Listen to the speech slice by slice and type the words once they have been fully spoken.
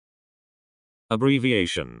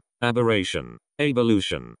abbreviation, aberration,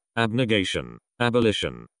 abolution, abnegation,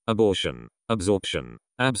 abolition, abortion, absorption,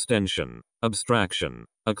 abstention, abstraction,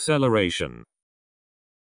 acceleration,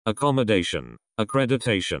 accommodation,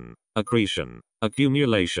 accreditation, accretion,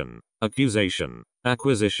 accumulation, accusation,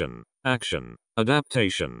 acquisition, action,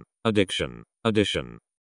 adaptation, addiction, addition,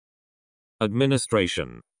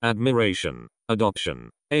 administration, admiration, adoption,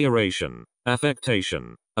 aeration,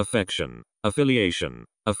 affectation, affection, affiliation,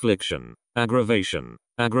 affliction, aggravation,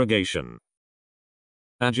 aggregation,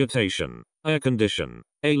 agitation, air condition,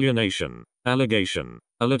 alienation, allegation,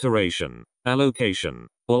 alliteration, allocation,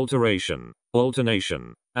 alteration,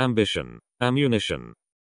 alternation, ambition, ammunition,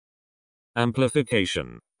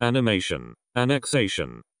 amplification, animation,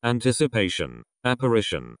 annexation, anticipation,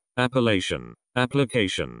 apparition, appellation,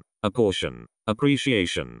 application, apportion,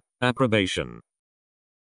 appreciation, approbation,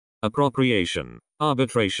 appropriation,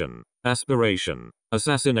 arbitration, aspiration,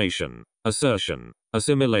 assassination, assertion,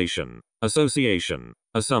 assimilation, association,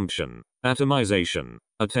 assumption, atomization,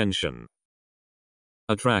 attention,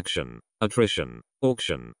 attraction, attrition,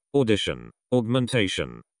 auction, audition,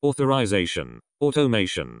 augmentation, authorization,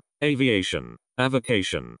 automation, aviation,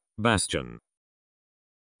 avocation, bastion,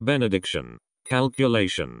 benediction,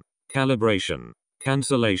 calculation, calibration,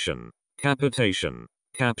 cancellation, capitation,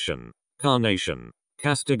 caption, carnation,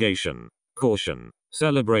 castigation, caution,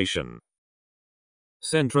 celebration,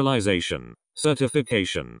 centralization,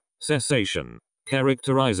 certification, cessation,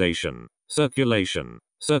 characterization, circulation,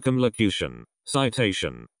 circumlocution,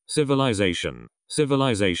 citation, civilization,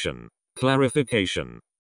 civilization, clarification,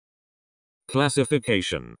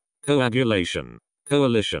 classification, coagulation,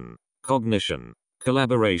 coalition, cognition,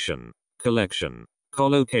 collaboration, collection,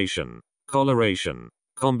 collocation, coloration,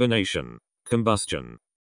 combination, combustion,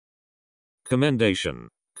 commendation,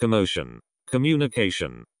 commotion,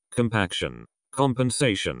 communication, compaction,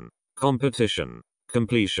 compensation, competition,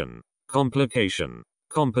 completion, complication,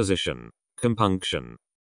 composition, compunction,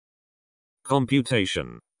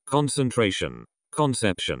 computation, concentration,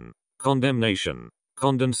 conception, condemnation,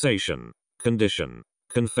 condensation, condition,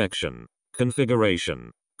 confection,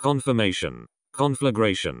 configuration, confirmation,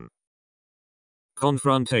 conflagration,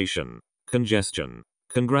 confrontation, congestion,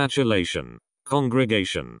 congratulation,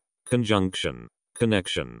 congregation, conjunction,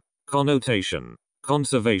 connection, connotation,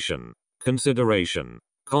 conservation, consideration,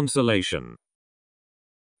 consolation,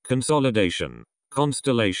 consolidation,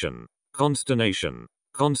 constellation, consternation,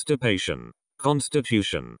 constipation,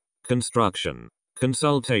 constitution, construction,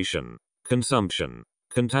 consultation, consumption,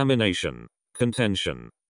 contamination, contention,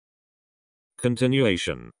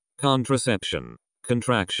 continuation, contraception,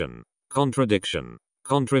 contraction, contradiction,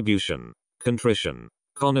 contribution, contrition,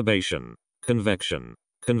 conurbation, convection,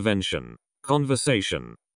 convention,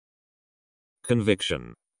 conversation,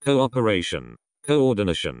 conviction, cooperation,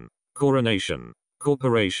 coordination, coronation,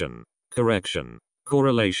 corporation, correction,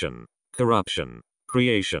 correlation, corruption,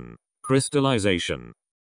 creation, crystallization,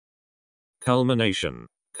 culmination,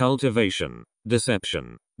 cultivation,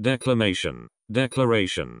 deception, declamation,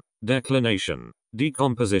 declaration, declination,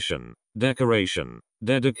 decomposition, decoration,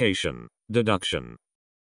 dedication, deduction,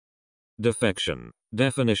 defection,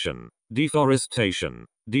 definition, deforestation,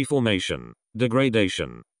 deformation,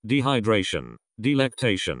 degradation, dehydration,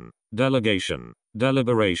 delectation, delegation,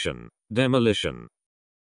 deliberation, demolition,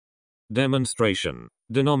 demonstration,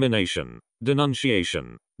 denomination,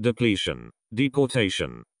 denunciation, depletion,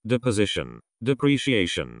 deportation, deposition,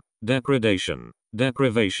 depreciation, depredation,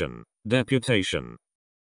 deprivation, deputation,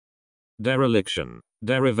 dereliction,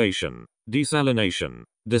 derivation, desalination,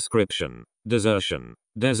 description, desertion,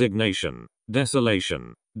 designation,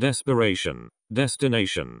 desolation, desperation,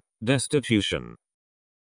 destination, destitution,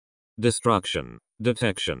 destruction,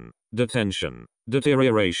 detection, detention,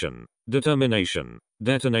 deterioration, determination,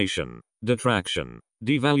 detonation, detraction,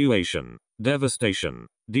 devaluation, devastation,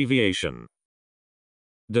 deviation,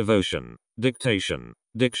 devotion, dictation,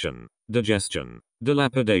 diction, digestion,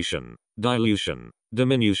 dilapidation, dilution,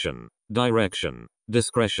 diminution, direction,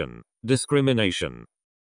 discretion, discrimination,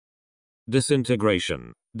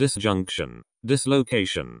 disintegration, disjunction,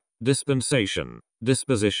 dislocation, dispensation,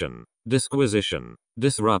 disposition, disquisition,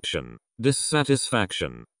 disruption,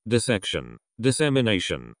 dissatisfaction, dissection,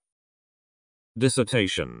 dissemination,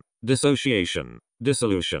 dissertation, dissociation,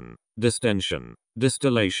 dissolution, distension,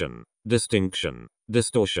 distillation, distinction,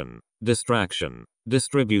 distortion, distraction,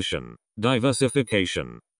 distribution,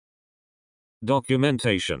 diversification,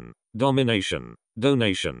 documentation, domination,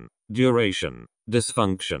 donation, duration,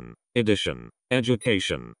 dysfunction, edition,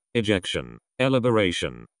 education, ejection,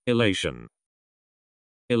 elaboration, elation,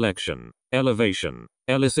 election, elevation,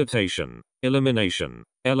 elicitation, elimination,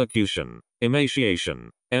 elocution, emaciation,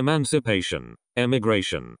 emancipation,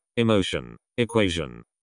 emigration, emotion, equation,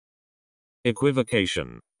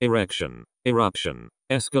 equivocation, erection, eruption,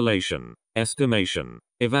 escalation, estimation,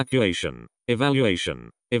 evacuation, evaluation,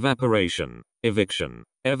 evaporation, eviction,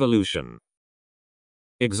 evolution,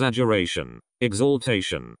 exaggeration,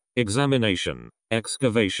 exaltation, examination,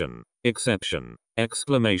 excavation, exception,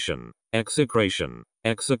 exclamation, execration,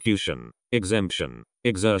 execution, exemption,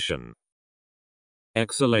 exertion,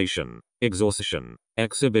 exhalation, exhaustion,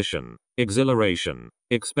 exhibition, exhilaration,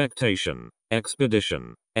 expectation,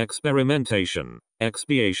 expedition, experimentation,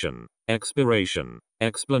 expiation, expiration,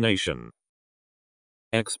 explanation,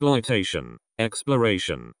 exploitation,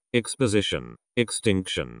 exploration, exposition,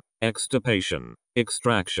 extinction, extirpation,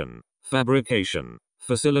 extraction, fabrication,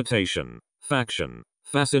 facilitation, faction,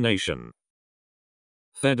 fascination,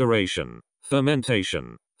 federation,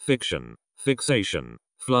 fermentation, fiction, fixation,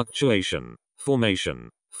 fluctuation, formation,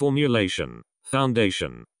 formulation,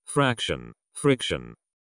 foundation, fraction, friction,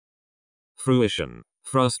 fruition,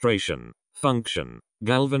 frustration, function,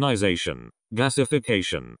 galvanization,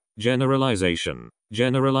 gasification, generalization,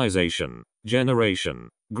 generalization, generation,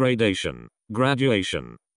 gradation,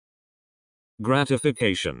 graduation,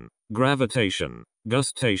 gratification, gravitation,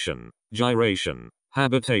 gustation, gyration,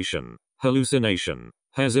 habitation, hallucination,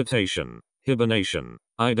 hesitation, hibernation,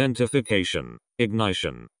 identification,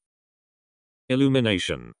 ignition,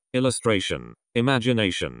 illumination, illustration,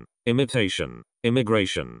 imagination, imitation,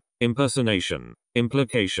 immigration, impersonation,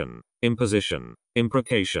 implication, imposition,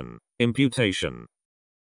 imprecation, imputation,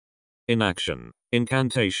 inaction,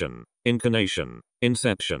 incantation, incarnation,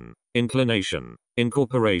 inception, inclination,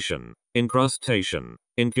 incorporation, incrustation,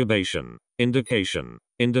 incubation, indication,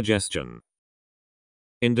 indigestion,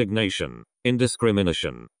 indignation,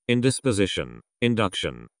 indiscrimination, indisposition,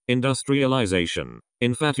 induction, industrialization,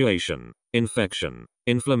 infatuation, infection,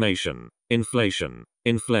 inflammation, inflation,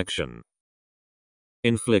 inflection,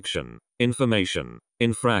 infliction, information,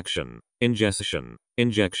 infraction, ingestion,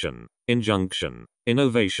 injection, injunction,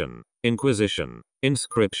 innovation, inquisition,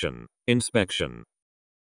 inscription, inspection,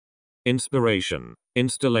 inspiration,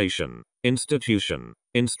 installation, institution,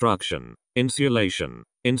 instruction, insulation,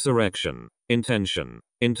 insurrection, intention,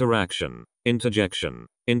 interaction, interjection,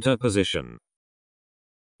 interposition,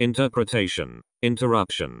 interpretation,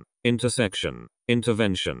 interruption, intersection,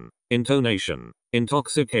 intervention, intonation,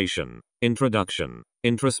 intoxication, introduction,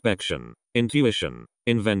 introspection, intuition,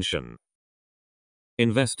 invention,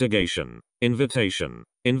 investigation, invitation,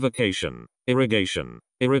 invocation, irrigation,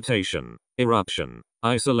 irritation, eruption,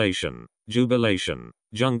 isolation, jubilation,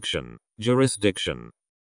 junction, jurisdiction,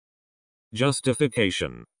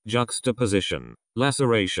 justification, juxtaposition,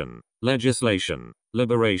 laceration, legislation,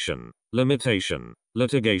 liberation, limitation,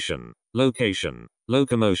 litigation, location,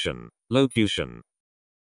 locomotion, locution,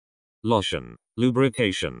 lotion,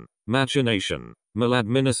 lubrication, machination,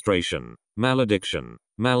 maladministration, malediction,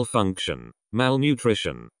 malfunction,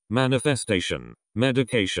 malnutrition, manifestation,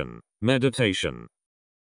 medication, meditation,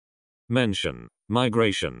 mention,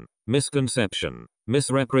 migration, misconception,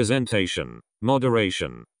 misrepresentation,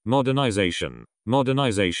 moderation, modernization,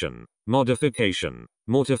 modernization, modification,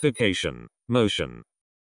 mortification, motion,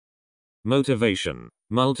 motivation,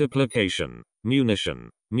 multiplication, munition,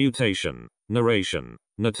 mutation, narration,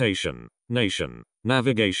 notation, nation,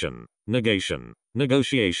 navigation, negation,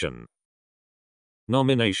 negotiation,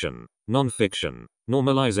 nomination, nonfiction,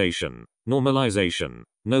 normalization, normalization,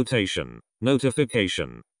 notation,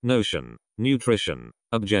 notification, notion, nutrition,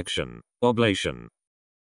 objection, oblation,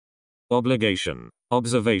 obligation,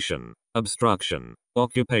 observation, obstruction,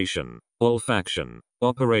 occupation, olfaction,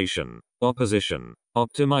 operation, opposition,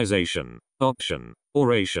 optimization, option,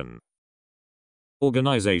 oration,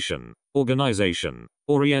 organization, organization,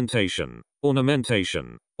 orientation,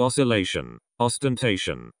 ornamentation, oscillation,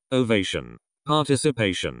 ostentation, ovation,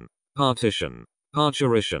 participation, partition,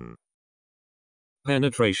 parturition,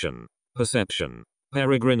 penetration, perception,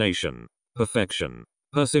 peregrination, perfection,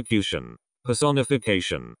 persecution,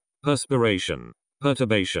 personification, perspiration,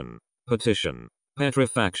 perturbation, petition,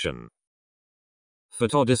 petrifaction,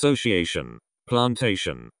 photodissociation,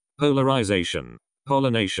 plantation, polarization,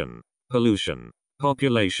 pollination, pollution,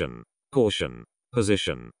 population, portion,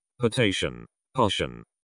 position, potation, potion,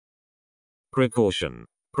 precaution,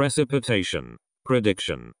 precipitation,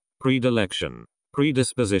 prediction, predilection,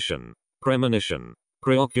 predisposition, premonition,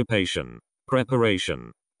 preoccupation,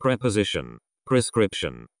 preparation, preposition,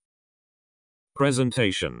 prescription,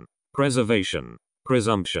 presentation, preservation,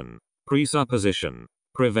 presumption, presupposition,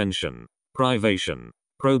 prevention, privation,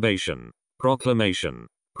 probation, proclamation,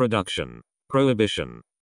 production, prohibition,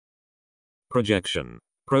 projection,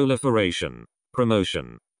 proliferation,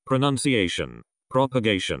 promotion, pronunciation,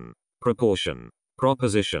 propagation, proportion,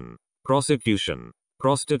 proposition, prosecution,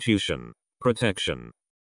 prostitution, protection,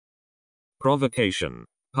 provocation,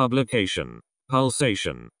 publication,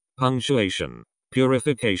 pulsation, punctuation,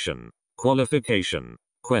 purification, qualification,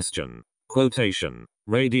 question, quotation,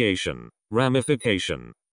 radiation,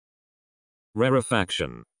 ramification,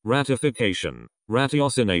 rarefaction, ratification,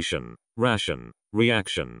 ratiocination, ration,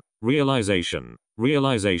 reaction, realization,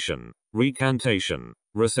 realization, recantation,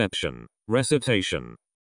 reception, recitation,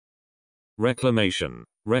 reclamation,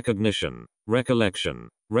 recognition, recollection,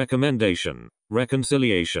 recommendation,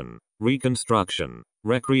 reconciliation, reconstruction,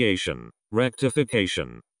 recreation,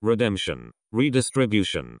 rectification, redemption,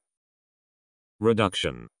 redistribution,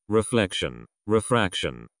 reduction, reflection,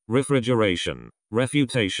 refraction, refrigeration,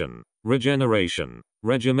 refutation, regeneration,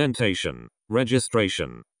 regimentation,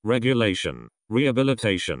 registration, regulation,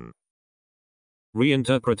 rehabilitation,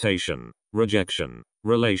 reinterpretation, rejection,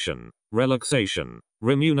 relation, relaxation,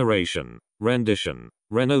 remuneration, rendition,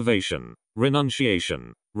 renovation,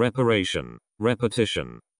 renunciation, reparation,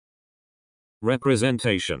 repetition,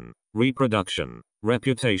 representation, reproduction,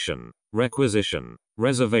 reputation, requisition,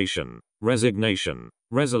 reservation, resignation,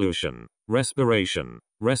 resolution, respiration,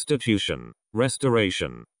 restitution,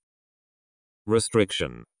 restoration,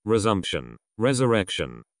 restriction, resumption,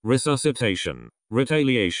 resurrection, resuscitation,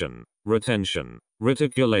 retaliation, retention,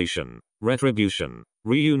 reticulation, retribution,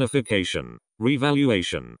 reunification,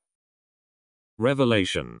 revaluation,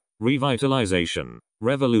 revelation, revitalization,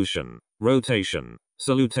 revolution, rotation,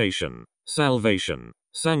 salutation, salvation,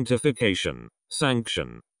 sanctification,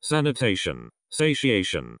 sanction, sanitation,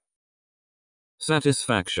 satiation,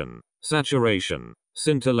 satisfaction, saturation,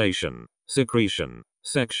 scintillation, secretion,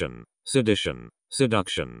 section, sedition,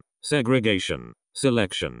 seduction, segregation,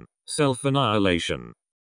 selection, self-annihilation,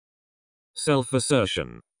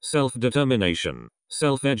 self-assertion, self-determination,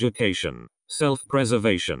 self-education,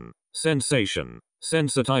 self-preservation, sensation,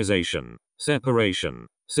 sensitization, separation,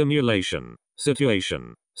 simulation,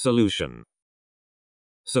 situation, solution,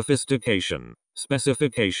 sophistication,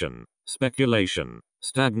 specification, speculation,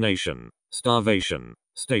 stagnation, starvation,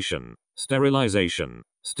 station, sterilization,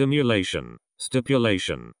 stimulation,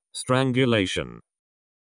 stipulation, strangulation,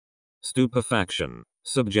 stupefaction,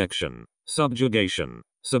 subjection, subjugation,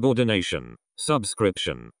 subordination,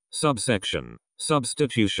 subscription, subsection,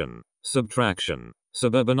 substitution, subtraction,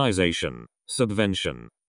 suburbanization, subvention,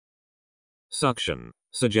 suction,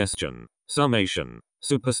 suggestion, summation,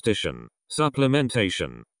 superstition,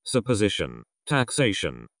 supplementation, supposition,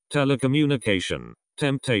 taxation, telecommunication,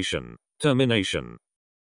 temptation, termination,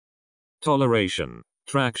 toleration,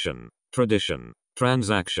 traction, tradition,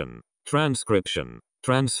 transaction, transcription,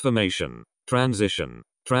 transformation, transition,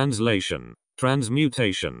 translation,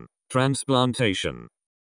 transmutation, transplantation,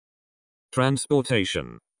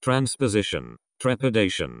 transportation, transposition,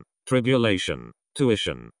 trepidation, tribulation,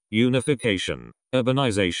 tuition, unification,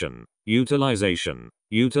 urbanization, utilization,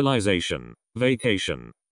 utilization,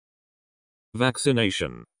 vacation,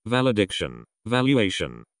 vaccination, valediction,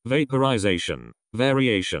 valuation, vaporization,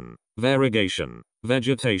 variation, variegation,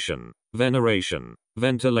 vegetation, veneration,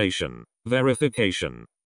 ventilation, verification,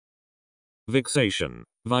 vixation,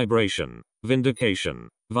 vibration, vindication,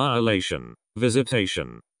 violation,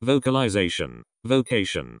 visitation, vocalization,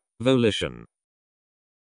 vocation, volition,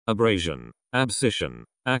 abrasion, abscission,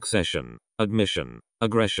 accession, admission,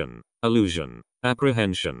 aggression, allusion,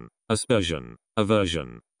 apprehension, aspersion,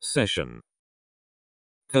 aversion, session,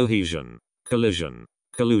 cohesion, collision,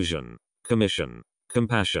 collusion, commission,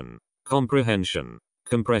 compassion, comprehension,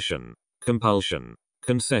 compression, compulsion,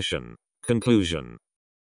 concession, conclusion,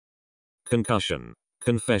 concussion,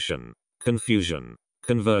 confession, confusion,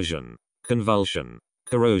 conversion, convulsion,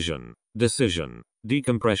 corrosion, decision,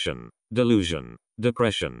 decompression, delusion,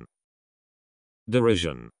 depression,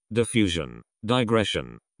 derision, diffusion,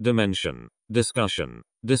 digression, dimension, discussion,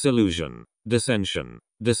 disillusion, dissension,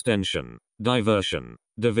 distension, diversion,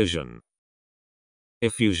 division,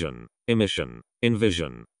 effusion, emission,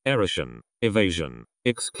 envision, erection, evasion,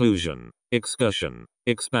 exclusion, excursion,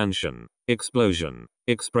 expansion, explosion,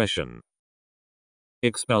 expression,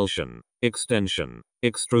 expulsion, extension,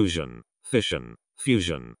 extrusion, fission,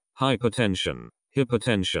 fusion, hypertension,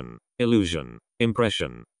 hypotension, illusion,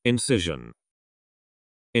 impression, incision,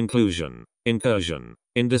 inclusion, incursion,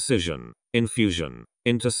 indecision, infusion,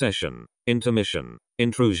 intercession, intermission,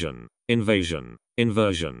 intrusion, invasion,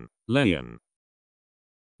 inversion, leon,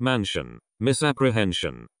 mansion,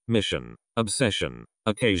 misapprehension, mission, obsession,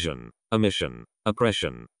 occasion, omission,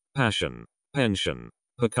 oppression, passion, pension,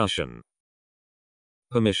 percussion,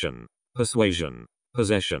 permission, persuasion,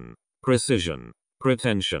 possession, precision,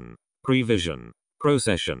 pretension, prevision,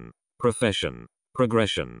 procession, profession,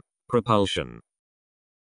 progression, propulsion,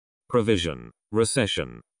 provision,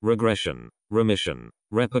 recession, regression, remission,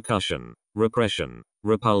 repercussion, repression,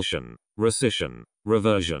 repulsion, rescission,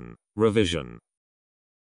 reversion, revision,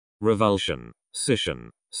 revulsion, scission,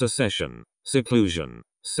 secession, seclusion,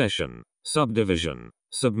 session, subdivision,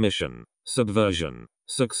 submission, subversion,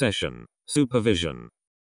 succession, supervision,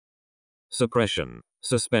 suppression,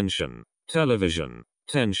 suspension, television,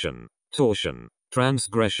 tension, torsion,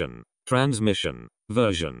 transgression, transmission,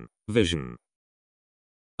 version, vision,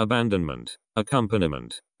 abandonment,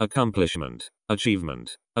 accompaniment, accomplishment,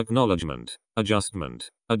 achievement, acknowledgement, adjustment,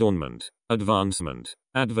 adornment, advancement,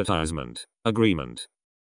 advertisement, agreement,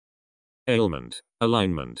 ailment,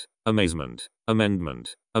 alignment, amazement,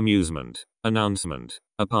 amendment, amusement, announcement,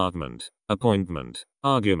 apartment, appointment,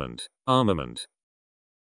 argument, armament,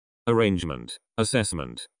 arrangement,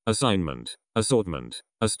 assessment, assignment, assortment,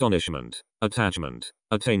 astonishment, attachment,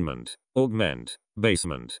 attainment, augment,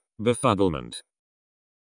 basement, befuddlement,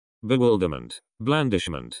 bewilderment,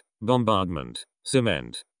 blandishment, bombardment,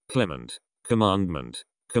 cement, clement, commandment,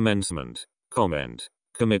 commencement, comment,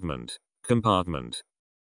 commitment, compartment,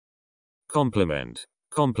 complement,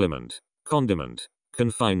 compliment, condiment,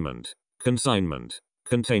 confinement, consignment,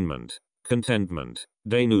 containment, contentment,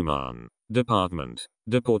 denouement, department,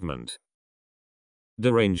 deportment,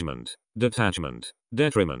 derangement, detachment,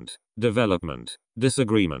 detriment, development,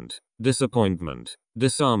 disagreement, disappointment,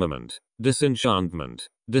 disarmament, disenchantment,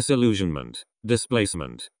 disillusionment,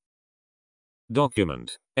 displacement,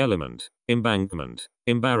 document, element, embankment,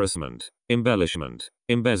 embarrassment, embellishment,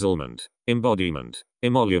 embezzlement, embodiment,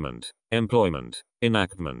 emolument, employment,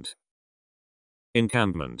 enactment,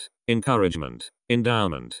 encampment, encouragement,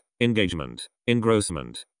 endowment, engagement,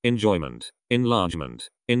 engrossment, enjoyment, enlargement,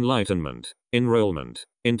 enlightenment, enrollment,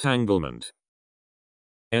 entanglement,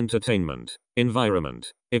 entertainment,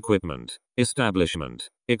 environment, equipment, establishment,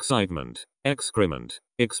 excitement, excrement,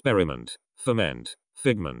 experiment, ferment,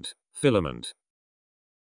 figment, filament,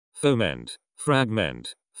 foment,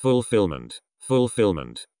 fragment, fulfillment,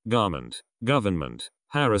 fulfillment, garment, government,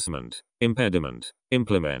 harassment, impediment,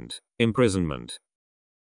 implement, imprisonment,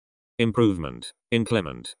 improvement,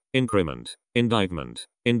 inclement, increment, indictment,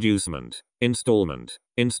 inducement, installment,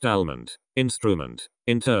 installment, instrument,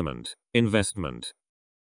 interment, investment,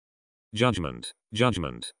 judgment,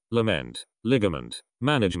 judgment, lament, ligament,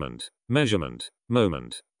 management, measurement,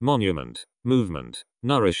 moment, monument, movement,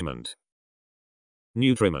 nourishment,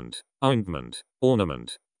 nutriment, ointment,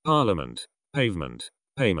 ornament, parliament, pavement,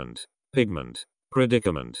 payment, pigment,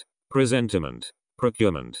 predicament, presentiment,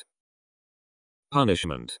 procurement,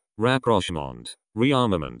 punishment, rapprochement,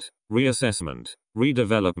 rearmament, reassessment,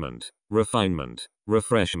 redevelopment, refinement,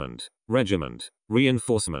 refreshment, regiment,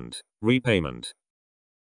 reinforcement, repayment,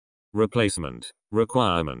 replacement,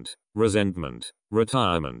 requirement, resentment,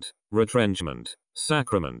 retirement, retrenchment,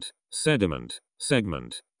 sacrament, sediment,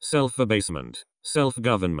 segment, self-abasement,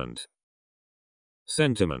 self-government,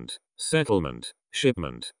 sentiment, settlement,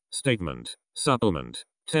 shipment, statement, supplement,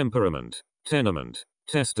 temperament, tenement,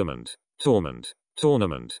 testament, torment,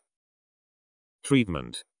 tournament,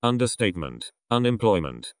 treatment, understatement,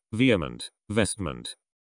 unemployment, vehement, vestment,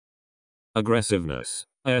 aggressiveness,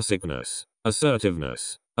 airsickness,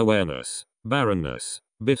 assertiveness, awareness, barrenness,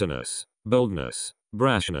 bitterness, boldness,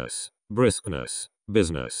 brashness, briskness,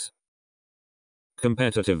 business,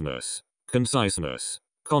 competitiveness, conciseness,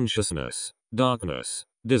 consciousness, darkness,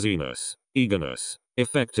 dizziness, eagerness,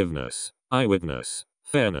 effectiveness, eyewitness,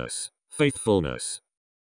 fairness, faithfulness,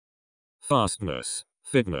 fastness,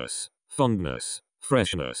 fitness, fondness,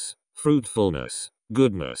 freshness, fruitfulness,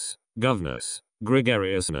 goodness, governess,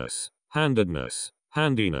 gregariousness, handedness,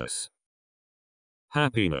 handiness,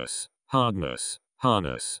 happiness, hardness,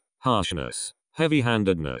 harness, harshness,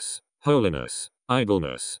 heavy-handedness, holiness,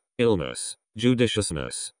 idleness, illness,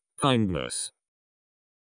 judiciousness, kindness,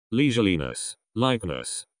 leisureliness,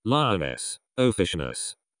 likeness, lioness,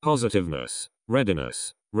 oafishness, positiveness,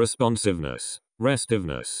 readiness, responsiveness,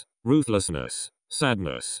 restiveness, ruthlessness,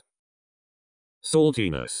 sadness,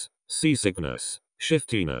 saltiness, seasickness,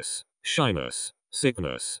 shiftiness, shyness,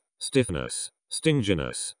 sickness, stiffness,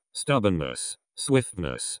 stinginess, stubbornness,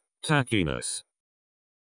 swiftness, tackiness,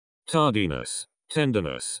 tardiness,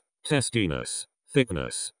 tenderness, testiness,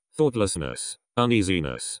 thickness, thoughtlessness,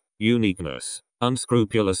 uneasiness, uniqueness,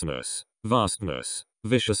 unscrupulousness, vastness,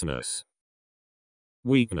 viciousness,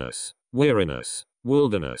 weakness, weariness,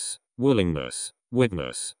 wilderness, willingness,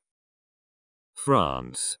 witness,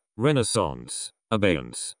 France, Renaissance,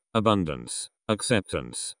 abeyance, abundance,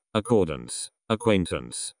 acceptance, accordance,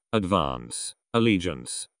 acquaintance, advance,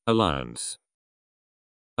 allegiance, alliance,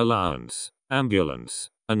 allowance, ambulance,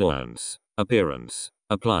 annoyance, appearance,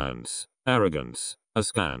 appliance, arrogance,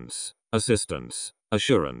 askance, assistance,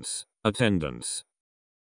 assurance, attendance,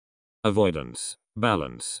 avoidance,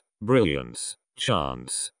 balance, brilliance,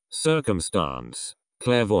 chance, circumstance,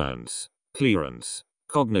 clairvoyance, clearance,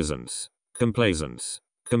 cognizance, complaisance,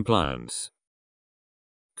 compliance,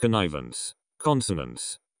 connivance,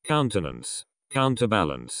 consonance, countenance,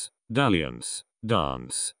 counterbalance, dalliance,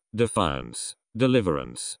 dance, defiance,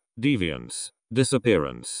 deliverance, deviance,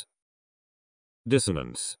 disappearance,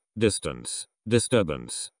 dissonance, distance,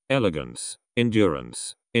 disturbance, elegance,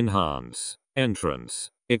 endurance, enhance,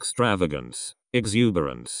 entrance, extravagance,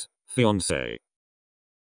 exuberance, fiancé,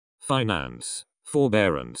 finance,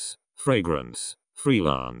 forbearance, fragrance,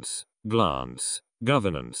 freelance, glance,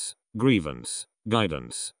 governance, grievance,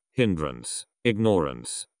 guidance, hindrance,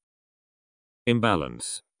 ignorance,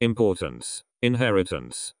 imbalance, importance,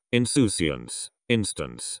 inheritance, insouciance,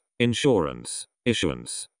 instance, insurance,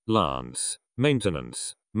 issuance, lance,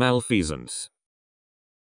 maintenance, malfeasance,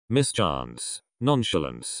 mischance,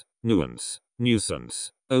 nonchalance, nuance,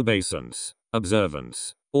 nuisance, obeisance,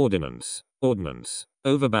 observance, ordinance, ordinance,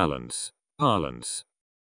 overbalance, parlance,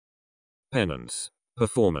 penance,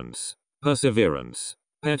 performance, perseverance,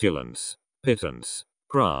 petulance, pittance,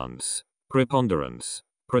 prance, preponderance,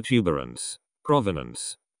 protuberance,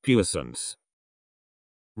 provenance, puissance,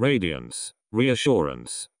 radiance,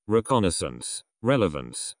 reassurance, reconnaissance,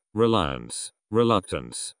 relevance, reliance,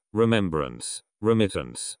 reluctance, remembrance,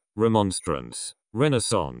 remittance, remonstrance,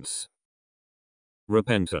 renaissance,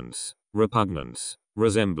 repentance, repugnance,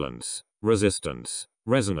 resemblance, resistance,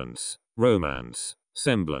 resonance, romance,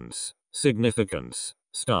 semblance, significance,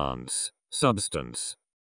 stance, substance,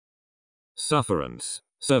 sufferance,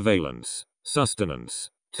 surveillance, sustenance,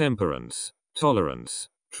 temperance, tolerance,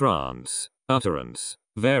 trance, utterance,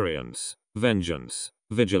 variance, vengeance,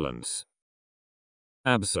 vigilance,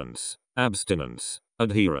 absence, abstinence,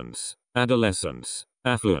 adherence, adolescence,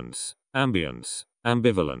 affluence, ambience,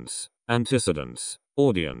 ambivalence, antecedence,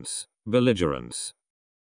 audience, belligerence,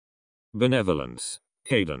 benevolence,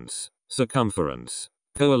 cadence, circumference,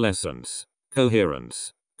 coalescence,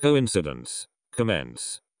 coherence, coincidence,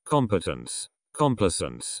 commence, competence,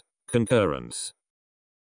 complacence, concurrence,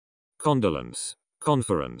 condolence,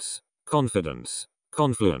 conference, confidence,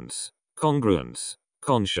 confluence, congruence,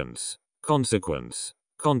 conscience, consequence,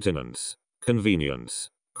 continence, convenience,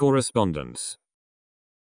 correspondence,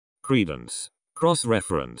 credence,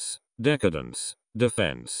 cross-reference, decadence,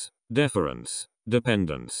 defense, deference,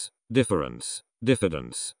 dependence, difference,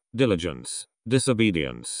 diffidence, diligence,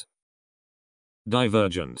 disobedience,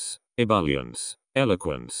 divergence, ebullience,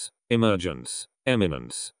 eloquence, emergence,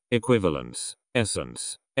 eminence, equivalence,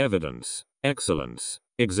 essence, evidence, excellence,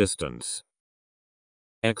 existence,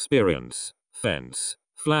 experience, fence,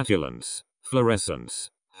 flatulence, fluorescence,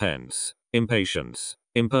 hence, impatience,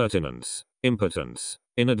 impertinence, impotence,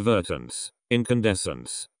 inadvertence,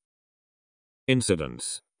 incandescence,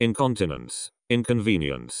 incidence, incontinence,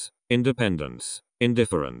 inconvenience, independence,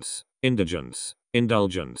 indifference, indigence,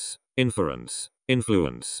 indulgence, inference,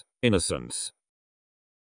 influence, innocence,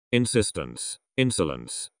 insistence,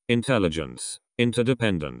 insolence, intelligence,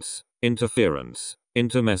 interdependence, interference,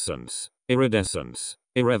 intermescence, iridescence,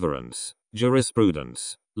 irreverence,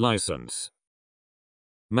 jurisprudence, license,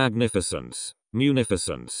 magnificence,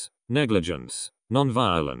 munificence, negligence,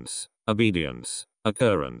 nonviolence, obedience,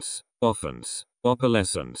 occurrence, offense,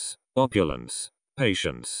 opalescence, opulence,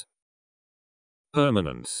 patience,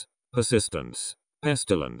 permanence, persistence,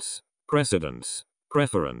 pestilence, precedence,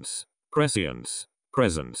 preference, prescience,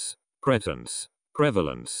 presence, pretense,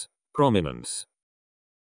 prevalence, prominence,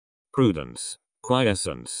 prudence,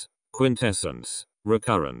 quiescence, quintessence,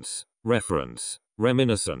 recurrence, reference,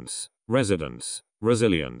 reminiscence, residence,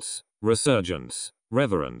 resilience, resurgence,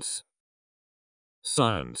 reverence,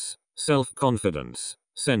 science, self-confidence,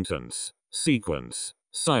 sentence, sequence,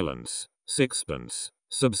 silence, sixpence,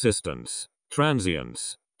 subsistence,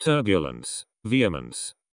 transience, turbulence,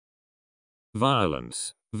 vehemence,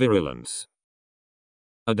 violence, virulence,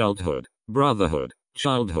 adulthood, brotherhood,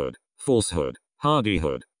 childhood, falsehood,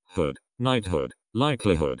 hardihood, hood, knighthood,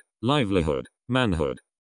 likelihood, livelihood, manhood,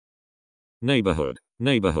 neighborhood,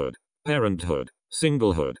 neighborhood, parenthood,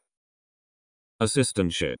 singlehood,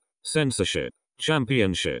 assistantship, censorship,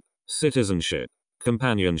 championship, citizenship,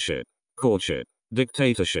 companionship, courtship,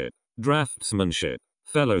 dictatorship, draftsmanship,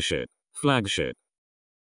 fellowship, flagship,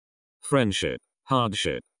 friendship,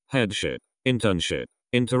 hardship, headship, internship,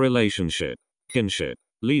 interrelationship, kinship,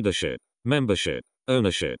 leadership, membership,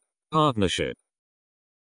 ownership, partnership,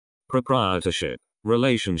 proprietorship,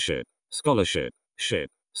 relationship, scholarship, ship,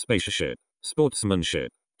 spaceship,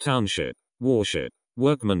 sportsmanship, township, warship,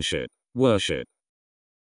 workmanship, worship.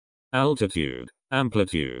 Altitude,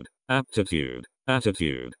 amplitude, aptitude,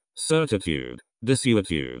 attitude, certitude,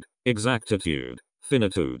 desuetude, exactitude,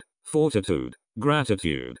 finitude, fortitude,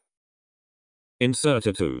 gratitude.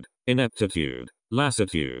 Incertitude, ineptitude,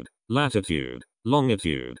 lassitude, latitude,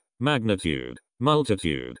 longitude, magnitude,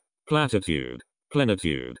 multitude, platitude,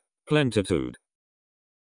 plenitude, plentitude.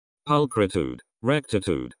 Pulchritude,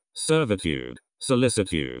 rectitude, servitude,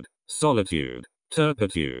 solicitude, solitude,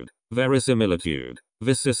 turpitude, verisimilitude,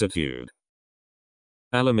 vicissitude.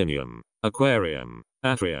 Aluminium, aquarium,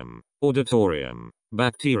 atrium, auditorium,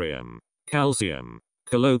 bacterium, calcium,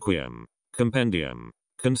 colloquium, compendium,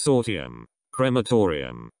 consortium,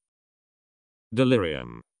 crematorium.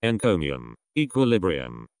 Delirium, encomium,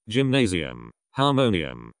 equilibrium, gymnasium,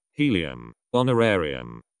 harmonium, helium,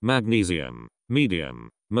 honorarium, magnesium, medium,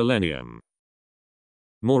 millennium.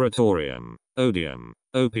 Moratorium, odium,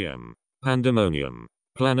 opium, pandemonium,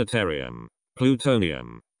 planetarium,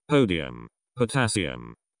 plutonium, podium,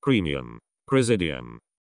 potassium, premium, presidium.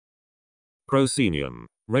 Proscenium,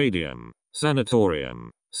 radium,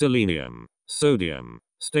 sanatorium, selenium, sodium,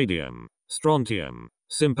 stadium, strontium,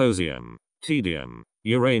 symposium, tedium,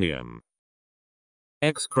 uranium.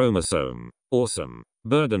 X chromosome, awesome,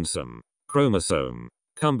 burdensome, chromosome,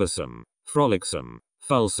 cumbersome, frolicsome,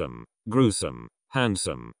 fulsome, gruesome,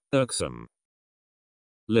 handsome, irksome.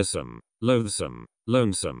 Lissome, loathsome,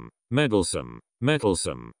 lonesome, meddlesome,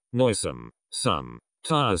 mettlesome, noisome, some,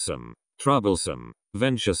 tiresome, troublesome,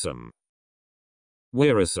 venturesome.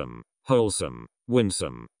 Wearisome, wholesome,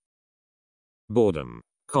 winsome. Boredom,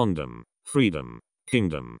 condom, freedom,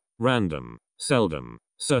 kingdom, random, seldom,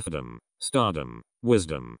 serfdom, stardom,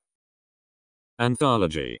 wisdom.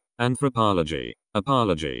 Anthology, anthropology,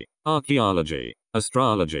 apology, archaeology,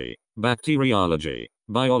 astrology, bacteriology,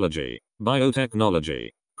 biology, biotechnology,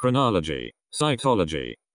 chronology,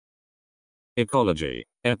 cytology. Ecology,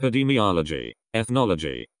 epidemiology,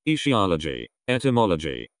 ethnology, etiology,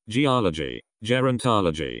 etymology, geology,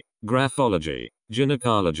 gerontology, graphology,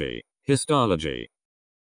 gynecology, histology.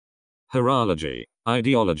 Horology,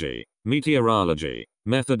 ideology, meteorology,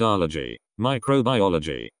 methodology,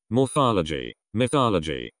 microbiology, morphology,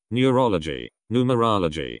 mythology, neurology,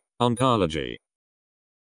 numerology, oncology.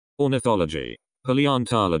 Ornithology,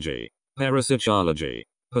 paleontology, parapsychology,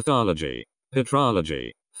 pathology,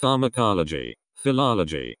 petrology, pharmacology,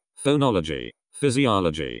 philology, phonology,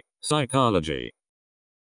 physiology, psychology.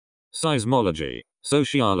 Seismology,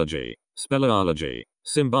 sociology, speleology,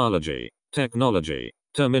 symbology, technology,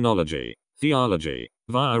 terminology, theology,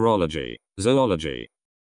 virology, zoology.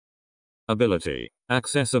 Ability,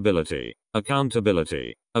 accessibility,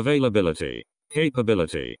 accountability, availability,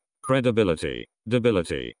 capability, credibility,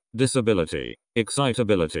 debility, disability,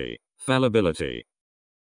 excitability, fallibility.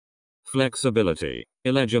 Flexibility,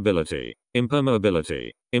 illegibility,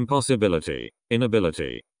 impermeability, impossibility,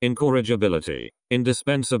 inability, incorrigibility,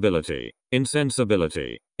 indispensability,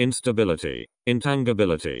 insensibility, instability,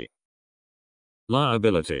 intangibility.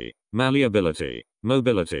 Liability, malleability,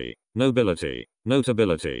 mobility, nobility,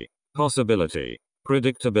 notability, possibility,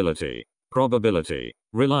 predictability, probability,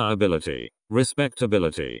 reliability,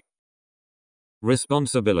 respectability.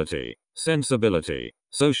 Responsibility, sensibility,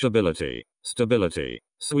 sociability, stability,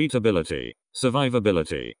 suitability,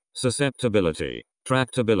 survivability, susceptibility,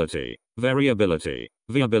 tractability, variability,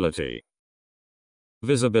 viability.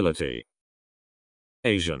 Visibility.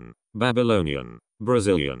 Asian, Babylonian,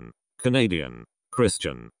 Brazilian, Canadian,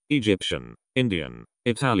 Christian, Egyptian, Indian,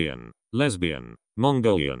 Italian, lesbian,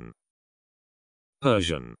 Mongolian.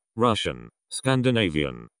 Persian, Russian,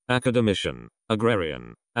 Scandinavian, academician,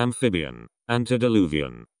 agrarian, amphibian,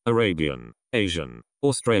 antediluvian, Arabian, Asian,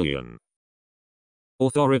 Australian.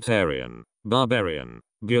 Authoritarian, barbarian,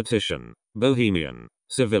 beautician, bohemian,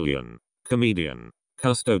 civilian, comedian,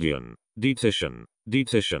 custodian,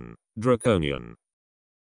 dietitian, draconian.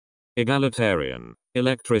 Egalitarian,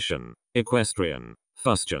 electrician, equestrian,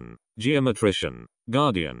 fustian, geometrician,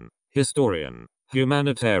 guardian, historian,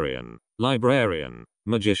 humanitarian, librarian,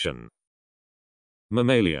 magician.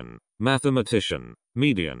 Mammalian, mathematician,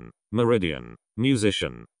 median, meridian,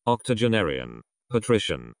 musician, octogenarian,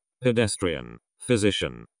 patrician, pedestrian,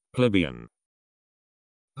 physician, plebeian.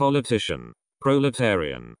 Politician,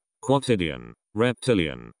 proletarian, quotidian,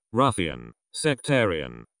 reptilian, ruffian,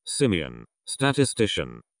 sectarian, simian,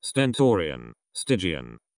 statistician, stentorian,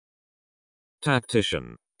 Stygian.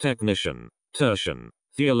 Tactician, technician, tertian,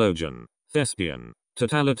 theologian, thespian,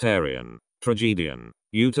 totalitarian, tragedian,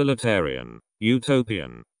 utilitarian,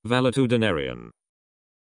 utopian, valetudinarian.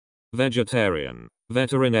 Vegetarian,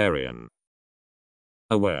 veterinarian.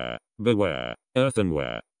 aware, beware,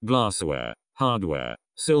 earthenware, glassware, hardware,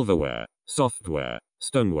 silverware, software,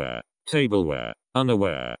 stoneware, tableware,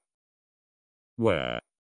 unaware. Where.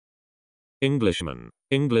 Englishman,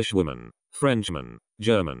 Englishwoman, Frenchman,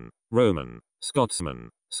 German, Roman, Scotsman,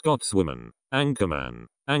 Scotswoman, anchorman,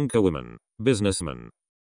 anchorwoman, businessman,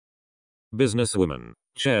 businesswoman,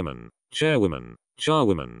 chairman, chairwoman,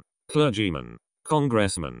 charwoman, clergyman,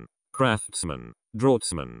 congressman, craftsman,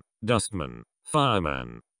 draughtsman, dustman,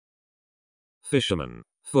 fireman, fisherman,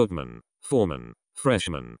 footman, foreman,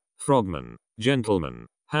 freshman, frogman, gentleman,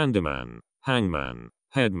 handyman, hangman,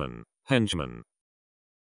 headman, henchman,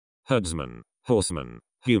 herdsman, horseman,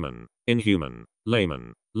 human, inhuman,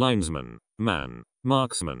 layman, linesman, man,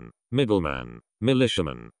 marksman, middleman,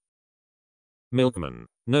 militiaman, milkman,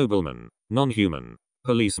 nobleman, non-human,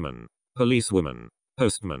 policeman, policewoman,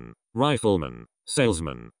 postman, rifleman,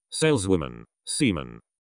 salesman, saleswoman, seaman,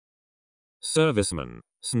 serviceman,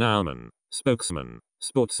 snowman, spokesman,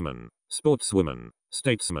 sportsman, sportswoman,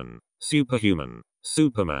 statesman, superhuman,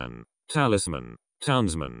 superman, talisman,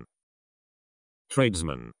 townsman,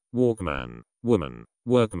 tradesman, walkman, woman,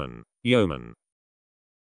 workman, yeoman.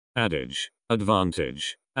 Adage,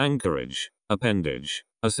 advantage, anchorage, appendage,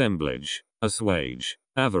 assemblage, assuage,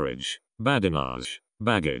 average, badinage,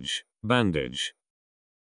 baggage, bandage,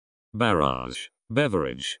 barrage,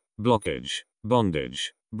 beverage, blockage,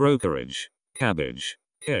 bondage, brokerage, cabbage,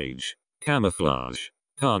 cage, camouflage,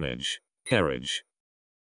 carnage, carriage,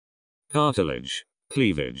 cartilage,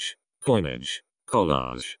 cleavage, coinage,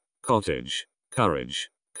 collage, cottage, courage,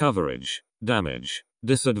 coverage, damage,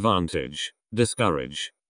 disadvantage,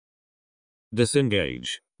 discourage,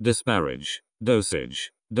 disengage, disparage,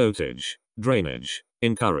 dosage, dotage, drainage,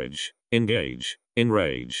 encourage, engage,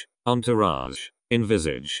 enrage, entourage,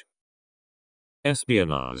 envisage,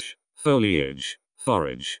 espionage, foliage,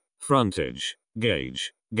 forage, frontage,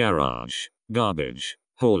 gauge, garage, garbage,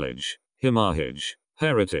 haulage, himahage,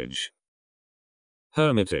 heritage,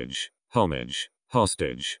 hermitage, homage,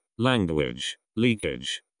 hostage, language,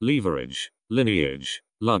 leakage, leverage, lineage,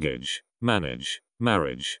 luggage, manage,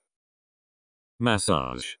 marriage,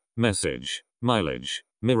 massage, message, mileage,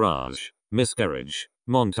 mirage, miscarriage,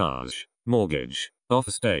 montage, mortgage,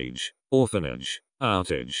 offstage, orphanage,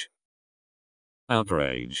 outage,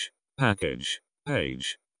 outrage, package,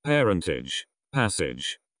 page, parentage,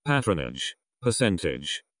 passage, patronage,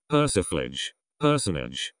 percentage, persiflage,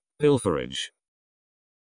 personage, pilferage,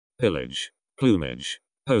 pillage, plumage,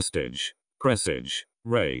 postage, presage,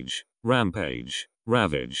 rage, rampage,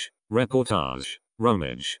 ravage, reportage,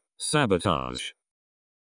 rummage, sabotage,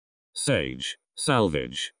 sage,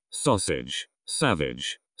 salvage, sausage,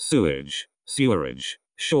 savage, sewage, sewerage,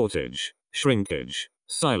 shortage, shrinkage,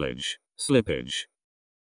 silage, slippage,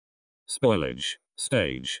 spoilage,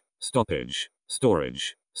 stage, stoppage,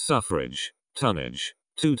 storage, suffrage, tonnage,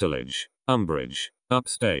 tutelage, umbrage,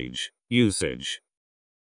 upstage, usage,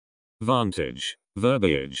 vantage,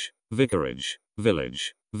 verbiage, vicarage,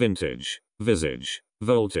 village, vintage, visage,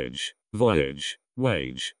 voltage, voyage,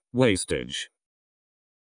 wage, wastage,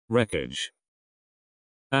 wreckage,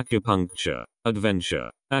 acupuncture, adventure,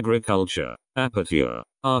 agriculture, aperture,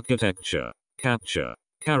 architecture, capture,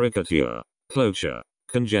 caricature, cloture,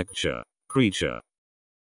 conjecture, creature,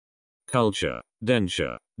 culture,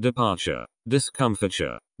 denture, departure,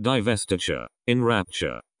 discomfiture, divestiture,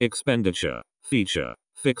 enrapture, expenditure, feature,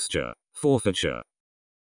 fixture, forfeiture,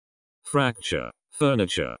 fracture,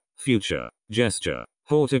 furniture, future, gesture,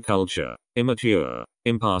 horticulture, immature,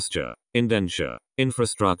 impasture, indenture,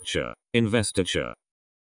 infrastructure, investiture,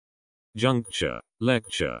 juncture,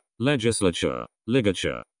 lecture, legislature,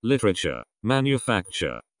 ligature, literature,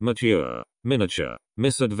 manufacture, mature, miniature,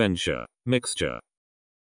 misadventure, mixture,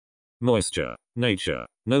 moisture, nature,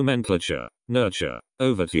 nomenclature, nurture,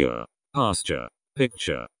 overture, pasture,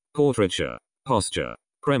 picture, portraiture, posture,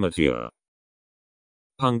 premature,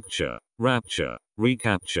 puncture, rapture,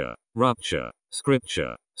 recapture, rupture,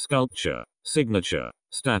 scripture, sculpture, signature,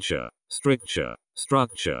 stature, stricture,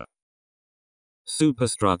 structure,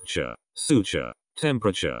 superstructure, suture,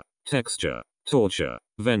 temperature, texture, torture,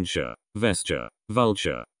 venture, vesture,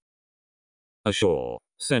 vulture, assure,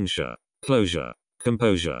 censure, closure,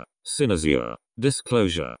 composure, cynosure,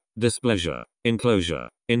 disclosure, displeasure, enclosure,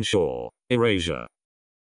 insure, erasure,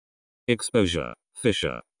 exposure,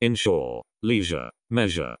 fissure, insure, leisure,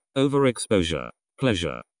 measure, overexposure,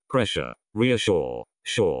 pleasure, pressure, reassure,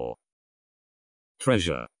 shore,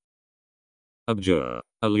 treasure, abjure,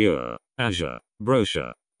 allure, azure,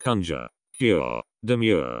 brochure, conjure, cure,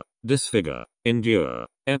 demure, disfigure, endure,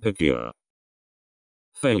 epicure,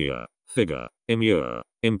 failure, figure, immure,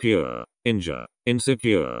 impure, injure,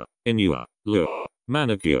 insecure, inure, lure,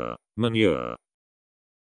 manicure, manure.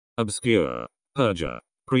 Obscure, perjure,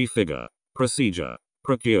 prefigure, procedure,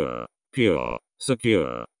 procure, pure,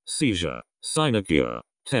 secure, seizure, sinecure,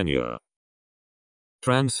 tenure.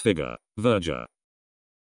 Transfigure, verdure.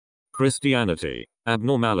 Christianity,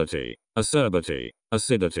 abnormality, acerbity,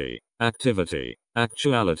 acidity, activity,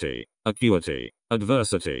 actuality, acuity,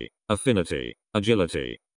 adversity, affinity,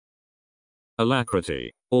 agility.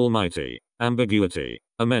 Alacrity, almighty, ambiguity,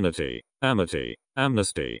 amenity, amity,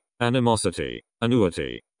 amnesty, animosity,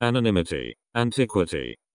 annuity, anonymity,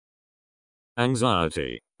 antiquity.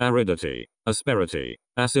 Anxiety, aridity, asperity,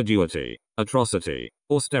 assiduity, atrocity,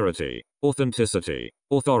 austerity, authenticity,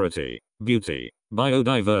 authority, beauty,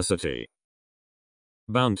 biodiversity.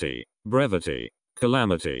 Bounty, brevity,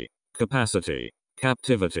 calamity, capacity,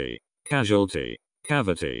 captivity, casualty,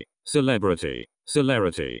 cavity, celebrity,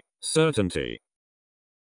 celerity, certainty.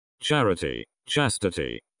 Charity,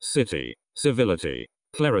 chastity, city, civility,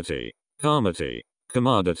 clarity, calmity,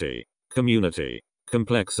 commodity, community,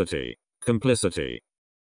 complexity, complicity.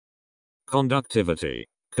 Conductivity,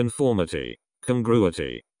 conformity,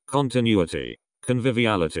 congruity, continuity,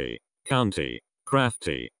 conviviality, county,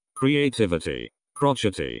 crafty, creativity,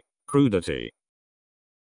 crotchety, crudity.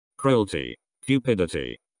 Cruelty,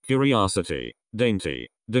 cupidity, curiosity, dainty,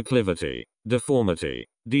 declivity, deformity,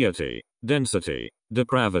 deity, density,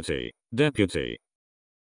 depravity, deputy.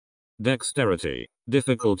 Dexterity,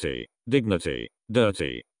 difficulty, dignity,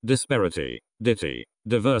 dirty, disparity, ditty,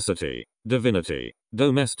 diversity, divinity,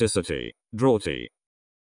 domesticity, draughty.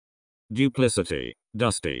 Duplicity,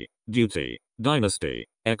 dusty, duty, dynasty,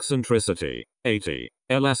 eccentricity, 80,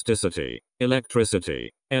 elasticity,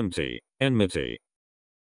 electricity, empty, enmity.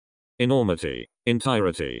 Enormity,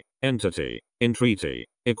 entirety, entity, entreaty,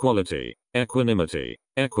 equality, equanimity,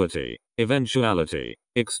 equity, eventuality,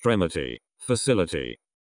 extremity, facility.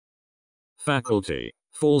 Faculty,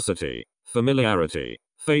 falsity, familiarity,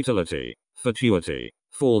 fatality, fatuity,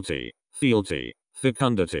 faulty, fealty,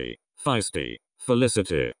 fecundity, feisty,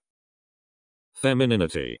 felicity.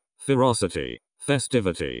 Femininity, ferocity,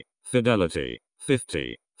 festivity, fidelity,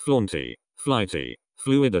 50, flaunty, flighty,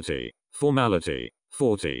 fluidity, formality,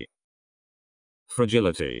 40.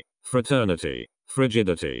 Fragility, fraternity,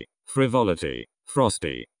 frigidity, frivolity,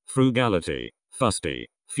 frosty, frugality, fusty,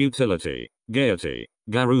 futility, gaiety,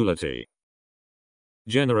 garrulity.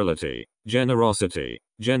 Generality, generosity,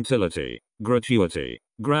 gentility, gratuity,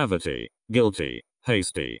 gravity, guilty,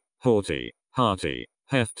 hasty, haughty, hearty,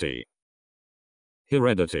 hefty.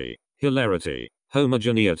 Heredity, hilarity,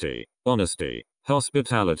 homogeneity, honesty,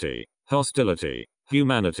 hospitality, hostility,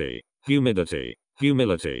 humanity, humidity,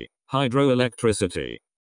 humility, hydroelectricity.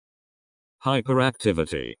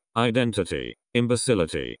 Hyperactivity, identity,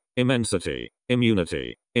 imbecility, immensity,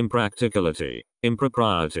 immunity, impracticality,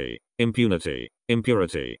 impropriety, impunity,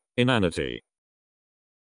 impurity, inanity.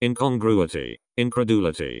 Incongruity,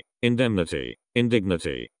 incredulity, indemnity,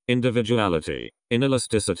 indignity, individuality,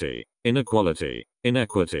 inelasticity, inequality,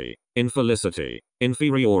 inequity, infelicity,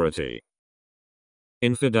 inferiority.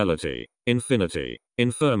 Infidelity, infinity,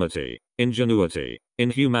 infirmity, ingenuity,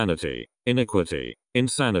 inhumanity, iniquity,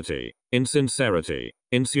 insanity, insincerity,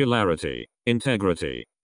 insularity, integrity.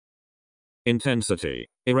 Intensity,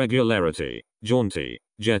 irregularity, jaunty,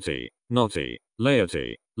 jetty, knotty,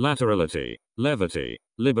 laity, laterality, levity,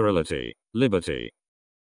 liberality, liberty.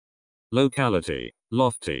 Locality,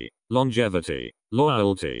 lofty, longevity,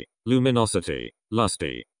 loyalty, luminosity,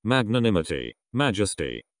 lusty, magnanimity,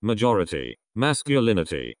 majesty, majority,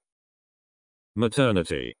 masculinity.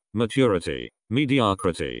 Maternity, maturity,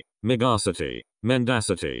 mediocrity, mendacity,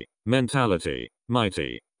 mendacity, mentality,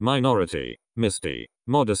 mighty, minority, misty,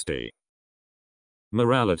 modesty.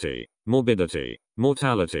 Morality, morbidity,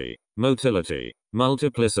 mortality, motility,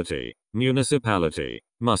 multiplicity, municipality,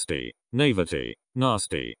 musty, naivety,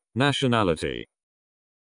 nasty, nationality.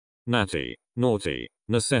 Natty, naughty,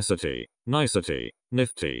 necessity, nicety,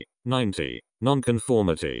 nifty, 90,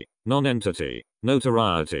 nonconformity, nonentity,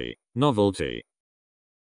 notoriety, novelty.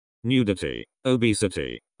 Nudity,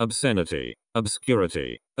 obesity, obscenity,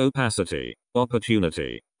 obscurity, opacity,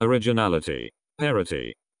 opportunity, originality,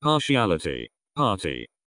 parity, partiality, party.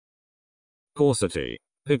 Paucity,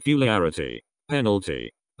 peculiarity,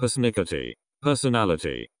 penalty, persnickety,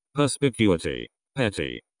 personality, perspicuity,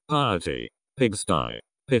 petty, piety, pigsty,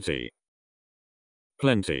 pity.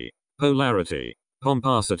 Plenty, polarity,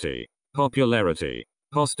 pomposity, popularity,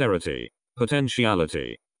 posterity,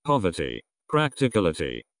 potentiality, poverty,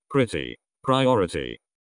 practicality, pretty, priority.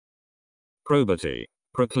 Probity,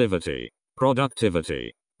 proclivity,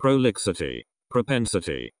 productivity, prolixity,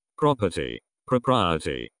 propensity, property,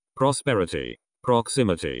 propriety, prosperity,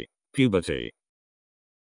 proximity, puberty.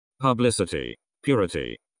 publicity,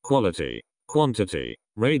 purity, quality, quantity,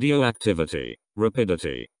 radioactivity,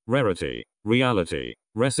 rapidity, rarity, reality,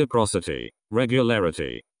 reciprocity,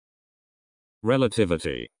 regularity,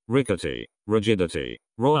 relativity, rickety, rigidity,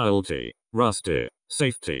 royalty, rusty,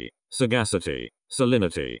 safety, sagacity,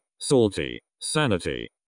 salinity, salty, sanity,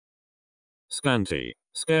 scanty,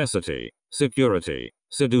 scarcity, security,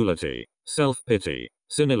 sedulity, self-pity,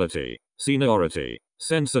 senility, seniority,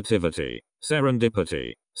 sensitivity,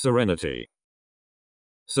 serendipity, serenity,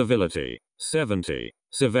 civility, seventy,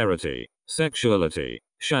 severity, sexuality,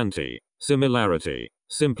 shanty, similarity,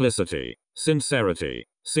 simplicity, sincerity,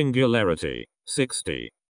 singularity,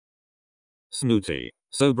 60, snooty,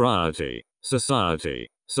 sobriety, society,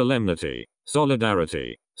 solemnity,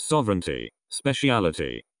 solidarity, sovereignty,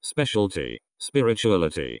 speciality, specialty,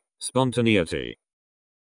 spirituality, spontaneity,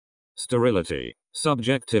 sterility,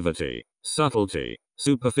 subjectivity, subtlety,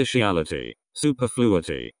 superficiality,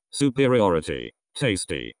 superfluity, superiority,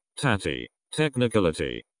 tasty, tatty,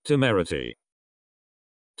 technicality, temerity,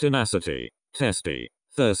 tenacity, testy,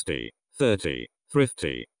 thirsty, 30,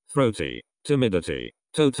 thrifty, throaty, timidity,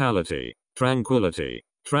 totality, tranquility,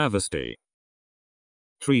 travesty,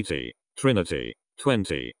 treaty, trinity,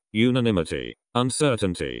 20, unanimity,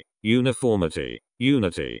 uncertainty, uniformity,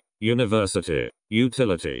 unity, university,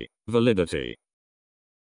 utility, validity,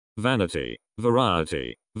 vanity,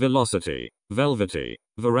 variety, velocity, velvety,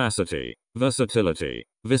 veracity, versatility,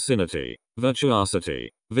 vicinity,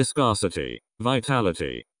 virtuosity, viscosity,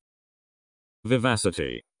 vitality,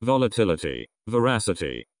 vivacity, volatility,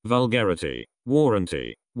 veracity, vulgarity,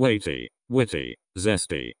 warranty, weighty, witty,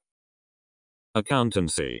 zesty,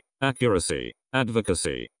 accountancy, accuracy,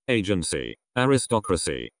 advocacy, agency,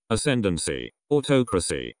 aristocracy, ascendancy,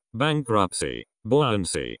 autocracy, bankruptcy,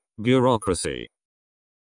 buoyancy, bureaucracy,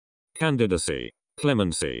 candidacy,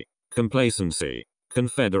 clemency, complacency,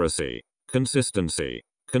 confederacy, consistency,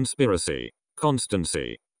 conspiracy,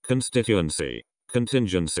 constancy, constituency,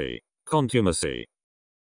 contingency, contumacy,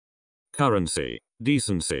 currency,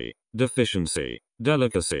 decency, deficiency,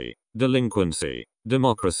 delicacy, delinquency,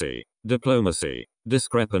 democracy, diplomacy,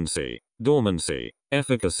 discrepancy, dormancy,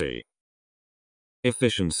 efficacy,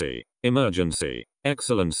 efficiency, emergency,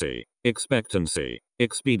 excellency, expectancy,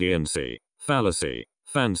 expediency, fallacy,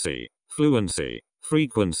 fancy, fluency,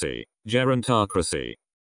 frequency, gerontocracy,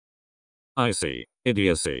 icy,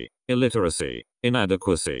 idiocy, illiteracy,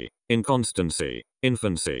 inadequacy, inconstancy,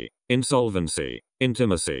 infancy, insolvency,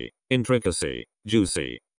 intimacy, intricacy,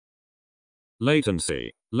 juicy,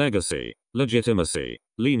 latency, legacy, legitimacy,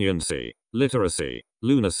 leniency, literacy,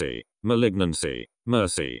 lunacy, malignancy,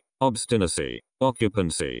 mercy, obstinacy,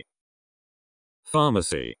 occupancy,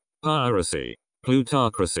 pharmacy, piracy,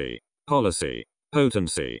 plutocracy, policy,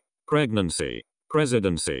 potency, pregnancy,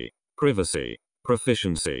 presidency, privacy,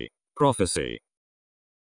 proficiency, prophecy,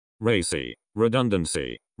 racy,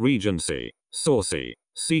 redundancy, regency, saucy,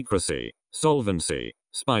 secrecy, solvency,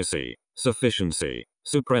 spicy, sufficiency,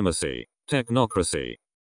 supremacy, technocracy,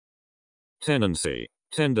 tenancy,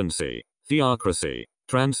 tendency, theocracy,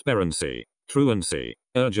 transparency, truancy,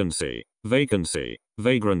 urgency, vacancy,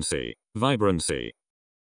 vagrancy, vibrancy,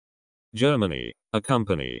 Germany,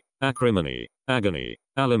 accompany, acrimony, agony,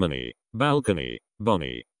 alimony, balcony,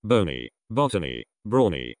 bonny, bony, botany,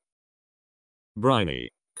 brawny, briny,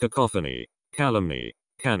 cacophony, calumny,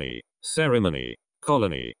 canny, ceremony,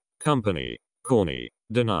 colony, company, corny,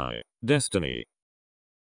 deny, destiny,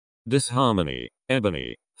 disharmony,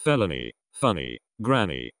 ebony, felony, funny,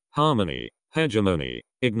 granny, harmony, hegemony,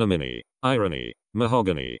 ignominy, irony,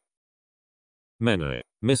 mahogany, mene,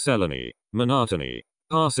 miscellany, monotony,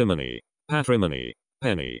 parsimony, patrimony,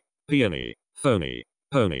 penny, peony, phony,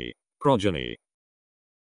 pony, progeny,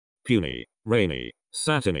 puny, rainy,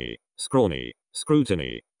 satiny, scrawny,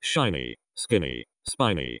 scrutiny, shiny, skinny,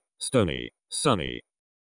 spiny, stony, sunny,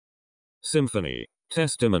 symphony,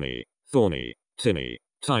 testimony, thorny, tinny,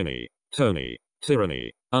 tiny, tony,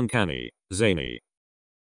 tyranny, uncanny, zany,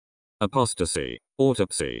 apostasy,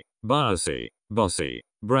 autopsy, biasy, bossy,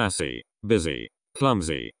 brassy, busy,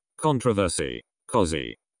 clumsy, controversy,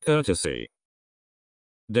 cosy, courtesy,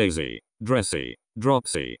 daisy, dressy,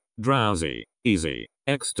 dropsy, drowsy, easy,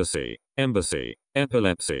 ecstasy, embassy,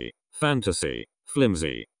 epilepsy, fantasy,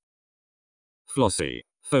 flimsy, flossy,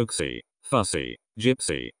 folksy, fussy,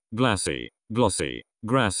 gypsy, glassy, glossy,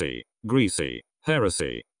 grassy, greasy,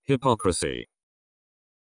 heresy, hypocrisy,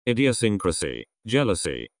 idiosyncrasy,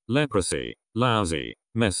 jealousy, leprosy, lousy,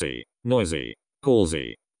 messy, noisy,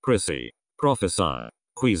 palsy, prissy, prophesy,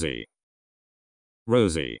 queasy,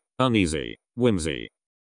 rosy, uneasy, whimsy,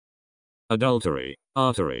 adultery,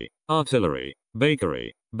 artery, artillery,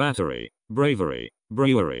 bakery, battery, bravery,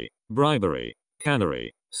 brewery, bribery,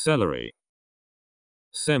 cannery, celery.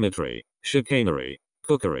 Cemetery, chicanery,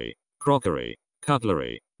 cookery, crockery,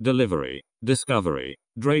 cutlery, delivery, discovery,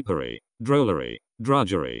 drapery, drollery,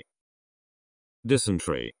 drudgery.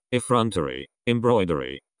 Dysentery, effrontery,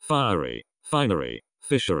 embroidery, fiery, finery,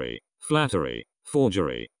 fishery, flattery,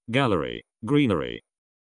 forgery, gallery, greenery.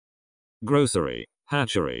 Grocery,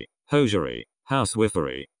 hatchery, hosiery,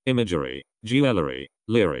 housewifery, imagery, jewellery,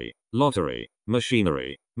 leery, lottery,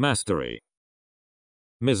 machinery, mastery.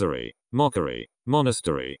 Misery, mockery,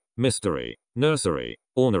 monastery, mystery, nursery,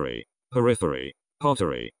 ornery, periphery,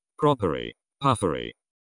 pottery, propery, puffery.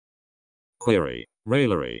 Query,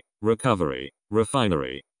 raillery, recovery,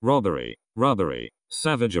 refinery, robbery, rubbery,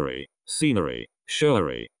 savagery, scenery,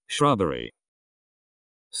 showery, shrubbery.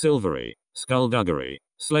 Silvery, skullduggery,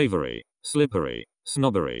 slavery, slippery,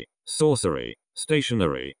 snobbery, sorcery,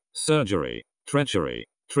 stationery, surgery, treachery,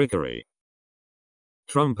 trickery.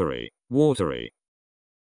 Trumpery, watery.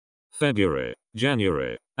 February,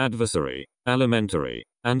 January, adversary, alimentary,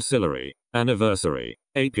 ancillary, anniversary,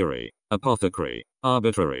 apiary, apothecary,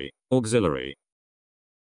 arbitrary, auxiliary.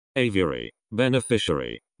 Aviary,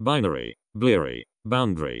 beneficiary, binary, bleary,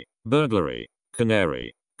 boundary, burglary,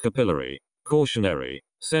 canary, capillary, cautionary,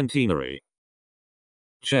 centenary.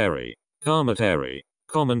 Cherry, carmentary,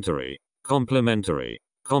 commentary, complementary,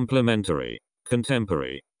 complementary,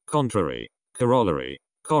 contemporary, contrary, corollary,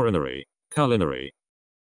 coronary, culinary.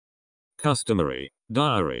 Customary,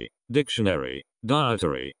 diary, dictionary,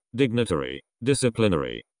 dietary, dignitary,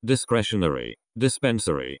 disciplinary, discretionary,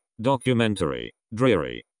 dispensary, documentary,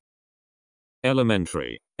 dreary.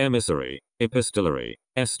 Elementary, emissary, epistolary,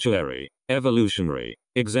 estuary, evolutionary,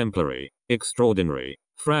 exemplary, extraordinary,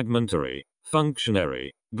 fragmentary,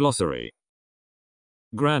 functionary, glossary.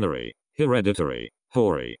 Granary, hereditary,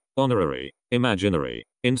 hoary, honorary, imaginary,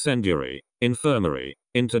 incendiary, infirmary,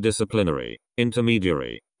 interdisciplinary,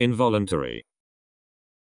 intermediary, involuntary.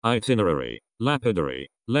 Itinerary, lapidary,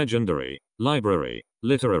 legendary, library,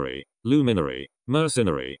 literary, luminary,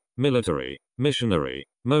 mercenary, military, missionary,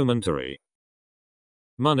 momentary.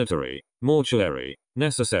 Monetary, mortuary,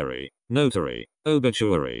 necessary, notary,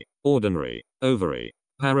 obituary, ordinary, ovary,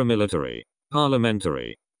 paramilitary,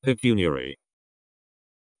 parliamentary, pecuniary.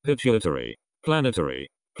 Pituitary, planetary,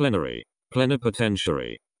 plenary,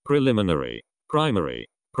 plenipotentiary, preliminary, primary,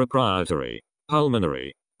 proprietary,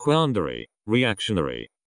 pulmonary, quandary, reactionary.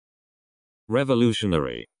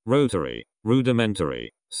 Revolutionary, rotary,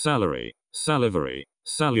 rudimentary, salary, salivary,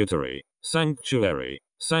 salutary, sanctuary,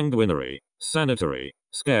 sanguinary, sanitary,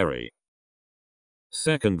 scary.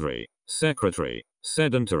 Secondary, secretary,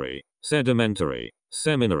 sedentary, sedimentary,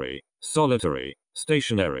 seminary, solitary,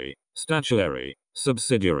 stationary, statuary,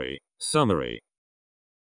 subsidiary, summary.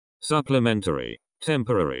 Supplementary,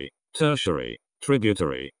 temporary, tertiary,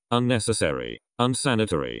 tributary, unnecessary,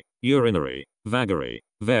 unsanitary, urinary, vagary,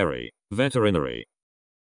 vary, veterinary.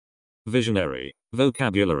 Visionary,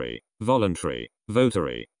 vocabulary, voluntary,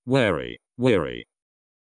 votary, wary, weary.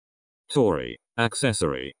 Tory,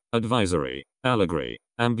 accessory, advisory, allegory,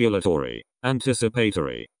 ambulatory,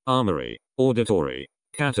 anticipatory, armory, auditory,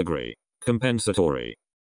 category, compensatory.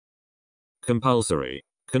 Compulsory,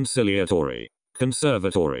 conciliatory,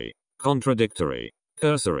 conservatory, contradictory,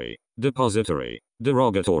 cursory, depository,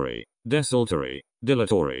 derogatory, desultory,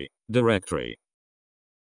 dilatory, directory.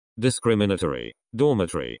 Discriminatory,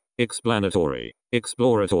 dormitory, explanatory,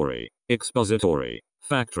 exploratory, expository,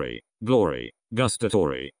 factory, glory,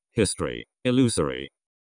 gustatory, history, illusory.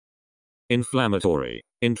 Inflammatory,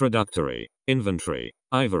 introductory, inventory,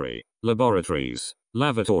 ivory, laboratories,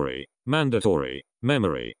 lavatory, mandatory,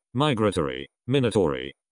 memory, migratory,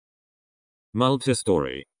 minatory.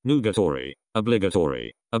 Multistory, nugatory,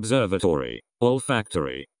 obligatory, observatory,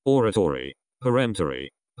 olfactory, oratory, peremptory,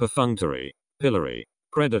 perfunctory, pillory,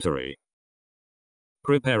 predatory.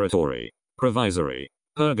 Preparatory, provisory,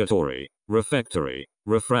 purgatory, refectory,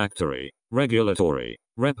 refractory, regulatory,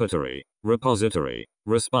 repertory, repository,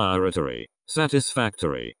 respiratory,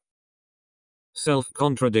 satisfactory.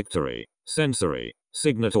 Self-contradictory, sensory,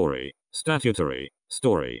 signatory, statutory,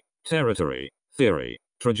 story, territory, theory,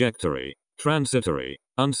 trajectory, transitory,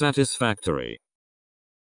 unsatisfactory.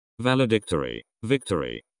 Valedictory,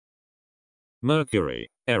 victory. Mercury,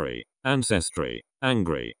 airy, ancestry,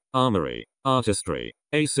 angry, armory, artistry,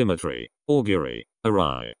 asymmetry, augury,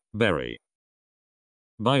 awry, berry.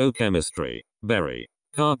 Biochemistry, berry,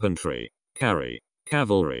 carpentry, carry,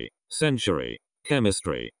 cavalry, century,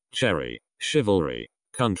 chemistry, cherry, chivalry,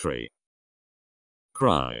 country.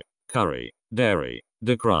 Cry, curry, dairy,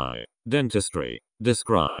 decry, dentistry,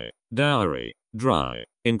 descry, dowry, dry,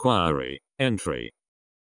 inquiry, entry.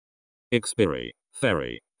 expiry,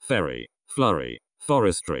 ferry, ferry, flurry,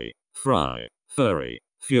 forestry, fry, furry,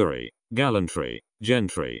 fury, gallantry,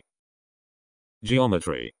 gentry.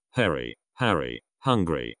 Geometry, hairy, harry,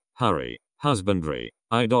 hungry, hurry, husbandry,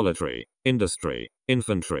 idolatry, industry,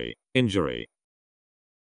 infantry, injury.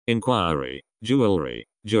 Inquiry, jewelry,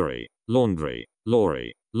 jury, laundry,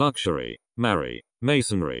 lorry, luxury, marry,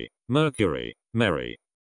 masonry, mercury, merry.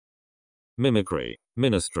 Mimicry,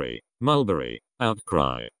 ministry, mulberry,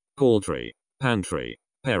 outcry, paltry, pantry,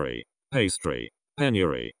 perry, pastry,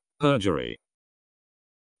 penury, perjury.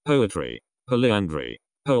 Poetry, polyandry,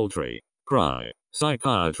 poultry, cry,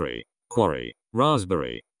 psychiatry, quarry,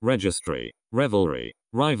 raspberry, registry, revelry,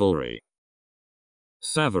 rivalry.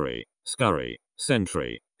 Savoury, scurry,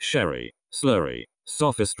 sentry, sherry, slurry,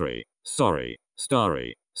 sophistry, sorry,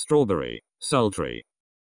 starry, strawberry, sultry.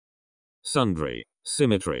 Sundry,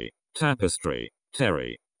 symmetry, tapestry,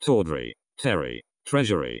 terry, tawdry, terry,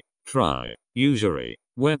 treasury, try, usury,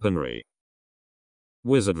 weaponry.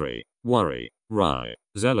 Wizardry, worry, rye,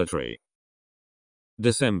 zealotry.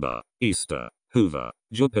 December, Easter, Hoover,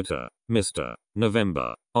 Jupiter, Mr.,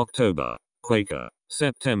 November, October, Quaker,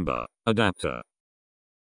 September, adapter.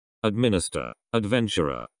 Administer,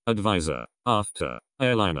 adventurer, advisor, after,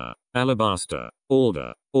 airliner, alabaster,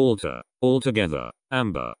 alder, alter, altogether,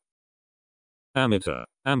 amber. Amateur,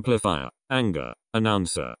 amplifier, anger,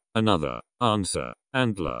 announcer, another, answer,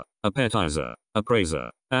 antler, appetizer, appraiser,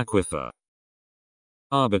 aquifer.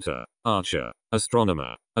 Arbiter, archer,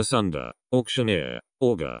 astronomer, asunder, auctioneer,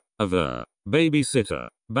 augur, aver, babysitter,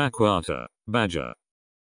 backwater, badger.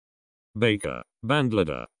 Baker,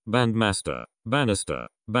 bandleader, bandmaster, banister,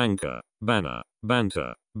 banker, banner,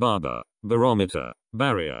 banter, barber, barometer,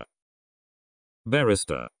 barrier.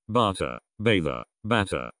 Barrister, barter, bather,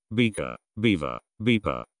 batter, beaker, beaver,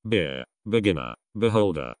 beeper, beer, beginner,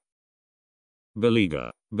 beholder.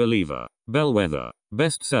 Beleaguer, believer, bellwether,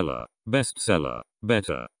 bestseller,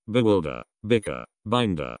 better, bewilder, bicker,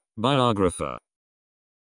 binder, biographer.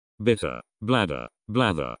 Bitter, bladder,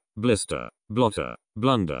 blather, blister, blotter,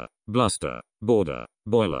 blunder, bluster, border,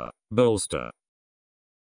 boiler, bolster.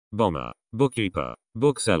 Bomber, bookkeeper,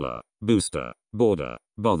 bookseller, booster, border,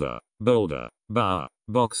 bother, boulder, bar,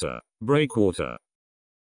 boxer, breakwater.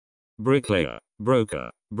 Bricklayer,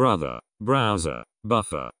 broker, brother, browser,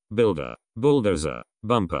 buffer, builder, bulldozer,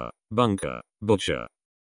 bumper, bunker, butcher.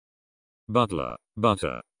 Butler,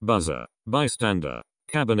 butter, buzzer, bystander,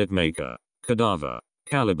 cabinet maker, cadaver,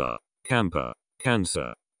 caliber, camper,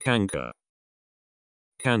 cancer, canker.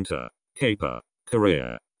 Canter, caper,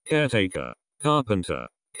 career, caretaker, carpenter,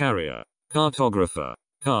 carrier, cartographer,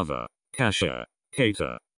 carver, cashier,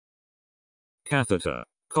 cater. Catheter,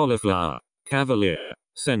 cauliflower, cavalier,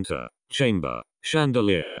 center, chamber,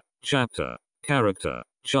 chandelier, chapter, character,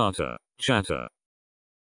 charter, chatter.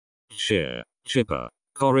 Cheer, chipper,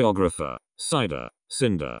 choreographer, cider,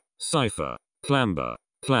 cinder, cipher, clamber,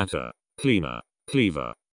 clatter, cleaner,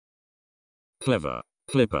 cleaver. Clever,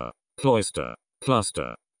 clipper, cloister,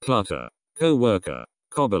 cluster, clutter, co-worker,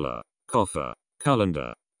 cobbler, coffer,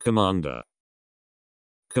 colander, commander.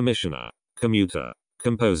 Commissioner, commuter,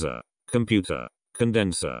 composer, computer,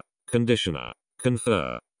 condenser, conditioner,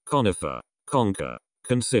 confer, conifer, conquer,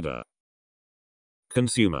 consider.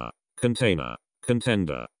 Consumer, container,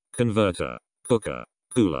 contender, converter, cooker,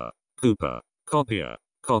 cooler, cooper, copier,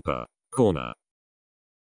 copper, corner.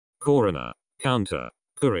 Coroner, counter,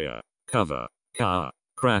 courier, cover, car,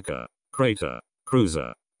 cracker, crater,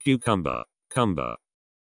 cruiser, cucumber, cumber.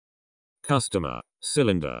 Customer,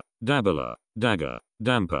 cylinder, dabbler, dagger,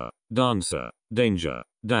 damper, dancer, danger,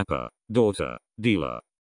 dapper, daughter, dealer.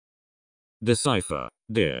 Decipher,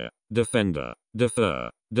 dear, defender, defer,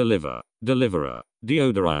 deliver, deliverer,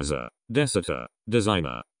 deodorizer, desitter,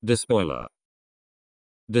 designer, despoiler.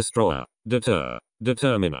 Destroyer, deter,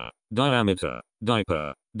 determiner, diameter,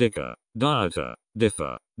 diaper, dicker, dieter,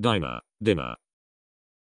 differ, diner, dinner.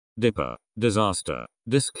 Dipper, disaster,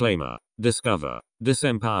 disclaimer, discover,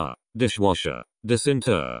 disempower, dishwasher,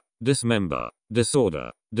 disinter, dismember,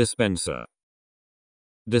 disorder, dispenser.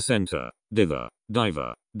 Dissenter, dither,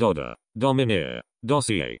 diver, dodder, domineer,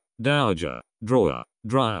 dossier, dowager, drawer,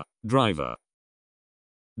 dryer, driver.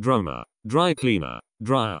 Dromer, dry cleaner,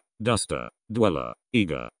 dryer, duster, dweller,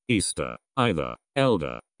 eager, Easter, either,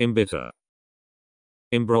 elder, embitter.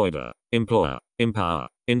 Embroider, employer, empower,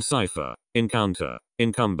 encipher, encounter,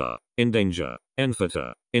 encumber, endanger,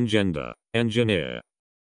 enfitter, engender, engineer.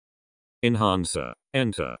 Enhancer,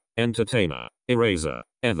 enter, entertainer, eraser,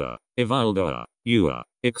 ether, evildoer, ewer,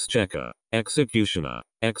 exchequer, executioner,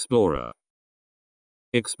 explorer.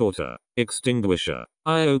 Exporter, extinguisher,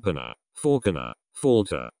 eye-opener, falconer,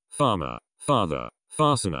 falter, farmer, father,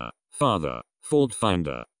 fastener, father, fault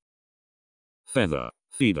finder. Feather,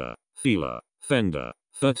 feeder, feeler, fender,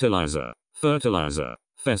 fertilizer, fertilizer,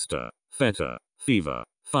 fester, fetter, fever,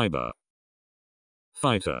 fiber.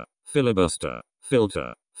 Fighter, filibuster,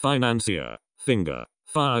 filter, financier, finger,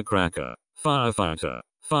 firecracker, firefighter,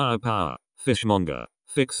 firepower, fishmonger,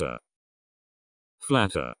 fixer.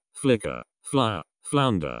 Flatter, flicker, flyer,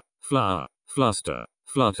 flounder, flower, fluster,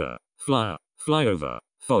 flutter, flyer, flyover,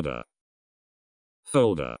 fodder.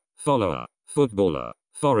 Folder, follower, footballer,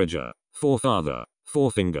 forager, forefather,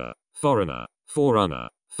 forefinger, foreigner, forerunner,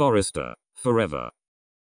 forester, forever.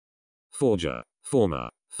 Forger, former,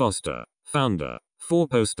 foster, founder,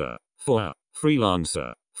 four-poster, foyer,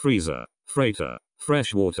 freelancer, freezer, freighter,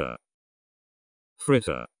 freshwater.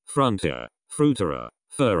 Fritter, frontier, fruiterer,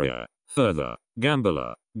 furrier, further,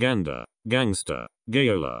 gambler, gander, gangster,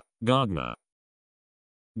 gaoler, gardener.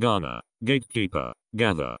 Garner, gatekeeper,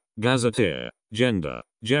 gather, gazetteer, gender,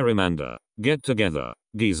 gerrymander, get together,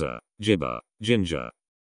 geezer, gibber, ginger.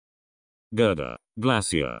 Girder,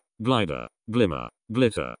 glacier, glider, glimmer,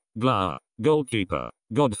 glitter, glower, goalkeeper,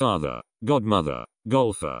 godfather, godmother,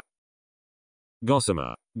 golfer.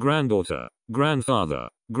 Gossamer, granddaughter, grandfather,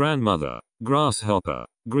 grandmother, grasshopper,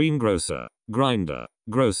 greengrocer, grinder,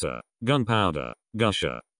 grocer, gunpowder,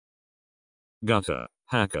 gusher. Gutter,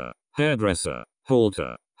 hacker, hairdresser,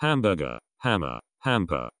 halter, hamburger, hammer,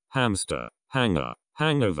 hamper, hamster, hanger,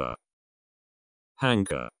 hangover.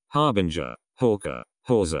 Hanker, harbinger, hawker,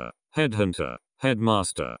 hawser, headhunter,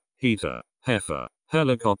 headmaster, heater, heifer,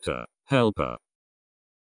 helicopter, helper.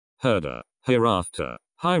 Herder, hereafter,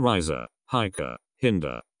 high-riser, hiker,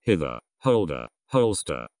 hinder, hither, holder,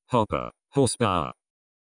 holster, hopper, horsepower.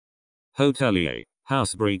 Hotelier,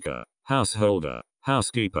 housebreaker, householder,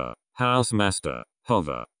 housekeeper, housemaster,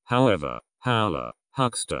 hover, however, howler,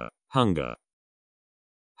 huckster, hunger.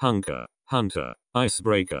 Hunker, hunter,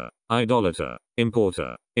 icebreaker, idolater,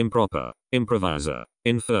 importer, improper, improviser,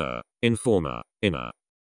 infer, informer, inner.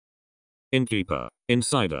 Innkeeper,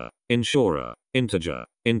 insider, insurer, integer,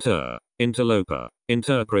 inter, interloper,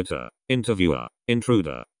 interpreter, interviewer,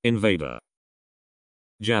 intruder, invader.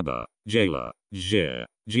 Jabber, jailer, jeer,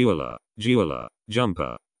 jeweler, jeweler,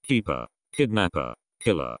 jumper, keeper, kidnapper,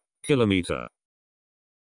 killer, kilometer.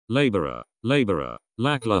 Laborer, laborer,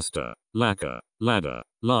 lackluster, lacquer, ladder,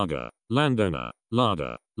 lager, landowner,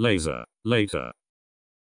 larder, laser, later.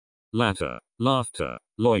 Latter, laughter,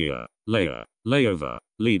 lawyer, layer, layover,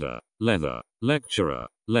 leader, leather, lecturer,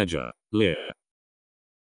 ledger, leer.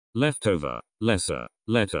 Leftover, lesser,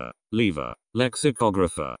 letter, lever,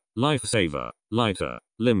 lexicographer, lifesaver, lighter,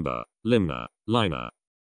 limber, limner, liner.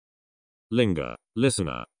 Linger,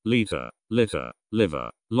 listener, liter, litter, liver,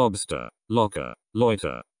 lobster, locker,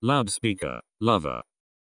 loiter, loudspeaker, lover.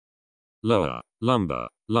 Lower, lumber,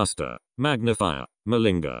 luster, magnifier,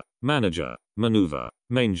 malinger, manager, maneuver,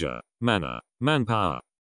 manger, manner, manpower.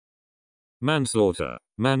 Manslaughter,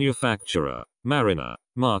 manufacturer, mariner,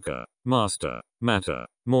 marker, master, matter,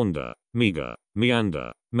 maunder, meager,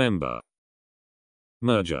 meander, member.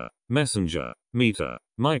 Merger, messenger, meter,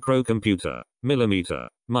 microcomputer, millimeter,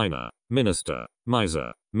 minor, minister,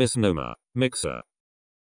 miser, misnomer, mixer.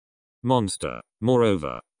 Monster,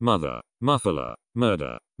 moreover, mother, muffler,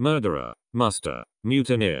 murder, murderer, muster,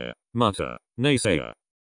 mutineer, mutter, naysayer.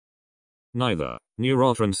 Neither,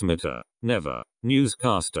 neurotransmitter, never,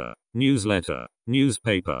 newscaster, newsletter,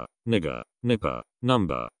 newspaper, nigger, nipper,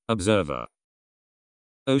 number, observer.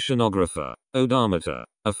 Oceanographer, odometer,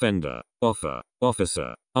 offender, offer,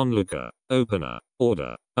 officer, onlooker, opener,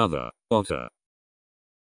 order, other, otter.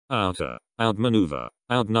 Outer, outmaneuver,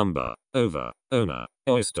 outnumber, over, owner,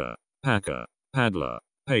 oyster, packer, paddler,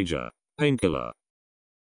 pager, painkiller.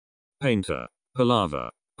 Painter, palaver,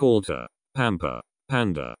 palter, pamper,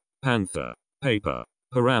 panda, panther, paper,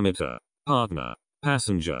 parameter, partner,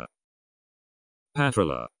 passenger.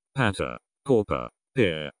 Patroller, patter, pauper,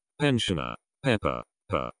 peer, pensioner, pepper,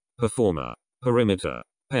 performer, perimeter,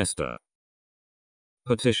 pester.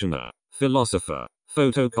 Petitioner, philosopher,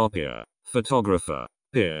 photocopier, photographer,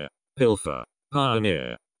 peer, pilfer,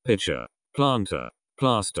 pioneer, pitcher, planter,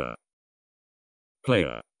 plaster.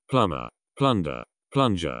 Player, plumber, plunder,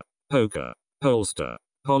 plunger, poker, polster,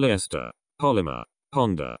 polyester, polymer,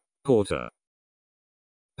 ponder, porter.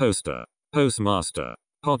 Poster, postmaster,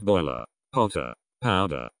 potboiler, potter,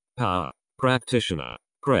 powder, power, practitioner,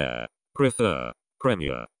 prayer, prefer,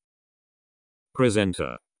 premier.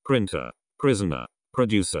 Presenter, printer, prisoner,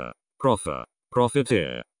 producer, proffer,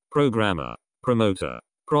 profiteer, programmer, promoter,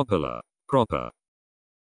 propeller, proper.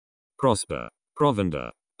 Prosper,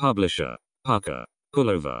 provender, publisher, pucker,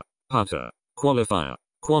 pullover, putter, qualifier,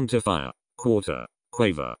 quantifier, quarter,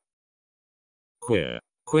 quaver. Queer,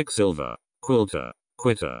 quicksilver, quilter,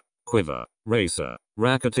 quitter, quiver, racer,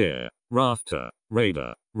 racketeer, rafter,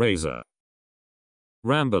 raider, razor,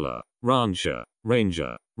 rambler, rancher,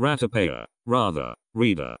 ranger, ratepayer, rather,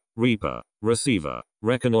 reader, reaper, receiver,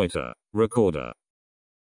 reconnoiter, recorder,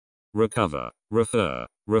 recover, refer,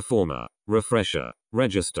 reformer, refresher,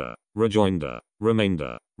 register, rejoinder,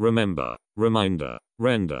 remainder, remember, reminder,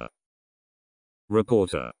 render,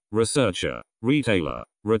 reporter, researcher, retailer,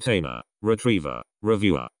 retainer, retriever,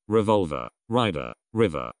 reviewer, revolver, rider,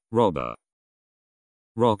 river, robber,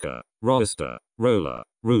 rocker, roster, roller,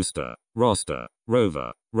 rooster, roster,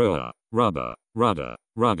 rover, rower, rubber, rudder,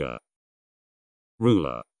 rugger,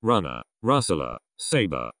 ruler, runner, rustler,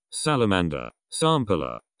 saber, salamander,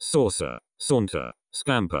 sampler, saucer, saunter,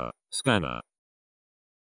 scamper, scanner,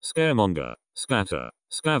 scaremonger, scatter,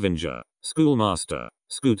 scavenger, schoolmaster,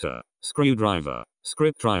 scooter, screwdriver,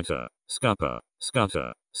 scriptwriter, scupper,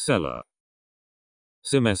 scutter, seller,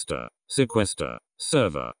 semester, sequester,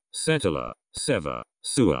 server, settler, sever,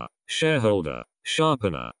 sewer, shareholder,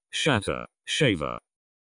 sharpener, shatter, shaver,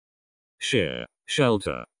 shear,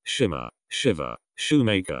 shelter, shimmer, shiver,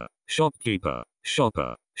 shoemaker, shopkeeper,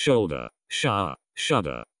 shopper, shoulder, shower,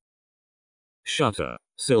 shudder, shutter,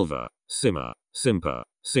 silver, simmer, simper,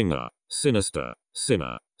 singer, sinister,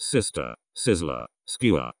 sinner, sister, sizzler,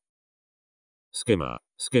 skewer, skimmer,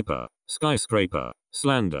 skipper, skyscraper,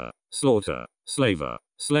 slander, slaughter, slaver,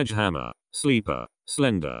 sledgehammer, sleeper,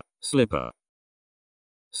 slender, slipper,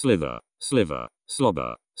 slither, sliver,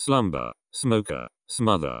 slobber, slumber, smoker,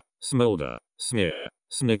 smother, smolder, sneer,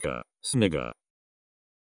 snicker, snigger,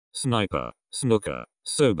 sniper, snooker,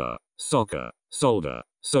 sober, soccer, solder,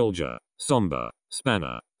 soldier, somber,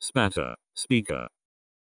 spanner, spatter, speaker,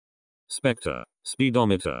 spectre,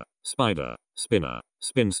 speedometer, spider, spinner,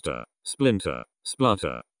 spinster, splinter,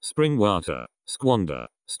 splutter, springwater, squander,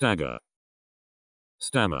 stagger,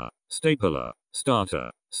 stammer, stapler,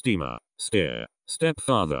 starter, steamer, steer,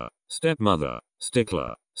 stepfather, stepmother,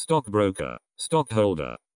 stickler, stockbroker,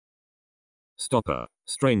 stockholder, stopper,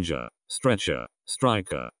 stranger, stretcher,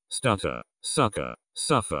 striker, stutter, sucker,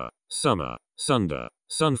 suffer, summer, sunder,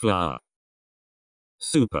 sunflower,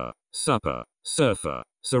 super, supper, surfer,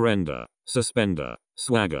 surrender, suspender,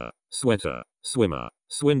 swagger, sweater, swimmer,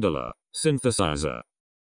 swindler, synthesizer,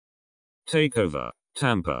 takeover,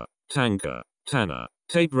 tamper, tanker, tanner,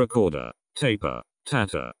 tape recorder, taper,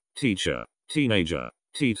 tatter, teacher, teenager,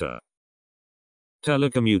 teeter,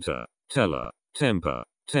 telecommuter, teller, temper,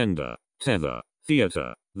 tender, tether,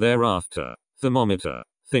 theater, thereafter, thermometer,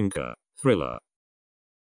 thinker, thriller,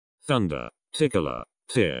 thunder, tickler,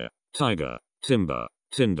 tear, tiger, timber,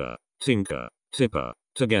 tinder, tinker, tipper,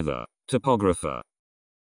 together, topographer,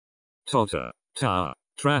 totter, tower,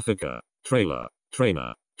 trafficker, trailer,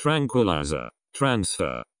 trainer, tranquilizer,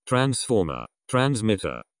 transfer, transformer,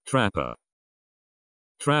 transmitter, trapper,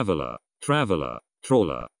 traveler, traveler,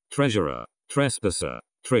 trawler, treasurer, trespasser,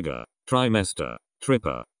 trigger, trimester,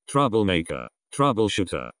 tripper, troublemaker,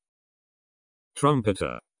 troubleshooter,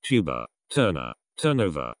 trumpeter, tuber, turner,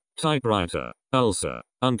 turnover, typewriter, ulcer,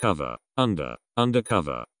 uncover, under,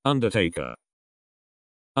 undercover, undertaker,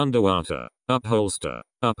 underwater, upholster,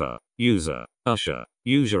 upper, user, usher,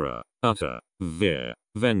 usurer, utter, veer,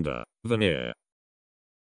 vendor, veneer,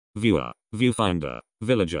 viewer, viewfinder,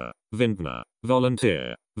 villager, vintner,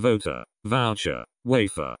 volunteer, voter, voucher,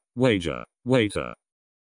 wafer, wager, waiter,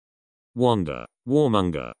 wander,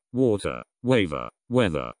 warmonger, water, waver,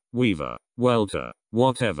 weather, weaver, welter,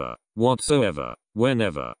 whatever, whatsoever,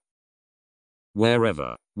 whenever,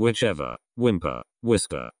 wherever, whichever, whimper,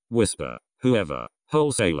 whisker, whisper, whoever,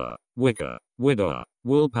 wholesaler, wicker, widower,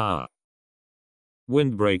 willpower,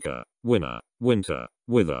 windbreaker, winner, winter,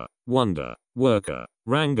 wither, wonder, worker,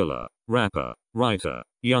 wrangler, rapper, writer,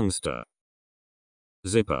 youngster,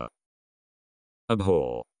 zipper,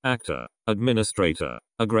 abhor, actor, administrator,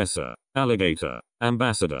 aggressor, alligator,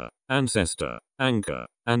 ambassador, ancestor, anchor,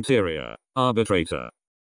 anterior, arbitrator,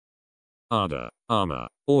 ardor, armor,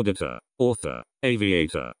 auditor, author,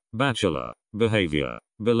 aviator, bachelor, behavior,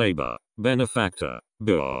 belabor, benefactor,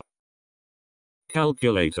 boor,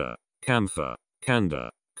 calculator, camphor, candor,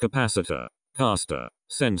 capacitor, caster,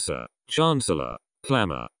 censor, chancellor,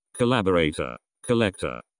 clamor, collaborator,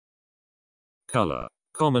 collector, color,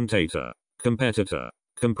 commentator, competitor,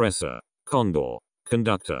 compressor, condor,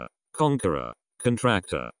 conductor, conqueror,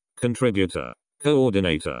 contractor, contributor,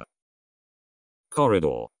 coordinator,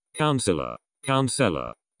 corridor, counselor,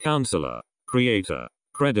 counselor, counselor, creator,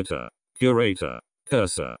 creditor, curator,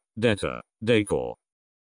 cursor, debtor, decor,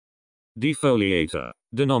 defoliator,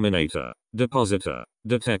 denominator, depositor,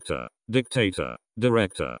 detector, dictator,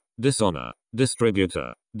 director, dishonor,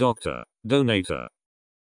 distributor, doctor, donator,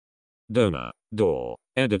 donor, door,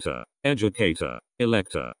 editor, educator,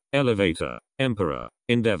 elector, elevator, emperor,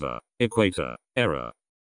 endeavor, equator, error.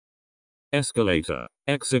 Escalator,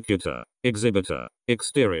 executor, exhibitor,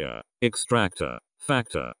 exterior, extractor,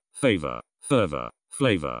 factor, favor, fervor,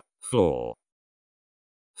 flavor, floor.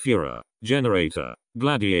 Furor, generator,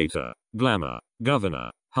 gladiator, glamour, governor,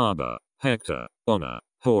 harbor, hector, honor,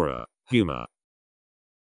 horror, humor.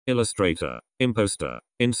 Illustrator, imposter,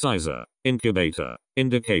 incisor, incubator,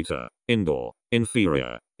 indicator, indoor,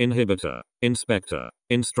 inferior, inhibitor, inspector,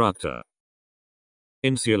 instructor.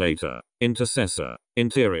 Insulator, intercessor,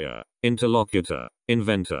 interior, interlocutor,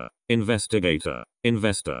 inventor, investigator,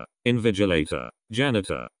 investor, invigilator,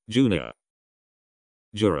 janitor, junior.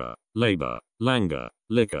 Juror, labor, languor,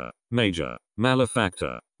 liquor, major,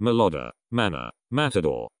 malefactor, malodor, manor,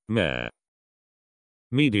 matador, mare.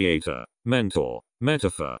 Mediator, mentor,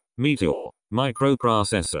 metaphor, meteor,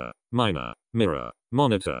 microprocessor, minor, mirror,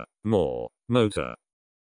 monitor, more, motor.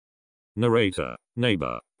 Narrator,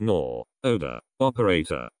 neighbor, gnaw, odor,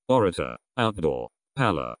 operator, orator, outdoor,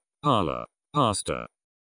 pallor, parlor, pastor.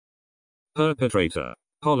 Perpetrator,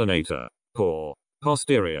 pollinator, paw,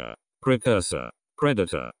 posterior, precursor,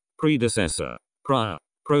 predator, predecessor, prior,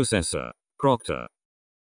 processor, proctor.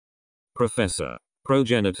 Professor,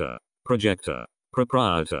 progenitor, projector,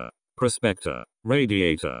 proprietor, prospector,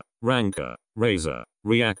 radiator, rancor, razor,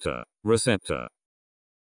 reactor, receptor.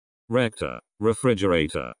 Rector,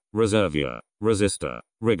 refrigerator, reservoir, resistor,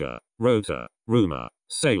 rigger, rotor, rumor,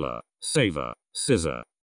 sailor, saver, scissor.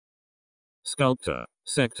 Sculptor,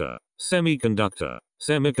 sector, semiconductor,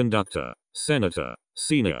 semiconductor, senator,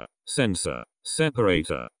 senior, censor,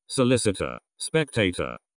 separator, solicitor,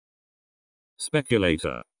 spectator.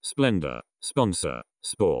 Speculator, splendor, sponsor,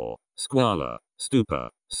 spore, squalor, stupor,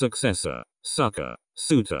 successor, succor,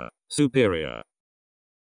 suitor, superior.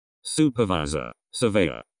 Supervisor,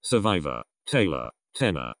 surveyor, survivor, tailor,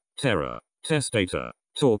 tenor, terror, testator,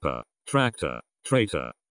 torpor, tractor,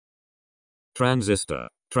 traitor. Transistor,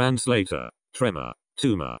 translator, tremor,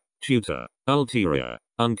 tumor, tutor, ulterior,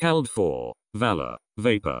 uncalled for, valor,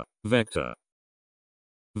 vapor, vector.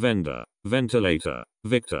 Vendor, ventilator,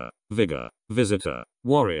 victor, vigor, visitor,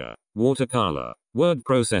 warrior, watercolor, word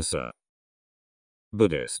processor.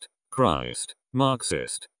 Buddhist, Christ,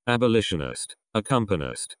 Marxist, abolitionist,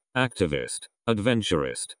 accompanist, activist,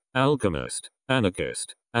 adventurist, alchemist,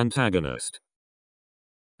 anarchist, antagonist.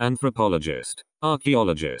 Anthropologist,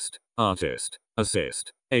 archaeologist, artist,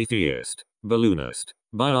 assist, atheist, balloonist,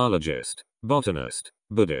 biologist, botanist,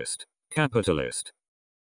 Buddhist, capitalist.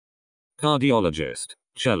 Cardiologist,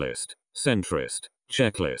 cellist, centrist,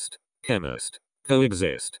 checklist, chemist,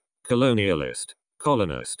 coexist, colonialist,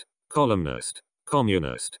 colonist, columnist,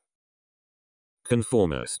 communist.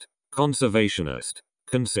 Conformist, conservationist,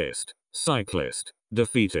 consist, cyclist,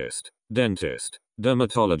 defeatist, dentist,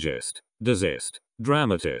 dermatologist, desist,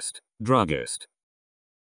 dramatist, druggist.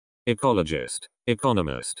 Ecologist,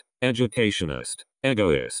 economist, educationist,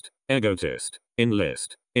 egoist, egotist,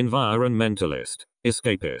 enlist, environmentalist,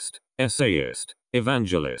 escapist, essayist,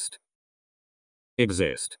 evangelist.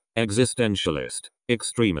 Exist, existentialist,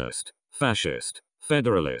 extremist, fascist,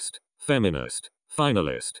 federalist, feminist,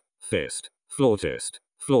 finalist, fist, flautist,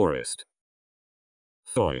 florist.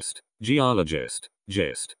 Foist, geologist,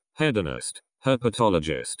 gist, hedonist,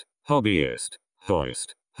 herpetologist, hobbyist,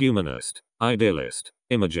 hoist, humanist, idealist,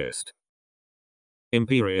 imagist.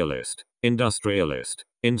 Imperialist, industrialist,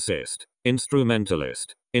 insist,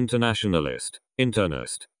 instrumentalist, internationalist,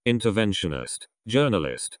 internist, interventionist,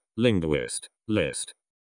 journalist, linguist, list.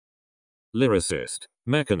 Lyricist,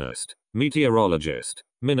 mechanist, meteorologist,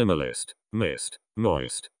 minimalist, mist,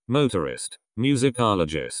 moist, motorist,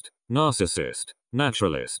 musicologist, narcissist,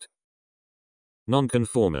 naturalist.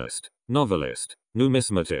 Nonconformist, novelist,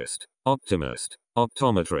 numismatist, optimist,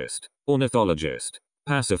 optometrist, ornithologist,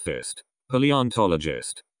 pacifist,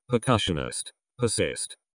 paleontologist, percussionist,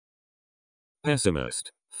 persist.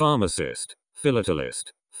 Pessimist, pharmacist,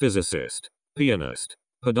 philatelist, physicist, pianist,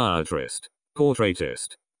 podiatrist,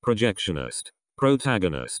 portraitist, projectionist,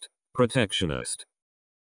 protagonist, protectionist.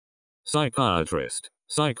 Psychiatrist,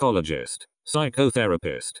 psychologist,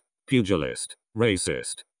 psychotherapist, pugilist,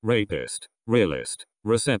 racist, rapist, realist,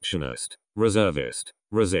 receptionist, reservist,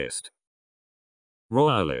 resist.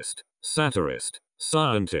 Royalist, satirist,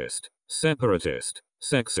 scientist, separatist,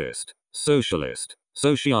 sexist, socialist,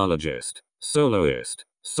 sociologist, soloist,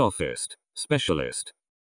 sophist, specialist.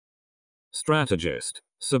 Strategist,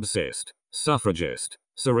 subsist, suffragist,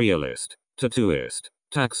 surrealist, tattooist,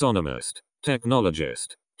 taxonomist,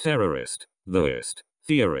 technologist, terrorist, theist,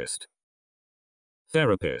 theorist.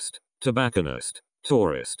 Therapist, tobacconist,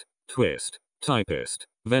 tourist, twist, typist,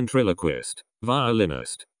 ventriloquist,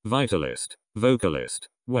 violinist, vitalist, vocalist,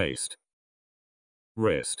 waste.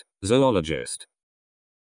 Wrist, zoologist.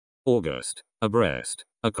 August, abreast,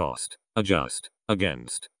 accost, adjust,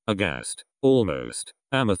 against, aghast, almost,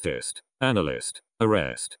 amethyst, analyst,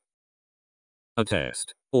 arrest.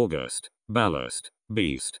 Attest, August, ballast,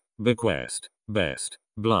 beast, bequest, best,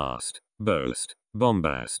 blast, boast,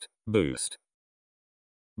 bombast, boost.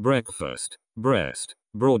 Breakfast, breast,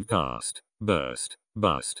 broadcast, burst,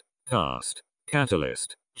 bust, cast,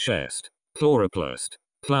 catalyst, chest, chloroplast,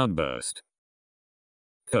 cloudburst.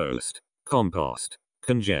 Coast, compost,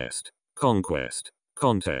 congest, conquest,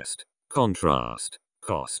 contest, contrast,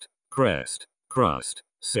 cost, crest, crust,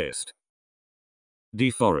 cyst.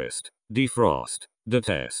 Deforest, defrost,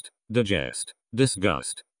 detest, digest,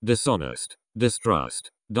 disgust, dishonest, distrust,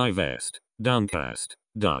 divest, downcast,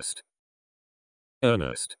 dust.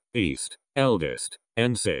 Earnest, east, eldest,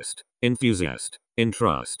 insist, enthusiast,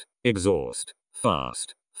 entrust, exhaust,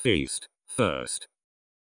 fast, feast, first.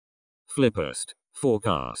 Flippest,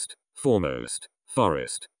 forecast, foremost,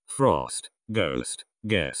 forest, frost, ghost,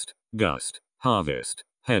 guest, gust, harvest,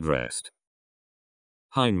 headrest.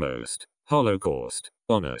 Hindmost, holocaust,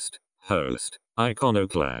 honest, host,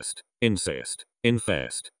 iconoclast, insist,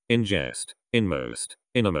 infest, ingest, inmost,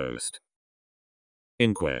 innermost.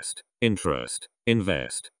 Inquest, interest,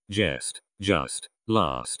 invest, jest, just,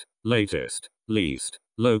 last, latest, least,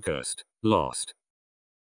 locust, lost.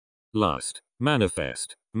 Lust,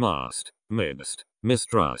 manifest, mast, midst,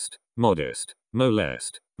 mistrust, modest,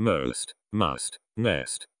 molest, most, must,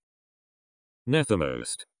 nest.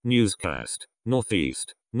 Nethermost, newscast,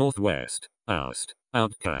 northeast, northwest, oust,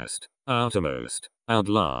 outcast, outermost,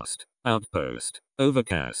 outlast, outpost,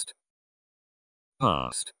 overcast.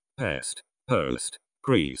 Past, pest, post,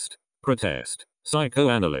 priest, protest,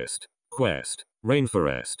 psychoanalyst, quest,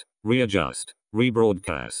 rainforest, readjust,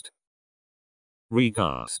 rebroadcast.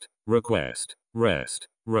 Recast, request, rest,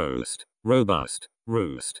 roast, robust,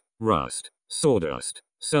 roost, rust, sawdust,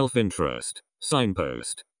 self-interest,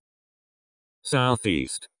 signpost.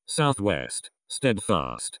 Southeast, southwest,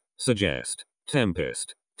 steadfast, suggest,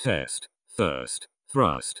 tempest, test, thirst,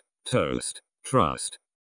 thrust, toast, trust.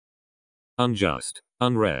 Unjust,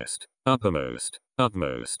 unrest, uppermost,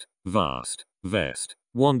 utmost, vast, vest,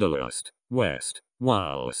 wanderlust, west,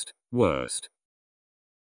 whilst, worst.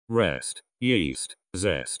 Rest, yeast,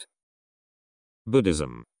 zest.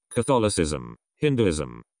 Buddhism, Catholicism,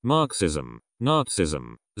 Hinduism, Marxism,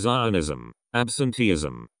 Nazism, Zionism,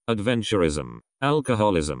 absenteeism, adventurism,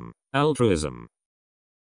 alcoholism, altruism.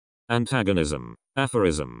 Antagonism,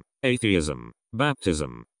 aphorism, atheism,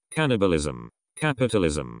 baptism, cannibalism,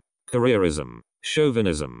 capitalism, careerism,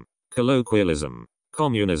 chauvinism, colloquialism,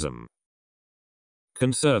 communism.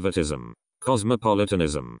 Conservatism,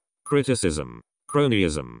 cosmopolitanism, criticism,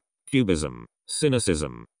 cronyism, cubism,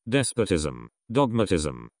 cynicism, despotism,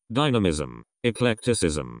 dogmatism, dynamism,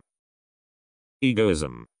 eclecticism.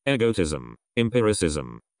 Egoism, egotism,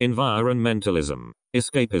 empiricism, environmentalism,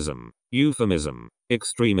 escapism, euphemism,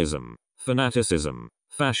 extremism, fanaticism,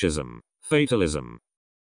 fascism, fatalism.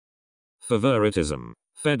 Favoritism,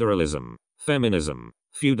 federalism, feminism,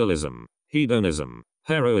 feudalism, hedonism,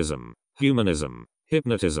 heroism, humanism,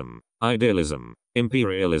 hypnotism, idealism,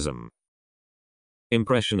 imperialism.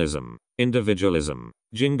 Impressionism, individualism,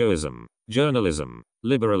 jingoism, journalism,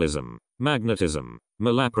 liberalism, magnetism,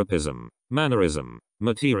 malapropism, mannerism,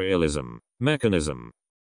 materialism, mechanism.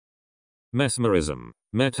 Mesmerism,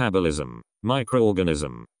 metabolism,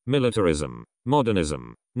 microorganism, militarism,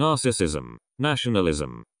 modernism, narcissism,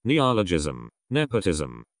 nationalism, neologism,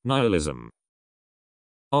 nepotism, nihilism.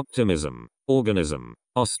 Optimism, organism,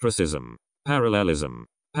 ostracism, parallelism,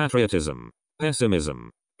 patriotism, pessimism,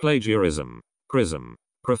 plagiarism, prism,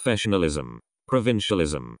 professionalism,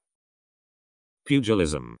 provincialism.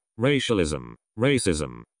 Pugilism, racialism,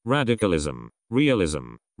 racism, radicalism,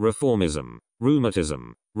 realism, reformism,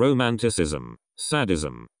 rheumatism, romanticism,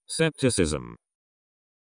 sadism, scepticism.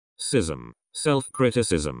 Schism,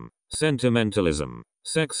 self-criticism, sentimentalism,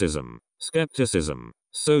 sexism, skepticism,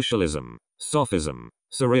 socialism, sophism,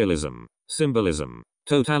 surrealism, symbolism,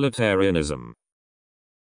 totalitarianism.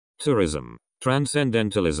 Tourism,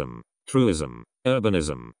 transcendentalism, truism,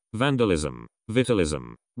 urbanism, vandalism,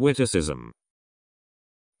 vitalism, witticism.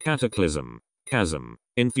 Cataclysm, chasm,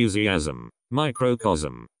 enthusiasm,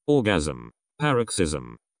 microcosm, orgasm,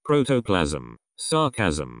 paroxysm, protoplasm,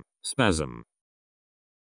 sarcasm, spasm.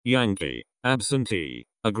 Yankee, absentee,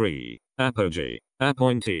 agree, apogee,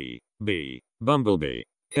 appointee, bee, bumblebee,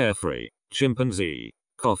 carefree, chimpanzee,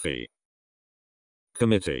 coffee.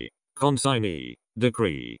 Committee, consignee,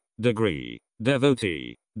 decree, degree,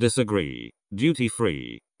 devotee, disagree,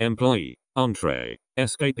 duty-free, employee, entree,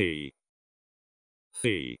 escapee.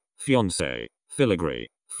 Fee, fiancé, filigree,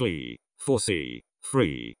 flee, foresee,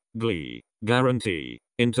 free, glee, guarantee,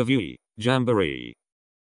 interviewee, jamboree.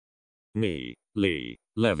 Knee, lee,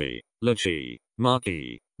 levy, lechi,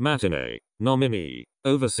 marquee, matinee, nominee,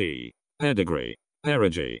 oversee, pedigree,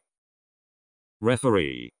 perigee.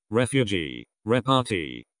 Referee, refugee,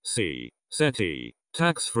 repartee, settee,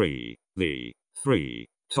 tax-free, the, free,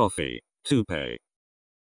 toffee, toupee.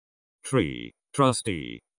 Tree,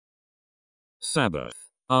 trustee. Sabbath,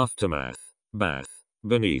 aftermath, bath,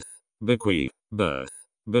 beneath, bequeath, birth,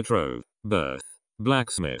 betroth, birth,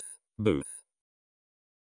 blacksmith, booth.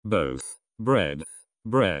 Both, bread,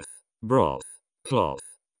 breath, broth, cloth,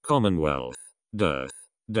 commonwealth, dearth,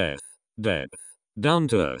 death, depth, down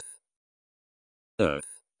to earth. Earth,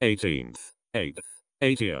 18th, 8th,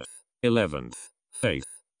 80th, 11th, faith,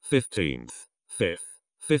 15th, 5th,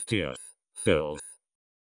 50th, filth.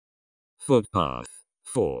 Footpath,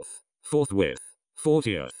 4th, forthwith,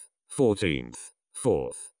 40th, 14th,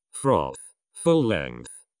 4th, froth, full length,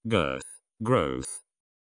 girth, growth.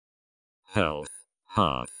 Health,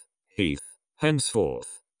 hearth, heath,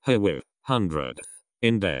 henceforth, herewith, 100th,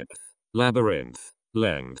 in depth, labyrinth,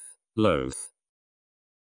 length, loath.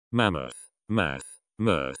 Mammoth, math,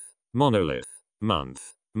 mirth, monolith,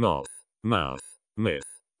 month, moth, mouth, myth,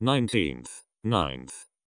 19th, 9th.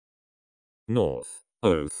 North,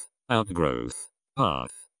 oath, outgrowth,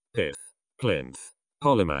 path, pith, plinth,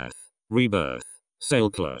 polymath, rebirth,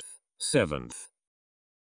 sailcloth, 7th.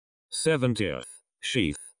 70th,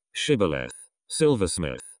 sheath, shibboleth,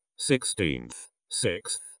 silversmith, 16th,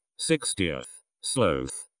 6th, 60th,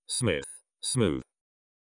 sloth, smith, smooth.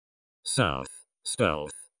 South,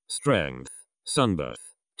 stealth, strength, sunbirth,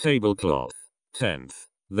 tablecloth, 10th,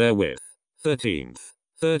 therewith, 13th,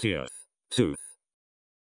 30th, tooth.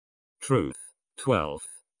 Truth, 12th,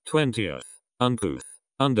 20th, uncouth,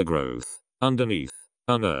 undergrowth, underneath,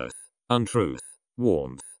 unearth, untruth,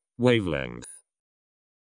 warmth, wavelength.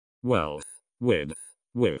 Wealth, width,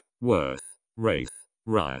 width, worth, wraith,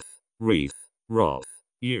 wrath, wreath, wrath,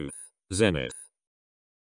 youth, zenith.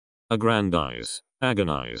 Aggrandize,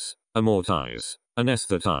 agonize, amortize,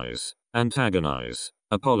 anesthetize, antagonize,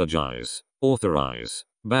 apologize, authorize,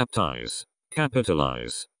 baptize,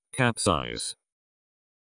 capitalize, capsize.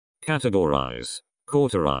 Categorize,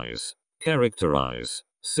 cauterize, characterize,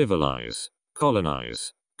 civilize,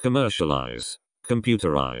 colonize, commercialize,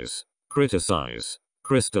 computerize, criticize,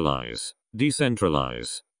 crystallize,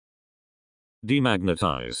 decentralize.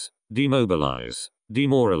 Demagnetize, demobilize,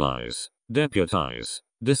 demoralize, deputize,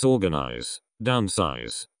 disorganize,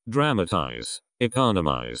 downsize, dramatize,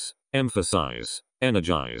 economize, emphasize,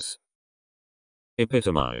 energize.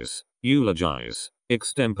 Epitomize, eulogize,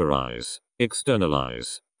 extemporize,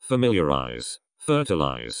 externalize, familiarize,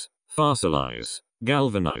 fertilize, fossilize,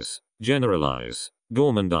 galvanize, generalize,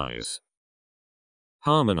 gourmandize.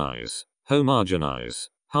 Harmonize, homogenize,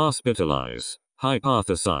 hospitalize,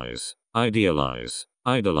 hypothesize, idealize,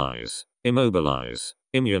 idolize, immobilize,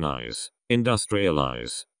 immunize,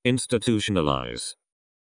 industrialize, institutionalize.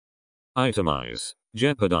 Itemize,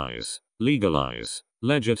 jeopardize, legalize,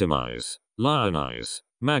 legitimize, lionize,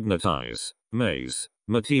 magnetize, maze,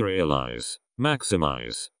 materialize,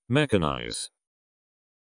 maximize, mechanize.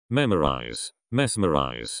 Memorize,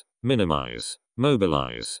 mesmerize, minimize,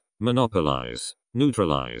 mobilize, monopolize,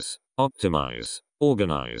 neutralize, optimize,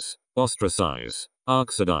 organize, ostracize,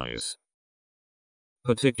 oxidize.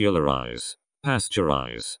 Particularize,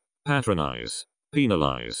 pasteurize, patronize,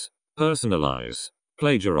 penalize, personalize,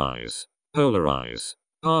 plagiarize, polarize,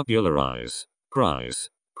 popularize, prize,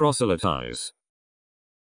 proselytize.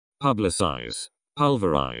 Publicize,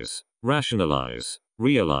 pulverize, rationalize,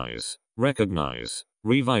 realize, recognize,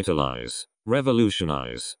 revitalize,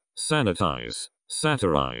 revolutionize, sanitize,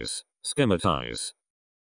 satirize, schematize.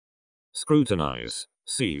 Scrutinize,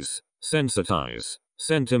 seize, sensitize,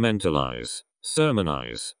 sentimentalize,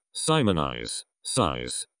 sermonize, simonize,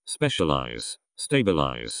 size, specialize,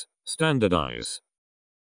 stabilize, standardize.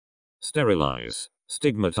 Sterilize,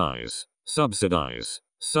 stigmatize, subsidize,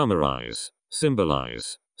 summarize,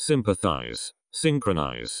 symbolize, sympathize,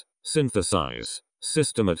 synchronize, synthesize,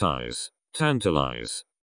 systematize, tantalize.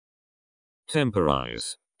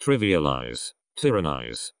 Temporize, trivialize,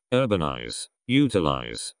 tyrannize, urbanize,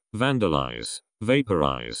 utilize, vandalize,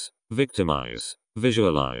 vaporize, victimize,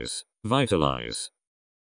 visualize, vitalize.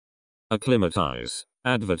 Acclimatize,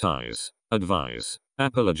 advertise, advise,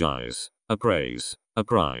 apologize, appraise,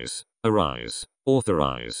 apprise, arise,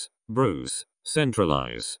 authorize, bruise,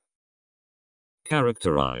 centralize.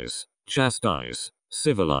 Characterize, chastise,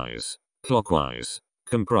 civilize, clockwise,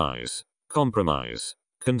 comprise, compromise,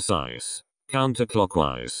 concise,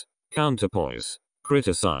 counterclockwise, counterpoise,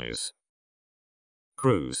 criticize.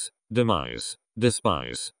 Cruise, demise,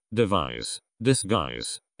 despise, devise,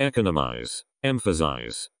 disguise, economize,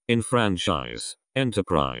 emphasize, enfranchise,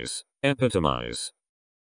 enterprise, epitomize.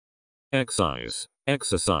 Excise,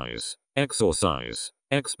 exercise, exorcise,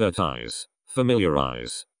 expertise,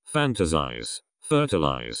 familiarize, fantasize,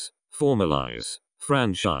 fertilize, formalize,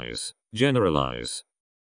 franchise, generalize.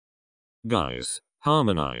 Guise,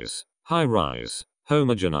 harmonize, high-rise,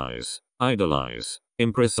 homogenize, idolize,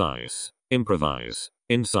 imprecise, improvise,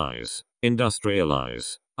 incise,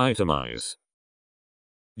 industrialize, itemize.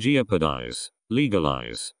 Jeopardize,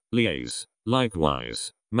 legalize, liaise,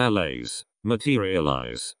 likewise, malaise,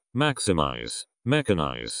 materialize, maximize,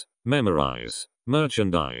 mechanize, memorize,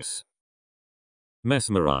 merchandise.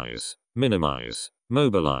 Mesmerize, minimize,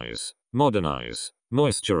 mobilize, modernize,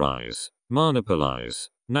 moisturize, monopolize,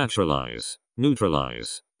 naturalize,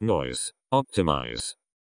 neutralize, noise, optimize.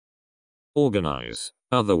 Organize,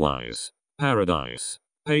 otherwise, paradise,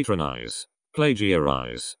 patronize,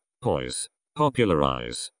 plagiarize, poise,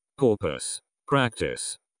 popularize, porpoise,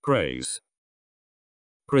 practice, praise.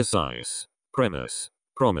 Precise, premise,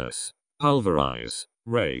 promise, pulverize,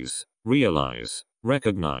 raise, realize,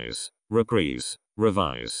 recognize, reprise,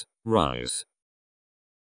 revise, rise.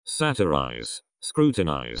 Satirize,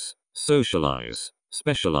 scrutinize, socialize,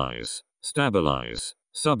 specialize, stabilize,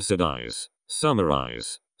 subsidize,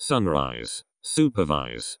 summarize, sunrise,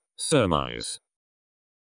 supervise, surmise.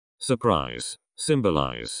 Surprise,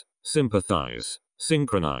 symbolize, sympathize,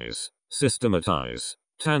 synchronize, systematize,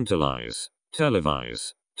 tantalize,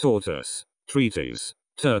 televise, tortoise, treatise,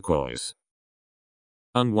 turquoise.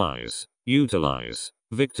 Unwise, utilize,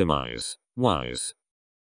 victimize, wise.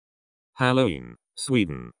 Halloween,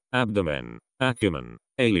 Sweden, abdomen, acumen,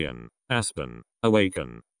 alien, aspen,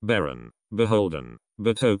 awaken, barren, beholden,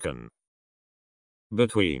 betoken.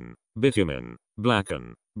 Between, bitumen,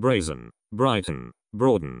 blacken, brazen, brighten,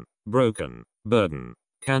 broaden, broken, burden,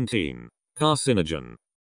 canteen, carcinogen.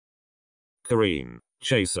 Careen,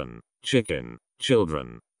 chasten, chicken,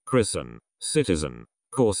 children, christen, citizen,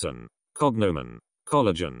 coarsen, cognomen,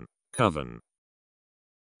 collagen, coven.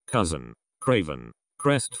 Cousin, craven,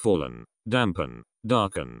 crestfallen, dampen,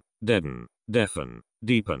 darken, deaden, deafen,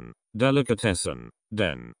 deepen, delicatessen,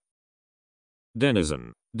 den.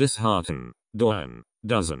 Denizen, dishearten, doyen,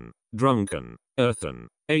 dozen, drunken, earthen,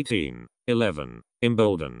 18, 11,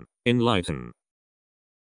 embolden, enlighten.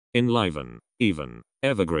 Enliven, even,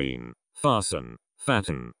 evergreen, fasten,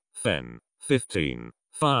 fatten, fen, 15,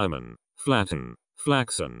 fireman, flatten,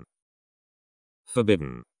 flaxen.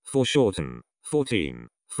 Forbidden, foreshorten, 14,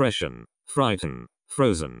 freshen, frighten,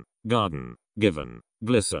 frozen, garden, given,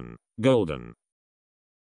 glisten, golden.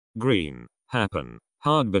 Green, happen,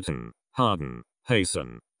 hard-bitten, harden,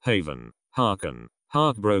 hasten, haven, hearken,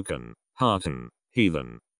 heartbroken, hearten,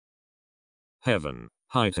 heathen. Heaven,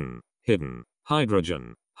 heighten, hidden,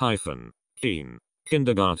 hydrogen, hyphen, keen,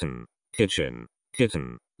 kindergarten, kitchen,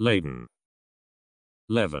 kitten, laden.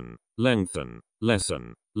 Leaven, lengthen,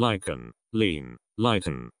 lessen, lichen, lean,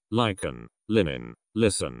 lighten, lichen, linen,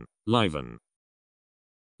 listen, liven.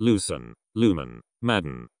 Loosen, lumen,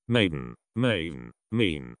 madden, maiden, main,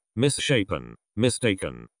 mean, misshapen,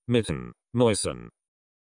 mistaken, mitten, moisten.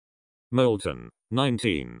 Molten,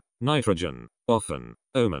 19, nitrogen, often,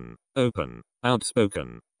 omen, open,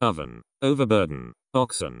 outspoken, oven, overburden,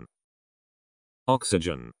 oxen.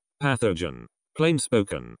 Oxygen, pathogen,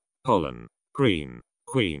 plainspoken, pollen, green,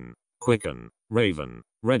 queen, quicken, raven,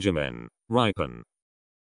 regimen, ripen.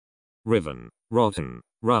 Riven, rotten,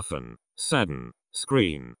 roughen, sadden,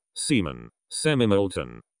 screen, semen,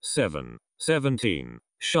 semi-molten, 7, 17,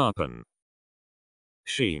 sharpen.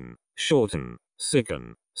 Sheen, shorten,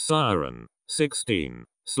 sicken, siren, 16,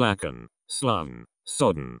 slacken, slough,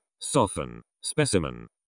 sodden, soften, specimen.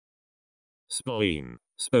 Spleen,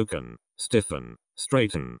 spoken, stiffen,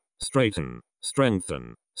 straighten, straighten,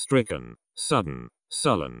 strengthen, stricken, sudden,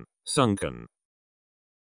 sullen, sunken.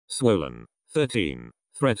 Swollen, 13,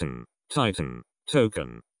 threaten, tighten,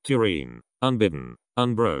 token, tureen, unbidden,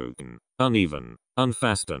 unbroken, uneven,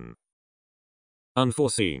 unfasten.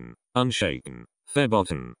 Unforeseen, unshaken,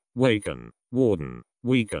 fairbotten, waken, warden,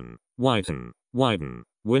 weaken, whiten, widen,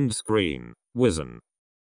 windscreen, wizen.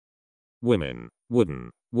 Women,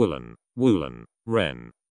 wooden, woolen, woolen,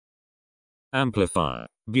 wren. Amplifier,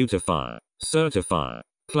 beautifier, certifier,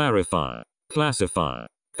 clarifier, classifier,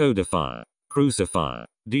 codifier, crucifier,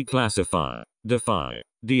 declassifier, defy,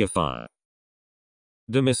 deifier.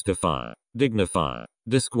 Demystifier, dignifier,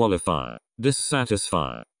 disqualifier,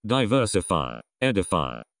 dissatisfier, diversifier,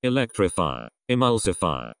 edifier, electrifier,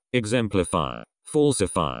 emulsifier, exemplifier,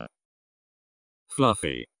 falsifier.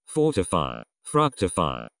 Fluffy, fortifier,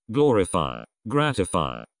 fructifier, glorifier,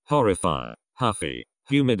 gratifier, horrifier, huffy,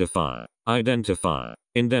 humidifier, identifier,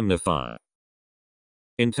 indemnifier.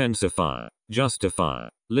 Intensifier, justifier,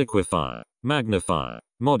 liquefier, magnifier,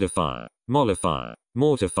 modifier, mollifier,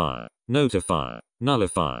 mortifier, notifier,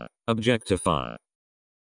 nullifier, objectifier.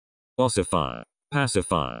 Ossifier,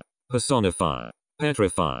 pacifier, personifier,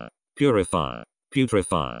 petrifier, purifier,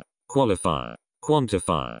 putrefier, qualifier,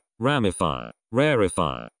 quantifier, ramifier,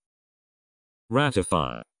 rarefier.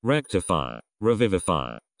 Ratifier, rectifier,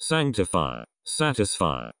 revivifier, sanctifier,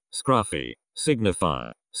 satisfier, scruffy,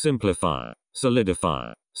 signifier, simplifier,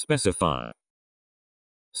 solidifier, specifier.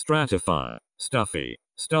 Stratifier, stuffy,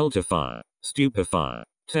 stultifier, stupefier,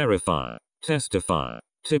 terrifier, testifier,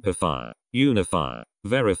 typifier, unifier,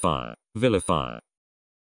 verifier, vilifier.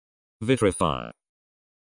 Vitrifier.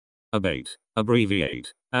 Abate,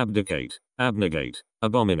 abbreviate, abdicate, abnegate,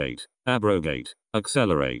 abominate, abrogate,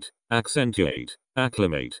 accelerate, accentuate,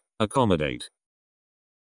 acclimate, accommodate.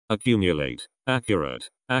 Accumulate, accurate,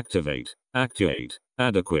 activate, actuate,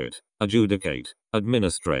 adequate, adjudicate,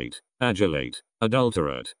 administrate, adulate,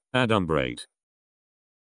 adulterate, adumbrate.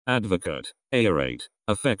 Advocate, aerate,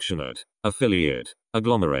 affectionate, affiliate,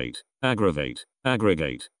 agglomerate, aggravate,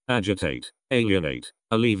 aggregate, agitate, alienate,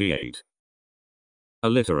 alleviate.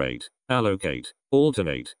 Alliterate, allocate,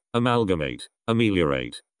 alternate, amalgamate,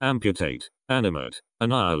 ameliorate, amputate, animate,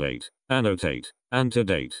 annihilate, annotate,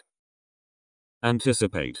 antedate.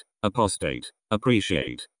 Anticipate, apostate,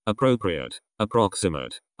 appreciate, appropriate,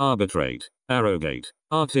 approximate, arbitrate, arrogate,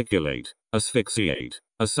 articulate, asphyxiate,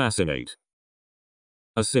 assassinate.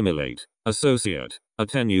 Assimilate, associate,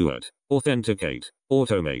 attenuate, authenticate,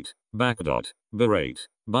 automate, backdot, berate,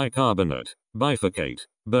 bicarbonate, bifurcate,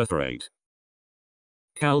 birthrate.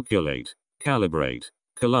 Calculate, calibrate,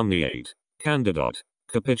 calumniate, candidate,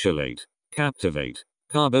 capitulate, captivate,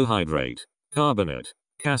 carbohydrate, carbonate,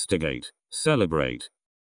 castigate, celebrate.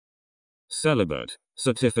 Celibate,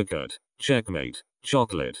 certificate, checkmate,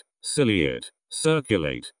 chocolate, ciliate,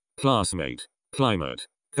 circulate, classmate, climate,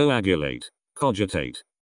 coagulate, cogitate.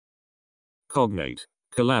 Cognate,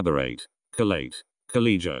 collaborate, collate,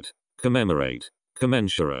 collegiate, commemorate,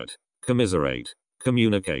 commensurate, commiserate,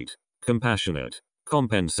 communicate, compassionate,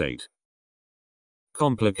 compensate.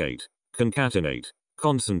 Complicate, concatenate,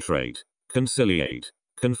 concentrate, conciliate,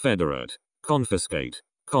 confederate, confiscate,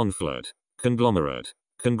 conflate, conglomerate,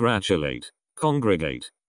 congratulate, congregate.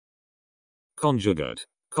 Conjugate,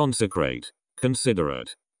 consecrate,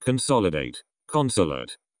 considerate, consolidate,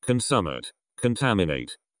 consulate, consummate,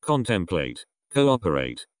 contaminate, contemplate,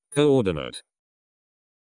 cooperate, coordinate.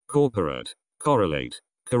 Corporate, correlate,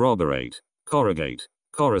 corroborate, corrugate,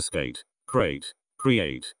 coruscate, crate,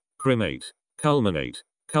 create, cremate, culminate,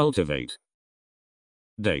 cultivate.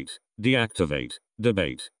 Date, deactivate,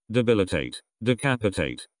 debate, debilitate,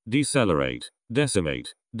 decapitate, decelerate,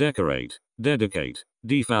 decimate, decorate, dedicate,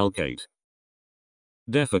 defalcate.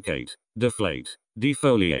 Defecate, deflate,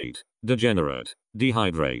 defoliate, degenerate,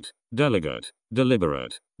 dehydrate, delegate,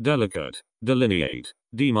 deliberate, delicate, delineate,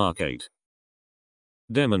 demarcate.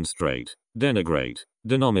 Demonstrate, denigrate,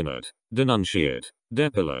 denominate, denunciate,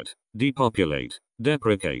 depilate, depopulate,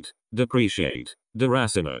 deprecate, depreciate,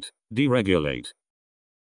 deracinate, deregulate.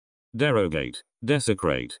 Derogate,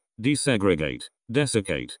 desecrate, desegregate,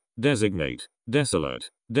 desiccate, designate, desolate,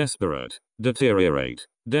 desperate, deteriorate,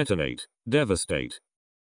 detonate, devastate.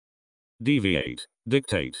 Deviate,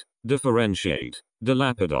 dictate, differentiate,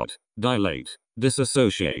 dilapidate, dilate,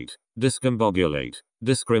 disassociate, discombobulate,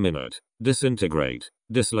 discriminate, disintegrate,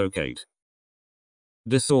 dislocate.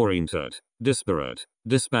 Disorientate, disparate,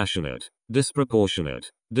 dispassionate, disproportionate,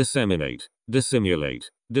 disseminate, dissimulate,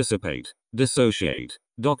 dissipate, dissociate,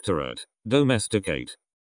 doctorate, domesticate.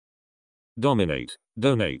 Dominate,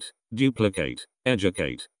 donate, duplicate,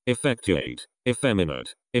 educate, effectuate,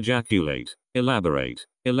 effeminate, ejaculate, elaborate,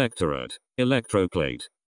 electorate, electroplate.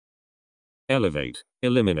 Elevate,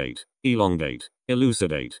 eliminate, elongate,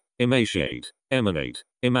 elucidate, emaciate, emanate,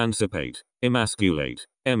 emancipate, emasculate,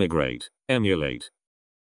 emigrate, emulate.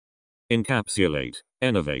 Encapsulate,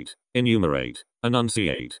 innovate, enumerate,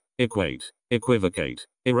 enunciate, equate, equivocate,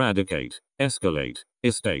 eradicate, escalate,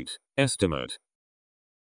 estate, estimate.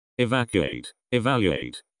 Evacuate,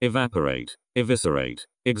 evaluate, evaporate, eviscerate,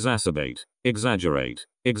 exacerbate, exaggerate,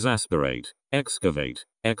 exasperate, excavate,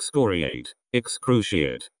 excoriate,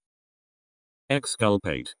 excruciate.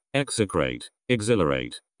 Exculpate, execrate,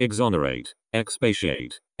 exhilarate, exonerate,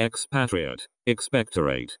 expatiate, expatriate,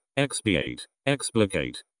 expectorate, expiate,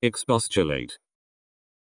 explicate, expostulate.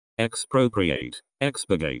 expropriate,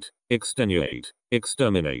 expurgate, extenuate,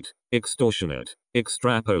 exterminate, extortionate,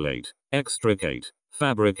 extrapolate, extricate,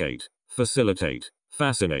 fabricate, facilitate,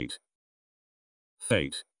 fascinate,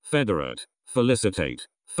 fate, federate, felicitate,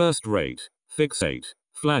 first-rate, fixate,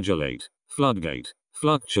 flagellate, floodgate,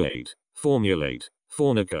 fluctuate, formulate,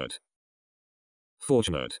 fornicate,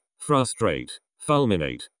 fortunate, frustrate,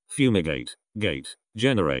 fulminate, fumigate, gate,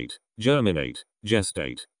 generate, germinate,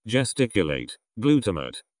 gestate, gesticulate,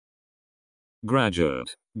 glutamate,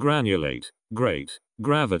 graduate, granulate, grate,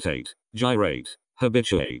 gravitate, gyrate,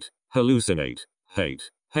 habituate, hallucinate, hate,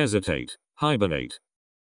 hesitate, hibernate,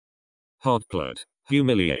 hotplate,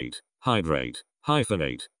 humiliate, hydrate,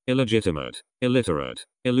 hyphenate, illegitimate, illiterate,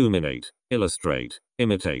 illuminate, illustrate,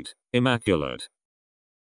 imitate, immaculate,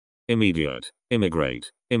 immediate,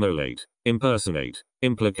 immigrate, immolate, impersonate,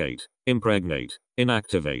 implicate, impregnate,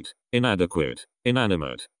 inactivate, inadequate,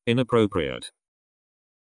 inanimate, inappropriate,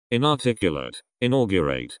 inarticulate,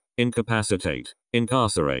 inaugurate, incapacitate,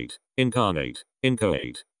 incarcerate, incarnate,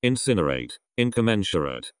 inchoate, incinerate,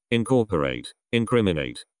 incommensurate, incorporate,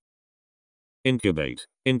 incriminate, incubate,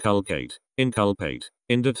 inculcate, inculpate,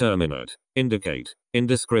 indeterminate, indicate,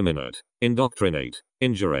 indiscriminate, indoctrinate,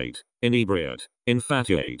 indurate, inebriate,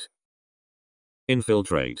 infatuate,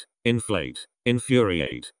 infiltrate, inflate,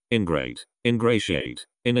 infuriate, ingrate, ingratiate,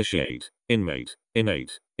 initiate, inmate,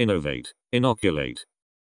 innate, innovate, inoculate,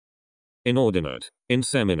 inordinate,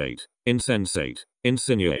 inseminate, insensate,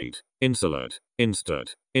 insinuate, insolate,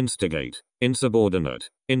 insert, instigate, insubordinate,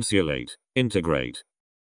 insulate, integrate,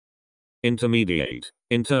 intermediate,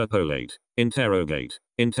 interpolate, interrogate,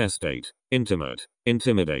 intestate, intimate,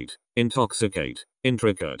 intimidate, intoxicate,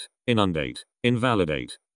 intricate, inundate,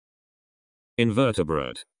 invalidate,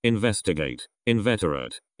 invertebrate, investigate,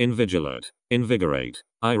 inveterate, invigilate, invigorate,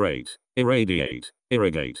 irate, irradiate,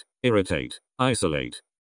 irrigate, irritate, isolate,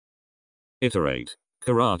 iterate,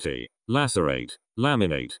 karate, lacerate,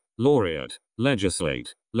 laminate, laureate,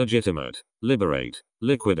 legislate, legitimate, liberate,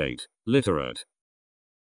 liquidate, literate,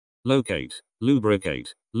 locate,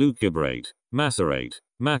 lubricate, lucubrate, macerate,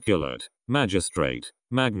 maculate, magistrate,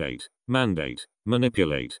 magnate, mandate,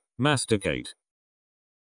 manipulate, masticate,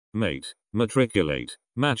 mate, matriculate,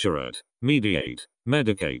 maturate, mediate,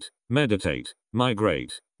 medicate, meditate,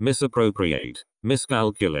 migrate, misappropriate,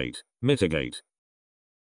 miscalculate, mitigate,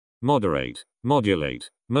 moderate, modulate,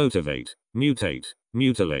 motivate, mutate,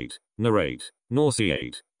 mutilate, narrate,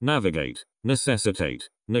 nauseate, navigate, necessitate,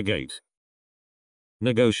 negate,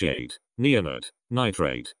 negotiate, neonate,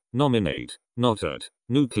 nitrate, nominate, notate,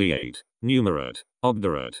 nucleate, numerate,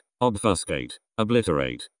 obdurate, obfuscate,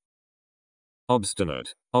 obliterate,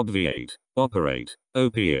 obstinate, obviate, operate,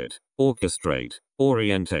 opiate, orchestrate,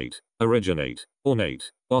 orientate, originate,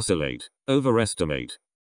 ornate, oscillate, overestimate,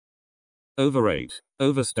 overrate,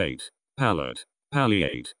 overstate, palate,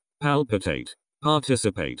 palliate, palpitate,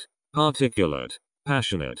 participate, particulate,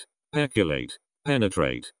 passionate, peculate,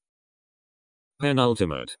 penetrate,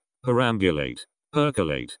 penultimate, perambulate,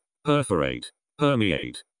 percolate, perforate,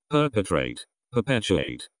 permeate, perpetrate,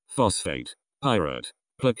 perpetuate, phosphate, pirate,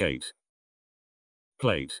 placate,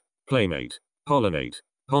 plate, playmate, pollinate,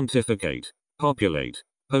 pontificate, populate,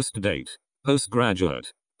 postdate,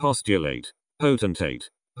 postgraduate, postulate, potentate,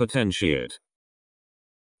 potentiate,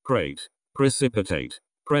 crate, precipitate,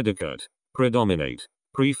 predicate, predominate,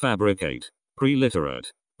 prefabricate,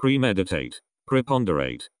 preliterate, premeditate,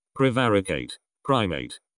 preponderate, prevaricate,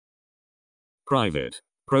 primate, private,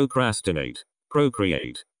 procrastinate,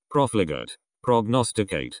 procreate, profligate,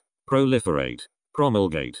 prognosticate, proliferate,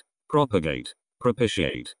 promulgate, propagate,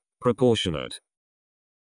 propitiate, proportionate,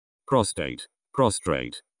 prostate,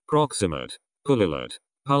 prostrate, proximate, pullulate,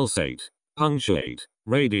 pulsate, punctuate,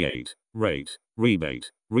 radiate, rate, rebate,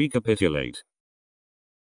 recapitulate,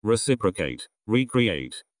 reciprocate,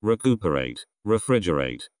 recreate, recuperate,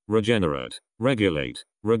 refrigerate, regenerate, regulate,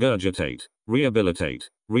 regurgitate, rehabilitate,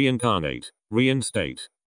 reincarnate, reinstate,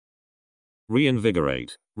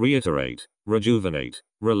 reinvigorate, reiterate, rejuvenate,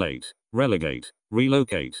 relate, relegate,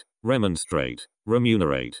 relocate, remonstrate,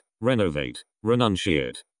 remunerate, renovate,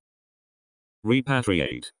 renunciate,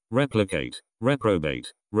 repatriate, replicate,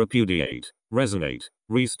 reprobate, repudiate, resonate,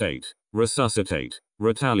 restate, resuscitate,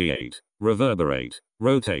 retaliate, reverberate,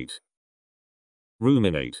 rotate,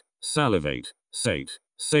 ruminate, salivate, sate,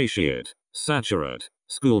 satiate, saturate,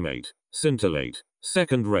 schoolmate, scintillate,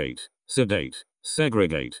 second-rate, sedate,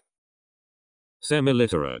 segregate,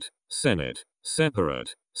 semiliterate, senate,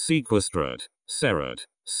 separate, sequestrate, serate,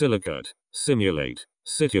 silicate, simulate,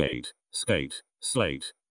 situate, skate,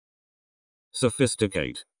 slate,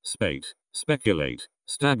 sophisticate, spate, speculate,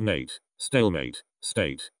 stagnate, stalemate,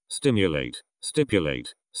 state, stimulate,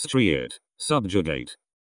 stipulate, striate, subjugate,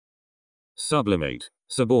 sublimate,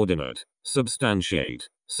 subordinate, substantiate,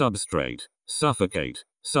 substrate, suffocate,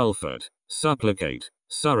 sulfate, supplicate,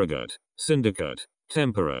 surrogate, syndicate,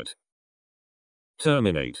 temperate,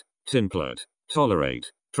 terminate, tinplate,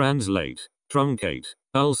 tolerate, translate, truncate,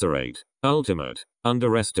 ulcerate, ultimate,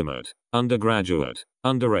 underestimate, undergraduate,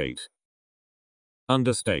 underrate,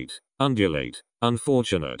 understate, undulate,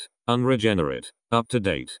 unfortunate, unregenerate,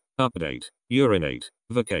 up-to-date, update, urinate,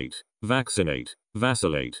 vacate, vaccinate,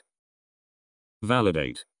 vacillate,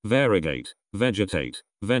 validate, variegate, vegetate,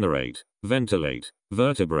 venerate, ventilate,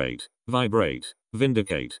 vertebrate, vibrate,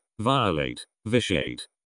 vindicate, violate, vitiate,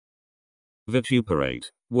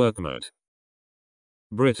 vituperate, workmate,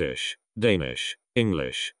 British, Danish,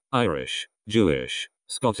 English, Irish, Jewish,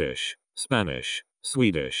 Scottish, Spanish,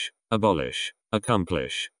 Swedish, abolish,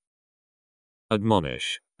 accomplish,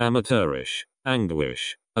 admonish, amateurish,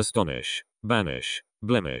 anguish, astonish, banish,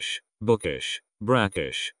 blemish, bookish,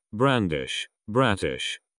 brackish, brandish,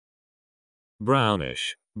 bratish,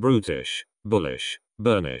 brownish, brutish, bullish,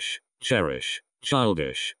 burnish, cherish,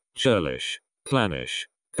 childish, churlish, clannish,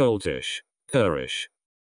 coltish, curish,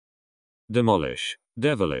 demolish,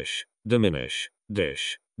 devilish, diminish,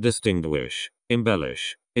 dish, distinguish,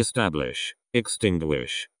 embellish, establish,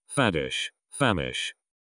 extinguish, faddish, famish,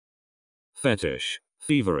 fetish,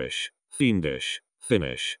 feverish, fiendish,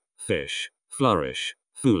 finish, fish, flourish,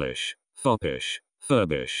 foolish, foppish,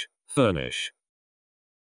 furbish, furnish,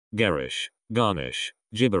 garish, garnish,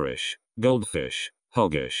 gibberish, goldfish,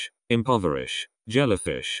 hoggish, impoverish,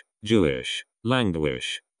 jellyfish, Jewish,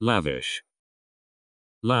 languish, lavish,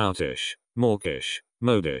 loutish, mawkish,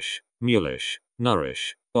 modish, mulish,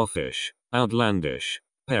 nourish, offish, outlandish,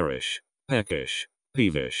 perish, peckish,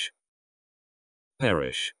 peevish,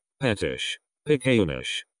 perish, pettish,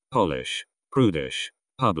 picayunish, polish, prudish,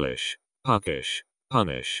 publish, puckish,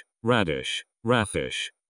 punish, radish,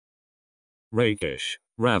 raffish, rakish,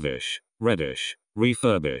 ravish, reddish,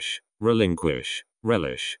 refurbish, relinquish,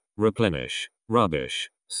 relish, replenish, rubbish,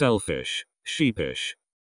 selfish, sheepish,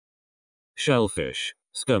 shellfish,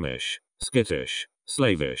 skirmish, skittish,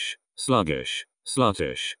 slavish, sluggish,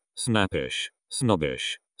 sluttish, snappish,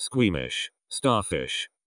 snobbish, squeamish, starfish,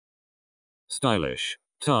 stylish,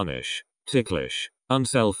 tarnish, ticklish,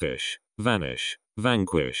 unselfish, vanish,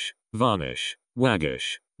 vanquish, varnish,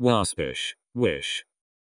 waggish, waspish, wish,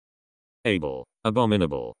 able,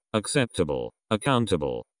 abominable, acceptable,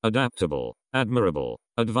 accountable, adaptable, admirable,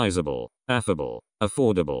 advisable, affable,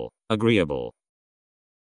 affordable, agreeable,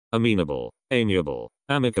 amenable, amiable,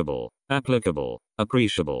 amicable, applicable,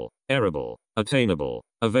 appreciable, arable, attainable,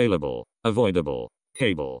 available, avoidable,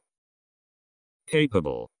 cable,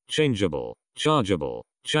 capable, changeable, chargeable,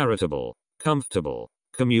 charitable, comfortable,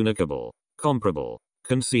 communicable, comparable,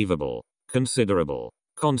 conceivable, considerable,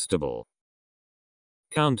 constable,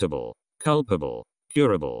 countable, culpable,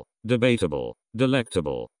 curable, debatable,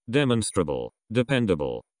 delectable, demonstrable,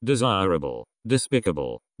 dependable, desirable,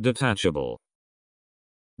 despicable, detachable,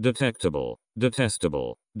 detectable,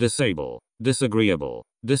 detestable, disable, disagreeable,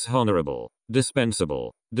 dishonorable,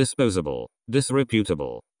 dispensable, disposable,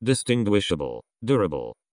 disreputable, distinguishable,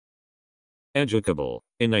 durable, educable,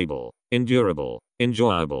 enable, endurable,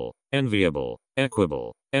 enjoyable, enviable,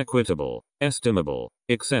 equable, equitable, estimable,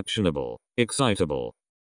 exceptionable, excitable,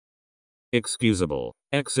 excusable,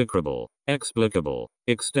 execrable, explicable,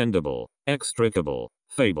 extendable, extricable,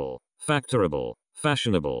 fable, factorable,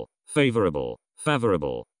 fashionable, favorable,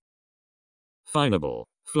 favorable, finable,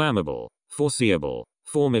 flammable, foreseeable,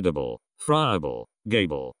 formidable, friable,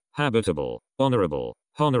 gable, habitable, honorable,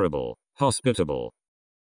 honorable, hospitable,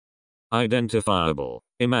 identifiable,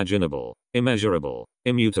 imaginable, immeasurable,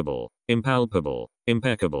 immutable, impalpable,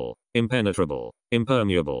 impeccable, impenetrable,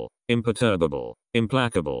 impermeable, imperturbable,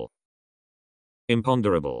 implacable,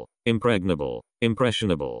 imponderable, impregnable,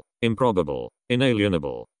 impressionable, improbable,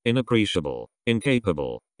 inalienable, inappreciable,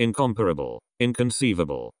 incapable, incomparable,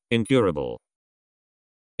 inconceivable, incurable,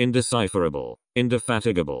 indecipherable,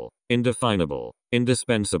 indefatigable, indefinable,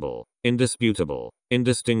 indispensable, indisputable,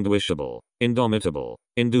 indistinguishable, indomitable,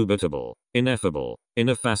 indubitable, ineffable,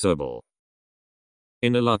 ineffaceable,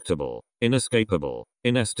 ineluctable, inescapable,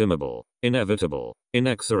 inestimable, inevitable,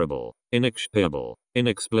 inexorable, inexpiable,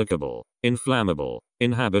 inexplicable, inflammable,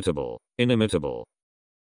 inhabitable, inimitable,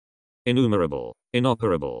 innumerable,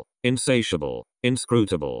 inoperable, insatiable,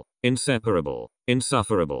 inscrutable, inseparable,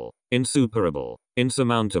 insufferable, insuperable,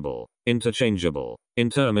 insurmountable, interchangeable,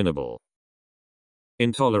 interminable,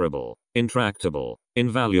 intolerable, intractable,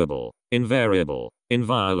 invaluable, invariable,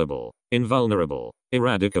 inviolable, invulnerable,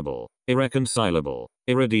 eradicable, irreconcilable,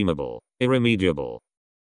 irredeemable, irremediable,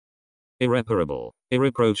 irreparable,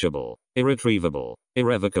 irreproachable, irretrievable,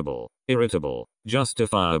 irrevocable, irritable,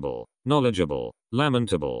 justifiable, knowledgeable,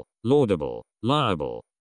 lamentable, laudable, liable,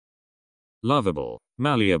 lovable,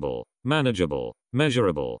 malleable, manageable,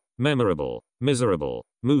 measurable, memorable, miserable,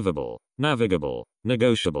 movable, navigable,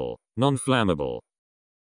 negotiable, non-flammable,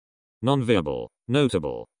 non-viable,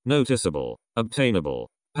 notable, noticeable, obtainable,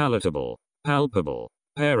 palatable, palpable,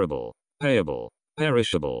 pairable, payable,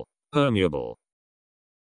 perishable, permeable,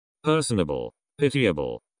 personable,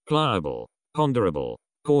 pitiable, pliable, ponderable,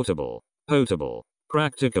 portable, potable,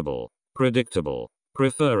 practicable, predictable,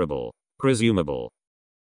 preferable, presumable,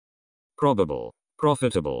 probable,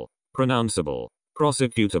 profitable, pronounceable,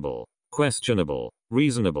 prosecutable, questionable,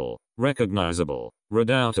 reasonable, recognizable,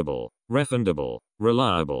 redoubtable, refundable,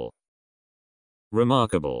 reliable,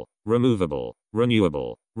 remarkable, removable,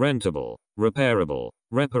 renewable, rentable, repairable,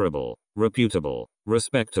 reparable, reputable,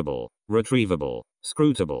 respectable, retrievable,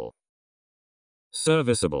 scrutable,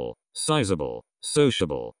 serviceable, sizable,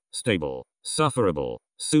 sociable, stable, sufferable,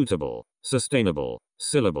 suitable, sustainable,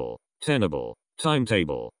 syllable, tenable,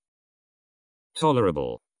 timetable,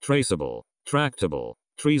 tolerable, traceable, tractable,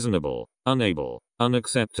 treasonable, unable,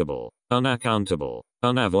 unacceptable, unaccountable,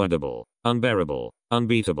 unavoidable, unbearable,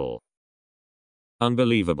 unbeatable,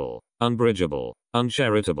 unbelievable, unbridgeable,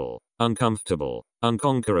 uncharitable, uncomfortable,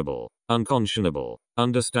 unconquerable, unconscionable,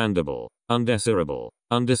 understandable, undesirable,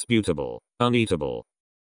 undisputable, uneatable,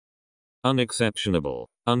 unexceptionable,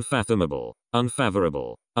 unfathomable,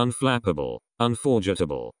 unfavorable, unflappable,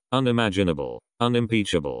 unforgettable, unimaginable,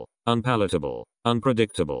 unimpeachable, unpalatable,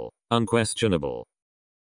 unpredictable, unquestionable,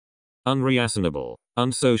 unreasonable,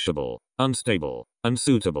 unsociable, unstable,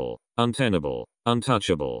 unsuitable, untenable,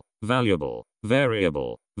 untouchable, valuable,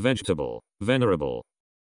 variable, vegetable, venerable,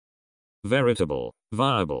 veritable,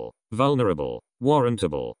 viable, vulnerable,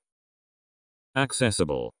 warrantable,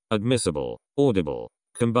 accessible, admissible, audible,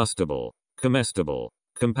 combustible, comestible,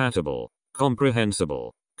 compatible,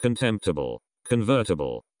 comprehensible, contemptible,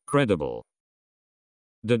 convertible, credible,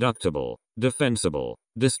 deductible, defensible,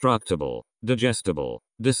 destructible, digestible,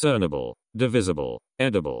 discernible, divisible,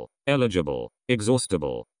 edible, eligible,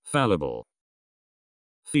 exhaustible, fallible,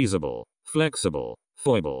 feasible, flexible,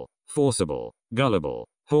 foible, forcible, gullible,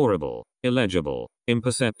 horrible, illegible,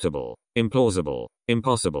 imperceptible, implausible,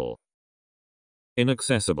 impossible,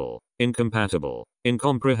 inaccessible, incompatible,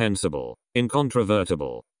 incomprehensible,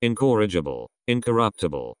 incontrovertible, incorrigible,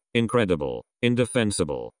 incorruptible, incredible,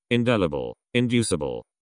 indefensible, indelible, inducible,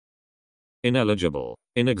 ineligible,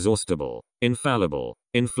 inexhaustible, infallible,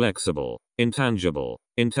 inflexible, intangible,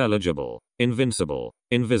 intelligible, invincible,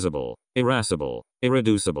 invisible, irascible,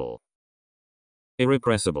 irreducible,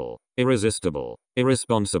 irrepressible, irresistible,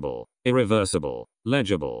 irresponsible, irreversible,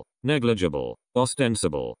 legible, negligible,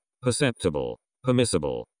 ostensible, perceptible,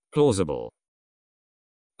 permissible, plausible,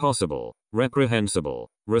 possible, reprehensible,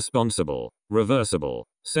 responsible, reversible,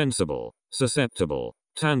 sensible, susceptible,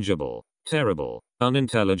 tangible, terrible,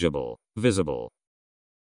 unintelligible, visible,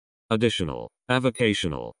 additional,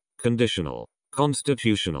 avocational, conditional,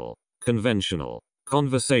 constitutional, conventional,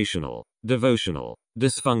 conversational, devotional,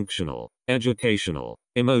 dysfunctional, educational,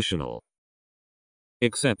 emotional,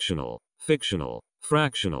 exceptional, fictional,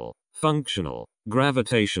 fractional, functional,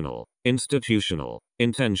 gravitational, institutional,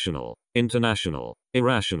 intentional, international,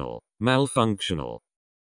 irrational, malfunctional,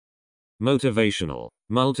 motivational,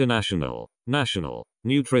 multinational, national,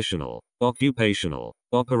 nutritional, occupational,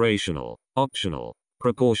 operational, optional,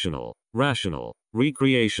 proportional, rational,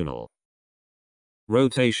 recreational,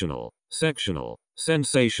 rotational, sectional,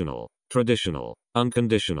 sensational, traditional,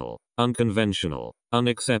 unconditional, unconventional,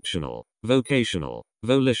 unexceptional, vocational,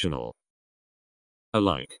 volitional,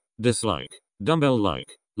 alike, dislike,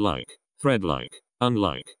 dumbbell-like, like, thread-like,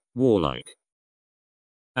 unlike, warlike,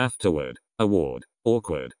 afterward, award,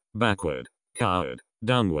 awkward, backward, coward,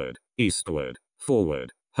 downward, eastward,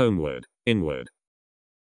 forward, homeward, inward,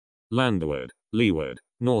 landward, leeward,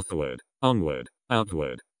 northward, onward,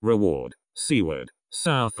 outward, reward, seaward,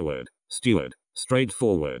 southward, steward,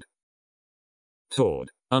 straightforward, toward,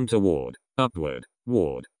 untoward, upward,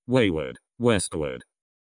 ward, wayward, westward,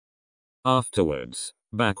 afterwards,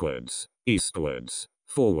 backwards, eastwards,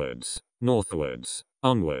 forwards, northwards,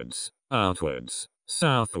 onwards, outwards,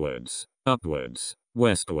 southwards, upwards,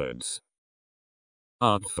 westwards,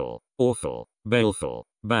 artful, awful, baleful,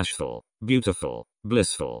 bashful, beautiful,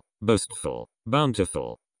 blissful, boastful,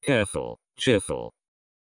 bountiful, careful, cheerful,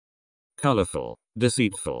 colorful,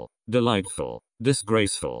 deceitful, delightful,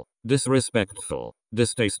 disgraceful, disrespectful,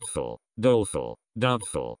 distasteful, doleful,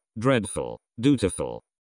 doubtful, dreadful, dutiful,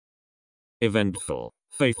 eventful,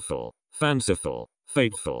 faithful, fanciful,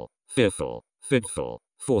 fateful, fearful, fitful,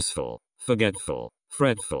 forceful, forgetful,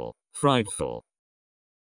 fretful, frightful,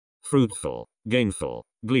 fruitful, gainful,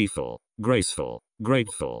 gleeful, graceful,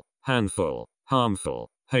 grateful, handful, harmful,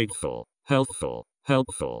 hateful, healthful,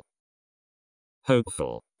 helpful,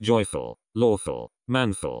 hopeful, joyful, lawful,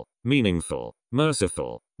 manful, meaningful,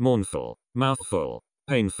 merciful, mournful, mouthful,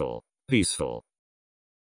 painful, peaceful,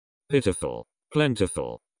 pitiful,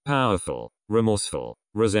 plentiful, powerful, remorseful,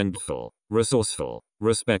 resentful, resourceful,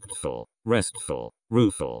 respectful, restful,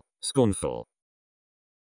 rueful, scornful,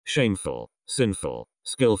 shameful, sinful,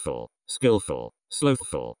 skillful,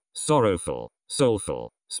 slothful, sorrowful,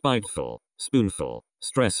 soulful, spiteful, spoonful,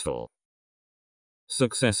 stressful,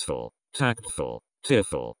 successful, tactful,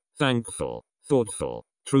 tearful, thankful, thoughtful,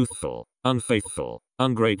 truthful, unfaithful,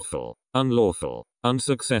 ungrateful, unlawful,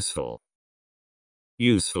 unsuccessful,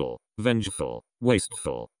 useful, vengeful,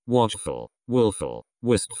 wasteful, watchful, willful,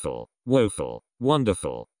 wistful, woeful,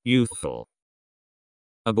 wonderful, youthful,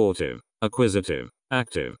 abortive, acquisitive,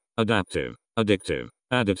 active, adaptive, addictive,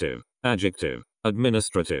 additive, adjective,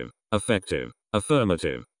 administrative, effective,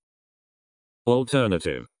 affirmative,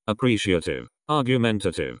 alternative, appreciative,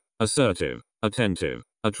 argumentative, assertive, attentive,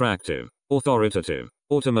 attractive, authoritative,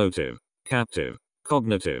 automotive, captive,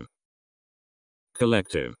 cognitive,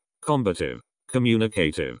 collective, combative,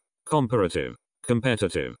 communicative, comparative,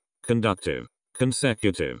 competitive, conductive,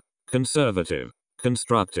 consecutive, conservative,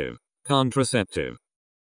 constructive, contraceptive,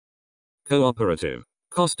 cooperative,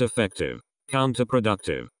 cost-effective,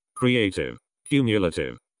 counterproductive, creative,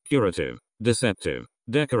 cumulative, curative, deceptive,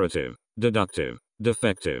 decorative, deductive,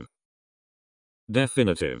 defective,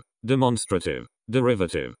 definitive, demonstrative,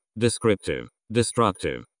 derivative, descriptive,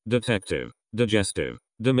 destructive, detective, digestive,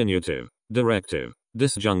 diminutive, directive,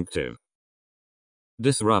 disjunctive,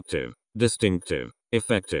 disruptive, distinctive,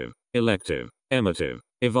 effective, elective, emotive,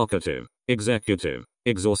 evocative, executive,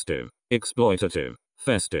 exhaustive, exploitative,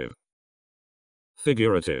 festive,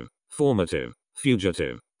 figurative, formative,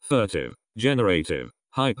 fugitive, furtive, generative,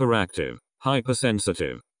 hyperactive,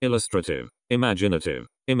 hypersensitive, illustrative, imaginative,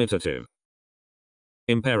 imitative,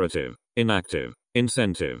 imperative, inactive,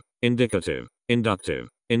 incentive, indicative, inductive,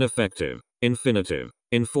 ineffective, infinitive,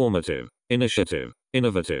 informative, initiative,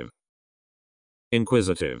 innovative,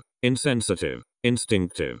 inquisitive, insensitive,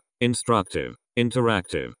 instinctive, instructive,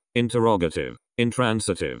 interactive, interrogative,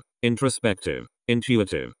 intransitive, introspective,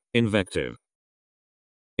 intuitive, invective,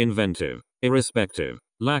 inventive, irrespective,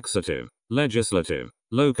 laxative, legislative,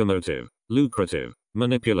 locomotive, lucrative,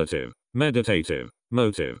 manipulative, meditative,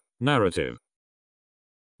 motive, narrative,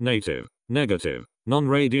 native, negative,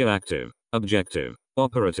 non-radioactive, objective,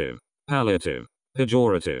 operative, palliative,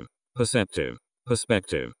 pejorative, perceptive,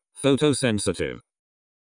 perspective, photosensitive,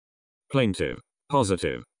 plaintive,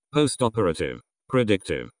 positive, postoperative,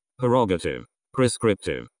 predictive, prerogative,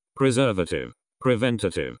 prescriptive, preservative,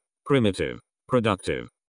 preventative, primitive, productive,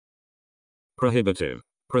 prohibitive,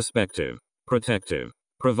 prospective, protective,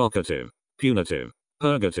 provocative, punitive,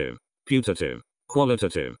 purgative, putative,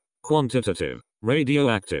 qualitative, quantitative,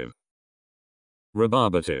 radioactive,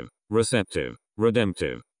 rebarbative, receptive,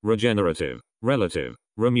 redemptive, regenerative, relative,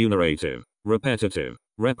 remunerative, repetitive,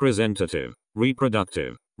 representative,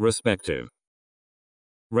 reproductive, respective,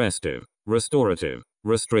 restive, restorative,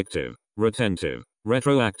 restrictive, retentive,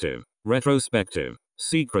 retroactive, retrospective,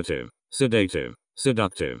 secretive, sedative,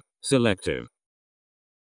 seductive, selective,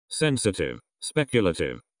 sensitive,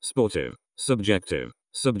 speculative, sportive, subjective,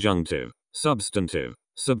 subjunctive, substantive,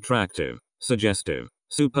 subtractive, suggestive,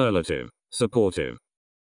 superlative, supportive,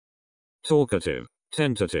 talkative,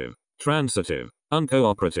 tentative, transitive,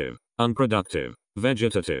 uncooperative, unproductive,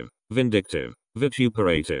 vegetative, vindictive,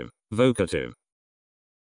 vituperative, vocative,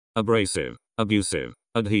 abrasive, abusive,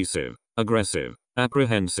 adhesive, aggressive,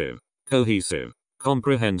 apprehensive, cohesive,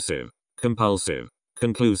 comprehensive, compulsive,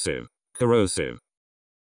 conclusive, corrosive,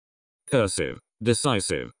 cursive,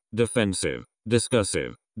 decisive, defensive,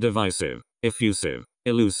 discursive, divisive, effusive,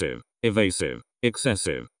 elusive, evasive,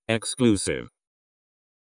 excessive, exclusive,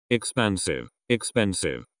 expansive,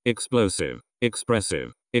 expensive, explosive,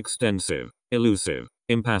 expressive, extensive, elusive,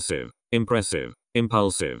 impassive, impressive,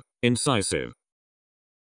 impulsive, incisive,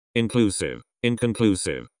 inclusive,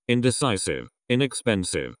 inconclusive, indecisive,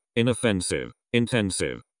 inexpensive, inoffensive,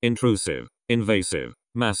 intensive, intrusive, invasive,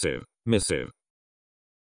 massive, missive,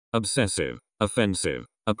 obsessive, offensive,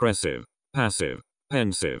 oppressive, passive,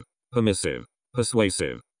 pensive, permissive,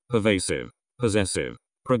 persuasive, pervasive, possessive,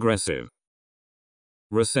 progressive,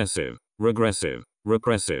 recessive, regressive,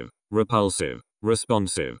 repressive, repulsive,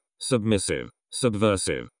 responsive, submissive,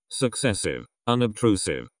 subversive, successive,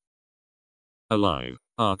 unobtrusive, alive,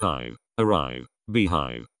 archive, arrive,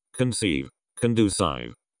 beehive, conceive,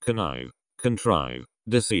 conducive, connive, contrive,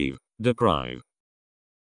 deceive, deprive,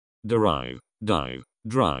 derive, dive,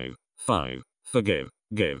 drive, 5, forgive,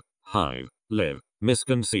 give, hive, live,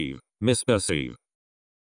 misconceive, misperceive,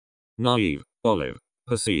 naive, olive,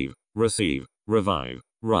 perceive, receive, revive,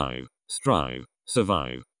 rive, strive,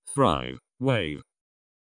 survive, thrive, wave,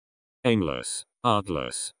 aimless,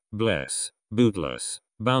 artless, bless, bootless,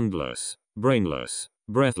 boundless, brainless,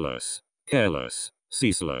 breathless, careless,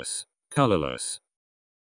 ceaseless, colorless,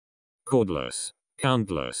 cordless,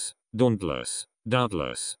 countless, dauntless,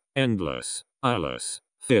 doubtless, endless, eyeless,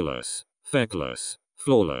 fearless, feckless,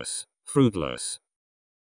 flawless, fruitless,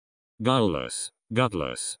 guileless,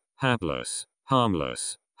 gutless, hapless,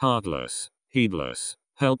 harmless, heartless, heedless,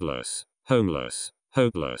 helpless, homeless,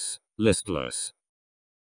 hopeless, listless,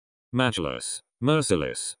 matchless,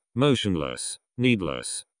 merciless, motionless,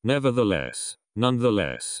 needless, nevertheless,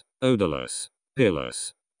 nonetheless, odorless,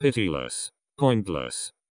 peerless, pitiless,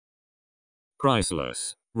 pointless,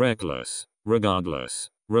 priceless, reckless, regardless,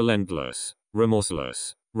 relentless,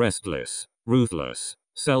 remorseless, restless, ruthless,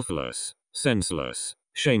 selfless, senseless,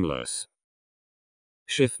 shameless,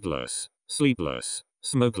 shiftless, sleepless,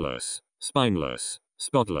 smokeless, spineless,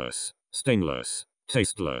 spotless, stainless,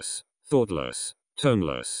 tasteless, thoughtless,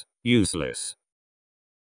 toneless, useless,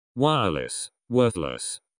 wireless,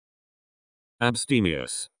 worthless,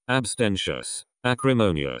 abstemious, abstentious,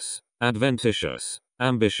 acrimonious, adventitious,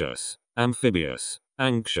 ambitious, amphibious,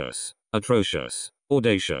 anxious, atrocious,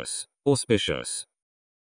 audacious, auspicious,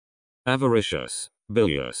 avaricious,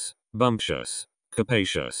 bilious, bumptious,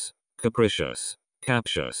 capacious, capricious,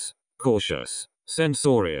 captious, cautious,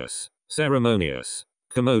 censorious, ceremonious,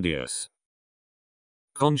 commodious,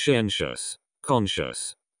 conscientious,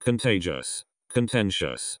 conscious, contagious,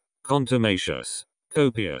 contentious, contumacious,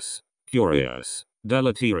 copious, curious,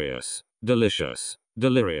 deleterious, delicious,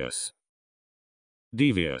 delirious,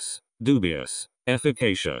 devious, dubious,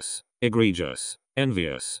 efficacious, egregious,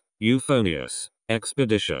 envious, euphonious,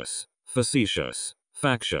 expeditious, facetious,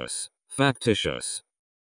 factious, factitious,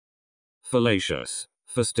 fallacious,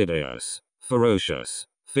 fastidious, ferocious,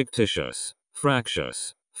 fictitious,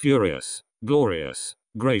 fractious, furious, glorious,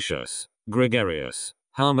 gracious, gregarious,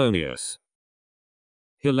 harmonious,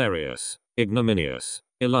 hilarious, ignominious,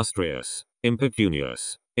 illustrious,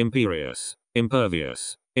 impecunious, imperious,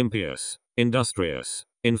 impervious, impious, industrious,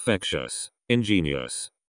 infectious,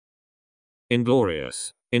 ingenious,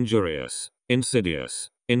 inglorious, injurious, insidious,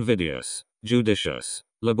 invidious, judicious,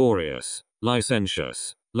 laborious,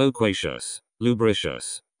 licentious, loquacious,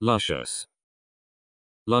 lubricious, luscious,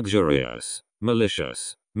 luxurious,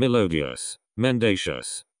 malicious, melodious,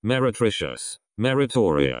 mendacious, meretricious,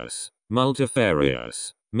 meritorious,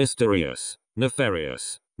 multifarious, mysterious,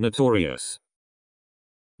 nefarious, notorious,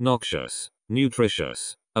 noxious,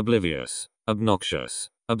 nutritious, oblivious, obnoxious,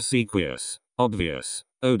 obsequious, obvious,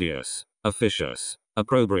 odious, officious,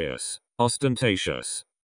 opprobrious, ostentatious,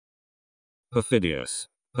 perfidious,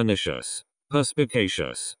 pernicious,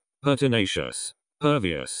 perspicacious, pertinacious,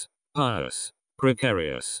 pervious, pious,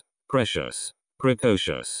 precarious, precious,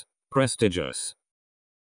 precocious, prestigious,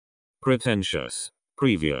 pretentious,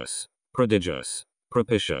 previous, prodigious,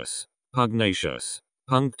 propitious, pugnacious,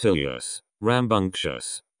 punctilious,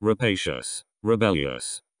 rambunctious, rapacious,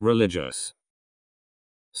 rebellious, religious,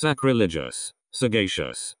 sacrilegious,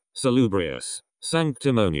 sagacious, salubrious,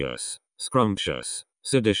 sanctimonious, scrumptious,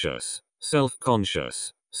 seditious,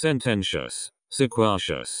 self-conscious, sententious,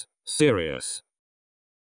 sequacious, serious,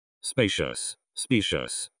 spacious,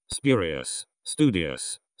 specious, spurious,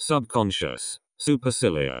 studious, subconscious,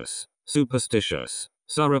 supercilious, superstitious,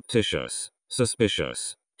 surreptitious,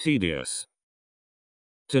 suspicious, tedious,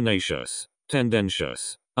 tenacious,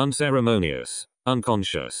 tendentious, unceremonious,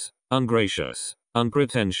 unconscious, ungracious,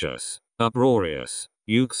 unpretentious, uproarious,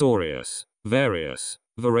 uxorious, various,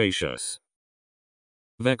 voracious,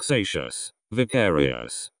 vexatious,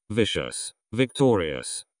 vicarious, vicious,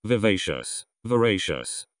 victorious, vivacious,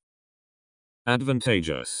 voracious,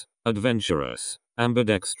 advantageous, adventurous,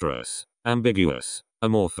 ambidextrous, ambiguous,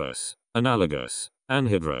 amorphous, analogous,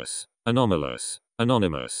 anhydrous, anomalous,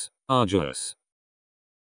 anonymous, arduous,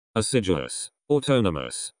 assiduous,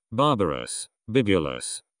 autonomous, barbarous,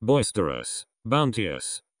 bibulous, boisterous,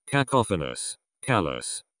 bounteous, cacophonous,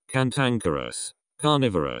 callous, cantankerous,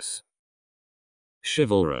 carnivorous,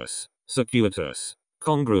 chivalrous, circuitous,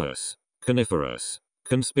 congruous, coniferous,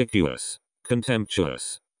 conspicuous,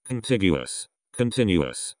 contemptuous, contiguous,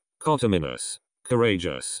 continuous, coterminous,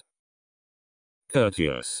 courageous,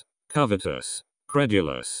 courteous, covetous,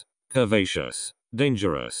 credulous, curvaceous,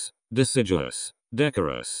 dangerous, deciduous,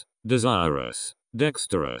 decorous, desirous,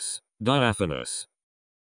 dexterous, diaphanous,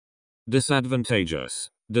 disadvantageous,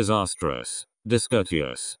 disastrous,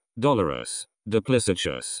 discourteous, dolorous,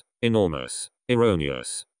 duplicitous, enormous,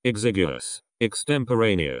 erroneous, exiguous,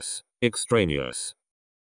 extemporaneous, extraneous.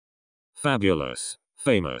 Fabulous,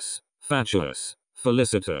 famous, fatuous,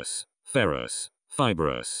 felicitous, ferrous,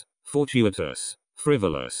 fibrous, fortuitous,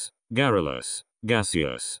 frivolous, garrulous,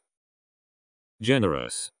 gaseous.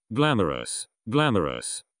 Generous, glamorous,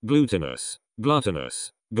 glamorous, glutinous,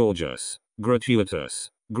 gluttonous, gorgeous, gratuitous,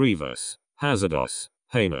 grievous, hazardous,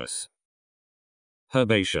 heinous.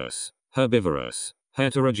 Herbaceous, herbivorous,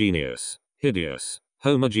 heterogeneous, hideous,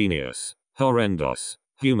 homogeneous, horrendous,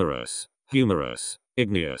 humorous, humorous,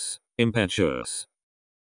 igneous, impetuous.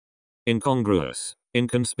 Incongruous,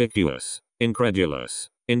 inconspicuous, incredulous,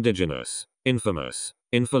 indigenous, infamous,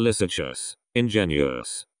 infelicitous,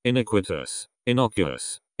 ingenuous, iniquitous,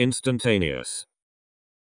 innocuous, instantaneous.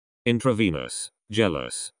 Intravenous,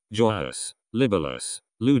 jealous, joyous, libellous,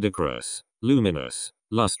 ludicrous, luminous,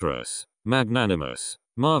 lustrous, magnanimous,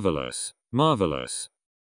 marvelous, marvelous.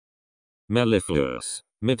 Mellifluous,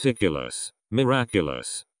 meticulous,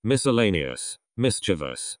 miraculous, miscellaneous,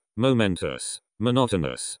 mischievous, momentous,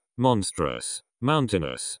 monotonous, monstrous,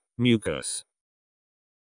 mountainous, mucus.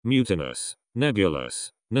 Mutinous,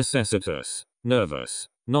 nebulous, necessitous, nervous,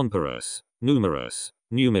 nonporous, numerous,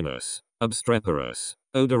 numinous, obstreperous,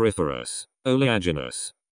 odoriferous,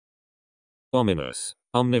 oleaginous. Ominous,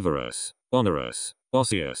 omnivorous, onerous,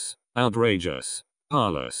 osseous, outrageous,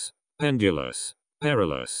 parlous, pendulous,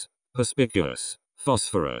 perilous, perspicuous,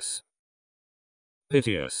 phosphorus.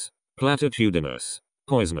 Piteous, platitudinous,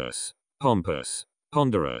 poisonous, pompous,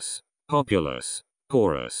 ponderous, populous,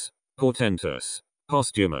 porous, portentous,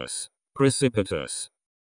 posthumous, precipitous.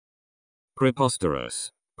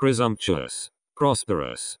 Preposterous, presumptuous,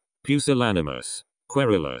 prosperous, pusillanimous,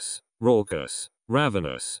 querulous, raucous,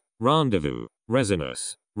 ravenous, rendezvous,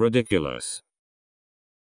 resinous, ridiculous.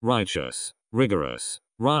 Righteous, rigorous,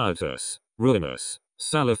 riotous, ruinous,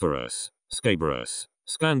 saliferous, scabrous,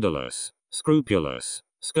 scandalous, scrupulous,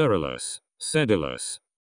 scurrilous, sedulous.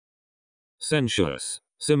 Sensuous,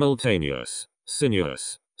 simultaneous,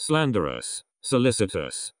 sinuous, slanderous,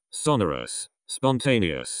 solicitous, sonorous,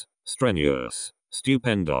 spontaneous, strenuous,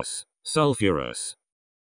 stupendous, sulphurous.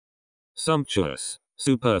 Sumptuous,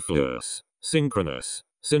 superfluous, synchronous,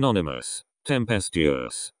 synonymous,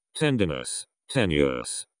 tempestuous, tendinous,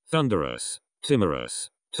 tenuous, thunderous, timorous,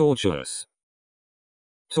 tortuous.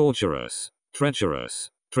 Tortuous, treacherous,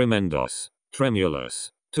 tremendous,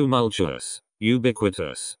 tremulous, tumultuous,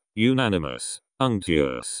 ubiquitous, unanimous,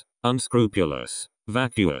 unctuous, unscrupulous,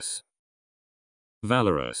 vacuous.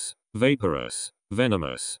 Valorous, vaporous,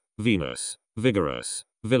 venomous, venous, vigorous,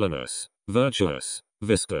 villainous, virtuous,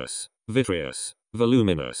 viscous, vitreous,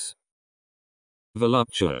 voluminous.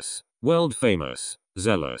 Voluptuous, world-famous,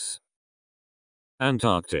 zealous.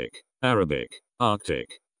 Antarctic, Arabic,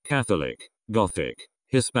 Arctic, Catholic, Gothic,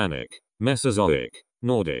 Hispanic, Mesozoic,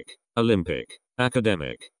 Nordic, Olympic,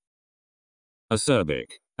 academic.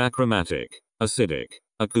 Acerbic, achromatic, acidic,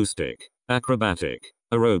 acoustic, acrobatic,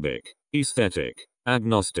 aerobic, aesthetic,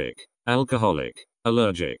 agnostic, alcoholic,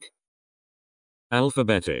 allergic.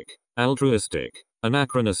 Alphabetic, altruistic,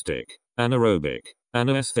 anachronistic, anaerobic,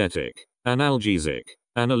 anesthetic, analgesic,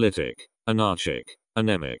 analytic, anarchic,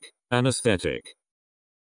 anemic, anesthetic.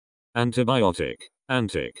 Antibiotic,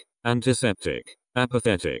 antic, antiseptic,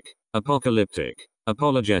 apathetic, apocalyptic,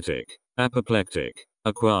 apologetic, apoplectic,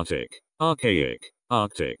 aquatic, archaic,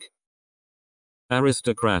 arctic.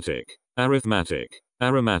 Aristocratic, arithmetic,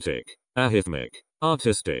 aromatic, ahythmic,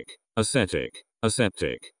 artistic, ascetic,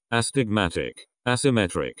 aseptic, astigmatic,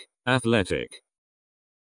 asymmetric, athletic.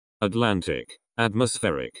 Atlantic,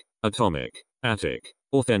 atmospheric, atomic, attic,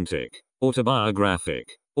 authentic, autobiographic,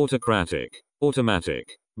 autocratic, automatic,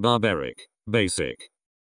 barbaric, basic.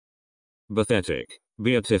 Pathetic,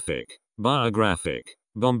 beatific, biographic,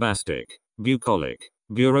 bombastic, bucolic,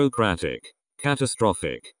 bureaucratic,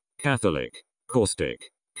 catastrophic, catholic,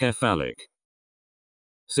 caustic, cephalic.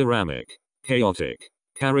 Ceramic, chaotic,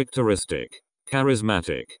 characteristic,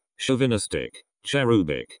 charismatic, chauvinistic,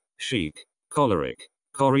 cherubic, chic, choleric,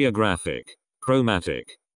 choreographic,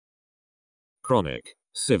 chromatic. Chronic,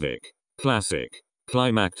 civic, classic,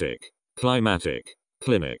 climactic, climatic,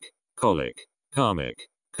 clinic, colic, karmic,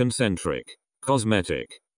 concentric, cosmetic.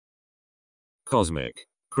 Cosmic,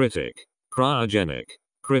 critic, cryogenic,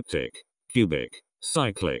 cryptic, cubic,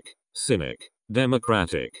 cyclic, cynic,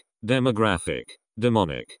 democratic, demographic,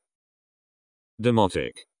 demonic.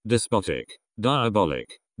 Demotic, despotic,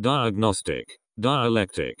 diabolic, diagnostic,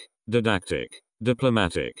 dialectic, didactic,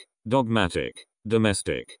 diplomatic, dogmatic,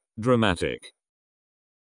 domestic, dramatic.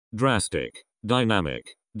 Drastic, dynamic,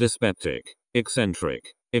 dyspeptic, eccentric,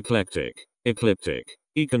 eclectic, ecliptic,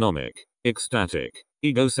 economic, ecstatic,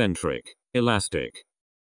 egocentric, elastic,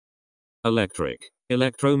 electric,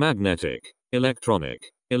 electromagnetic, electronic,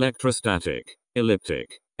 electrostatic,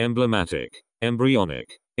 elliptic, emblematic,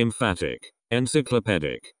 embryonic, emphatic,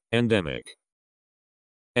 encyclopedic, endemic,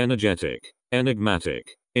 energetic, enigmatic,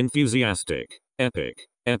 enthusiastic, epic,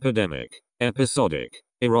 epidemic, episodic,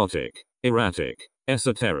 erotic, erratic,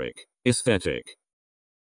 esoteric, aesthetic,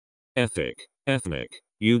 ethic, ethnic,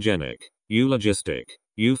 eugenic, eulogistic,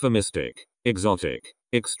 euphemistic, exotic,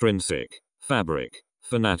 extrinsic, fabric,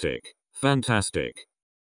 fanatic, fantastic,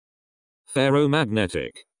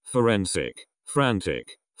 ferromagnetic, forensic,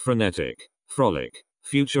 frantic, frenetic, frolic,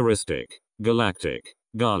 futuristic, galactic,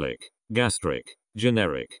 garlic, gastric,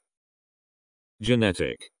 generic,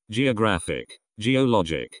 genetic, geographic,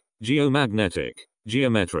 geologic, geomagnetic,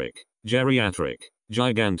 geometric, geriatric,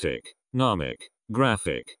 gigantic, gnamic,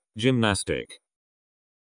 graphic, gymnastic,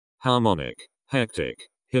 harmonic, hectic,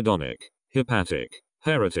 hedonic, hepatic,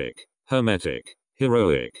 heretic, hermetic,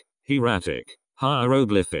 heroic, hieratic,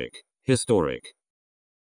 hieroglyphic, historic,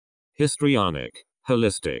 histrionic,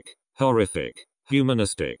 holistic, horrific,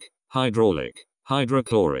 humanistic, hydraulic,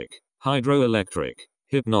 hydrochloric, hydroelectric,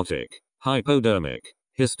 hypnotic, hypodermic,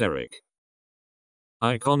 hysteric,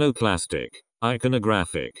 iconoclastic,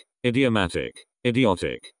 iconographic, idiomatic,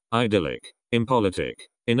 idiotic, idyllic, impolitic,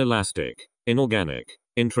 inelastic, inorganic,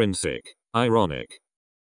 intrinsic, ironic,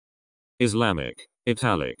 Islamic,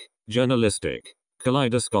 italic, journalistic,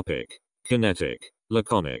 kaleidoscopic, kinetic,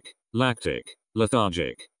 laconic, lactic,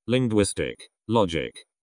 lethargic, linguistic, logic,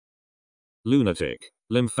 lunatic,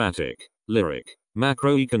 lymphatic, lyric,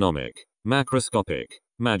 macroeconomic, macroscopic,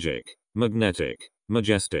 magic, magnetic,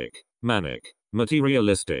 majestic, manic,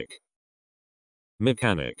 materialistic,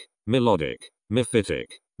 mechanic, melodic, mephitic,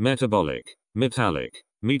 metabolic, metallic,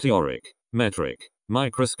 meteoric, metric,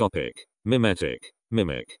 microscopic, mimetic,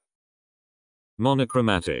 mimic,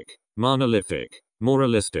 monochromatic, monolithic,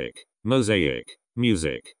 moralistic, mosaic,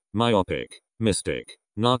 music, myopic, mystic,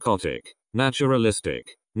 narcotic, naturalistic,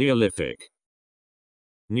 neolithic,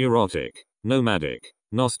 neurotic, nomadic,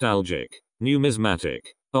 nostalgic, numismatic,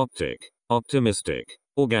 optic, optimistic,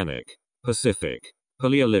 organic, pacific,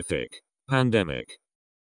 paleolithic, pandemic,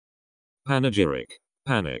 panegyric,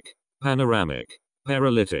 panic, panoramic,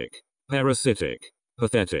 paralytic, parasitic,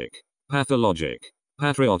 pathetic, pathologic,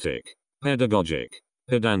 patriotic, pedagogic,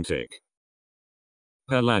 pedantic,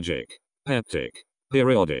 pelagic, peptic,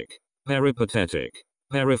 periodic, peripatetic,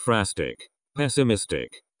 periphrastic, pessimistic,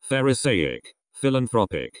 pharisaic,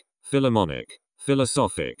 philanthropic, philharmonic,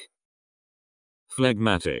 philosophic,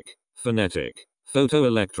 phlegmatic, phonetic,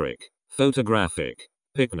 photoelectric, photographic,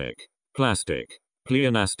 picnic, plastic,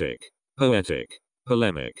 pleonastic, poetic,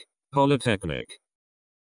 polemic, polytechnic,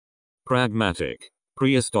 pragmatic,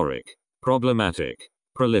 prehistoric, problematic,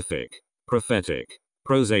 prolific, prophetic,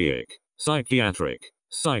 prosaic, psychiatric,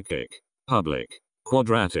 psychic, public,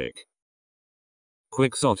 quadratic,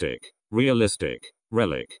 quixotic, realistic,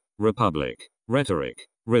 relic, republic, rhetoric,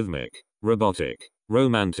 rhythmic, robotic,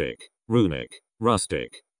 romantic, runic,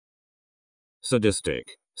 rustic, sadistic,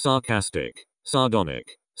 sarcastic,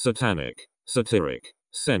 sardonic, satanic, satiric,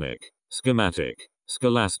 scenic, schematic,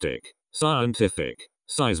 scholastic, scientific,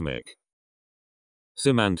 seismic,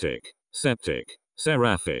 semantic, septic,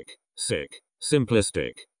 seraphic, sick,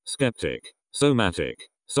 simplistic, skeptic, somatic,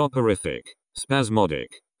 soporific, spasmodic,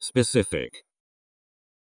 specific,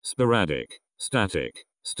 sporadic, static,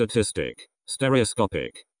 statistic,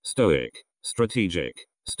 stereoscopic, stoic, strategic,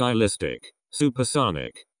 stylistic,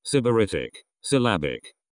 supersonic, sybaritic,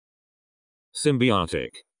 syllabic, symbiotic,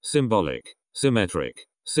 symbolic, symmetric,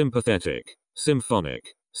 sympathetic, symphonic,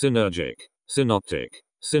 synergic, synoptic,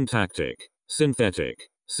 syntactic, synthetic,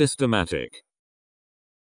 systematic,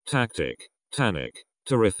 tactic, tannic,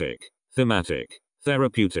 terrific, thematic,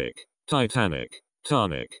 therapeutic, titanic,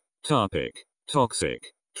 tonic, topic, toxic,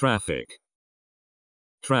 traffic,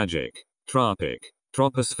 tragic, tropic,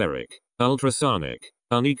 tropospheric, ultrasonic,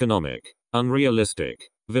 uneconomic, unrealistic,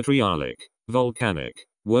 vitriolic, volcanic,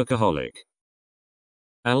 workaholic,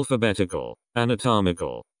 alphabetical,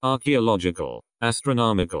 anatomical, archaeological,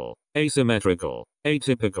 astronomical, asymmetrical,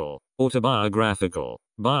 atypical, autobiographical,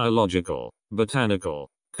 biological, botanical,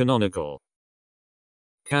 canonical,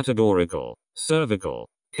 categorical, cervical,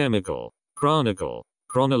 chemical, chronicle,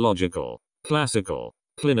 chronological, classical,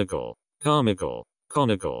 clinical, karmical,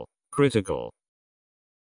 conical, critical,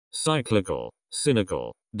 cyclical,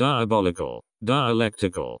 cynical, diabolical,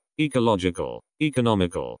 dialectical, ecological,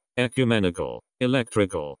 economical, ecumenical,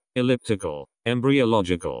 electrical, elliptical,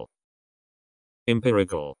 embryological,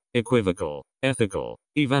 empirical, equivocal, ethical,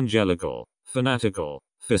 evangelical, fanatical,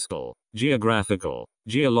 fiscal, geographical,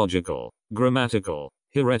 geological, grammatical,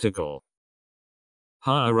 heretical,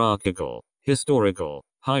 hierarchical, historical,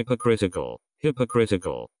 hypercritical,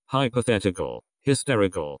 hypocritical, hypothetical,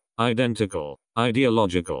 hysterical, identical,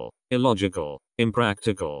 ideological, illogical,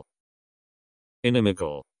 impractical,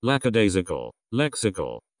 inimical, lackadaisical,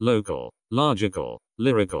 lexical, local, logical,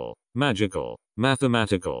 lyrical, magical,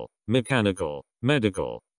 mathematical, mechanical,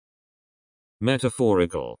 medical,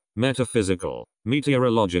 metaphorical, metaphysical,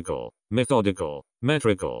 meteorological, methodical,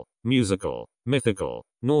 metrical, musical, mythical,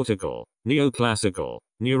 nautical, neoclassical,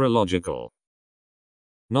 neurological,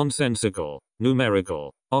 nonsensical,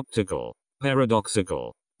 numerical, optical,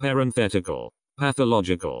 paradoxical, parenthetical,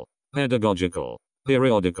 pathological, pedagogical,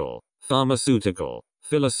 periodical, pharmaceutical,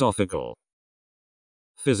 philosophical,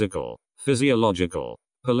 physical, physiological,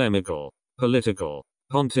 polemical, political,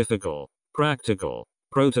 pontifical, practical,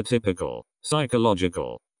 prototypical,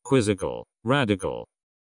 psychological, quizzical, radical,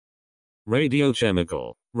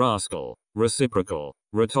 radiochemical, rascal, reciprocal,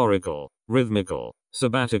 rhetorical, rhythmical,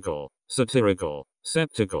 sabbatical, satirical,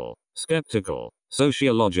 sceptical, skeptical,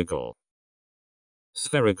 sociological,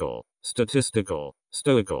 spherical, statistical,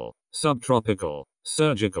 stoical, subtropical,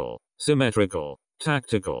 surgical, symmetrical,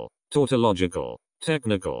 tactical, tautological,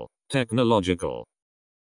 technical, technological,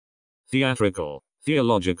 theatrical,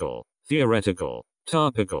 theological, theoretical,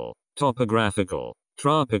 topical, topographical,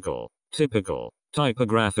 tropical, typical,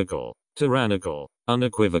 typographical, tyrannical,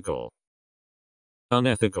 unequivocal,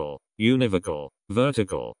 unethical, univocal,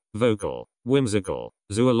 vertical, vocal, whimsical,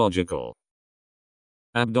 zoological,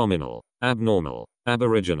 abdominal, abnormal,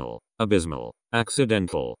 aboriginal, abysmal,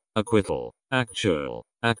 accidental, acquittal, actual,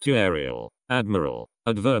 actuarial, admiral,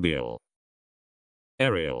 adverbial,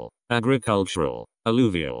 aerial, agricultural,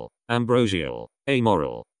 alluvial, ambrosial,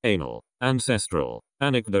 amoral, anal, ancestral,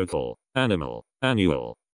 anecdotal, animal,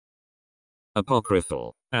 annual,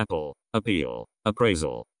 apocryphal, apple, appeal,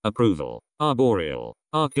 appraisal, approval, arboreal,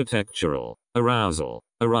 architectural, arousal,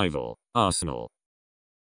 arrival, arsenal,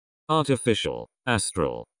 artificial,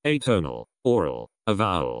 astral, atonal, oral,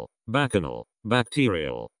 avowal, bacchanal,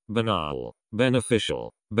 bacterial, banal,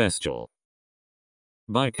 beneficial, bestial,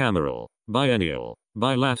 bicameral, biennial,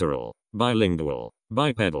 bilateral, bilingual,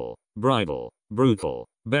 bipedal, bridal, brutal,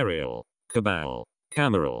 burial, cabal,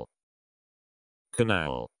 cameral,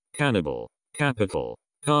 canal, cannibal, capital,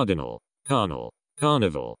 cardinal, carnal,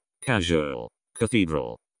 carnival, casual,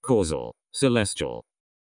 cathedral, causal, celestial,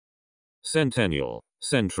 centennial,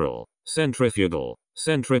 central, centrifugal,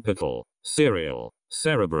 centripetal, serial,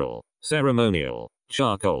 cerebral, ceremonial,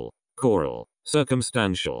 charcoal, choral,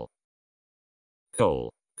 circumstantial,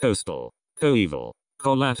 coal, coastal, coeval,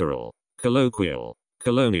 collateral, colloquial,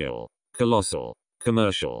 colonial, colossal,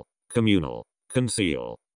 commercial, communal,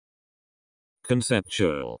 conceal,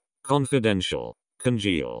 conceptual, confidential,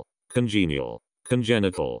 congeal, congenial,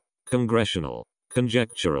 congenital, congressional,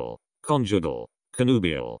 conjectural, conjugal,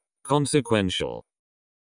 connubial, consequential,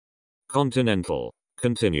 continental,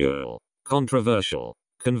 continual, controversial,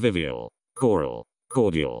 convivial, choral,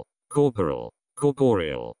 cordial, corporal,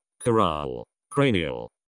 corporeal, chorale, cranial,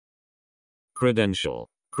 credential,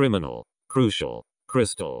 criminal, crucial,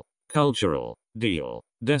 crystal, cultural, deal,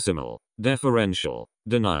 decimal, deferential,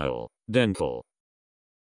 denial, dental,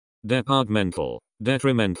 departmental,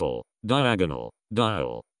 detrimental, diagonal,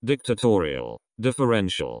 dial, dictatorial,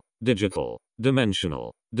 differential, digital,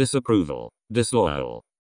 dimensional, disapproval, disloyal,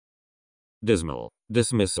 dismal,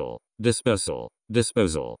 dismissal, dispersal,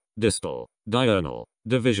 disposal, distal, diurnal,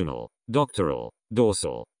 divisional, doctoral,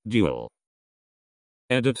 dorsal, dual,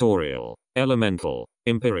 editorial, elemental,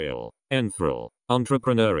 imperial, enthral,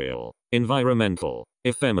 entrepreneurial, environmental,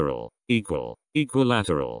 ephemeral, equal,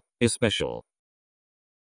 equilateral, especial,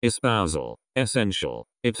 espousal, essential,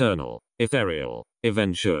 eternal, ethereal,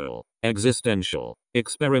 eventual, existential,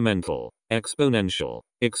 experimental, exponential,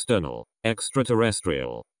 external,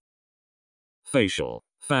 extraterrestrial, facial,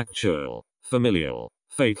 factual, familial,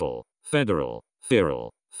 fatal, federal,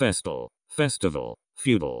 feral, festal, festival,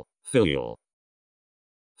 feudal, filial,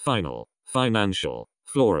 final, financial,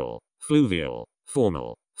 floral, fluvial,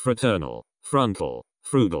 formal, fraternal, frontal,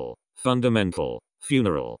 frugal, fundamental,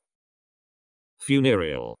 funeral,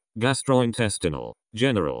 funereal, gastrointestinal,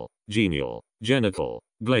 general, genial, genital,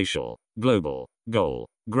 glacial, global, goal,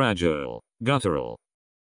 gradual, guttural,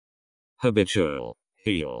 habitual,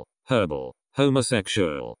 heel, herbal,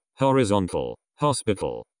 homosexual, horizontal,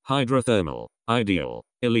 hospital, hydrothermal, ideal,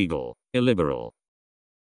 illegal, illiberal,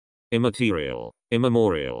 immaterial,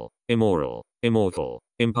 immemorial, immoral, immortal,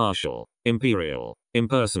 impartial, imperial,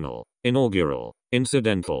 impersonal, inaugural,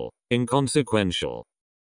 incidental, inconsequential,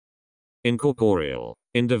 incorporeal,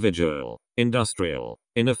 individual, industrial,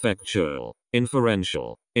 ineffectual,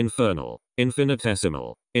 inferential, infernal,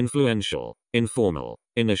 infinitesimal, influential, informal,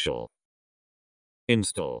 initial,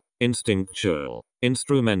 install, instinctual,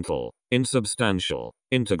 instrumental, insubstantial,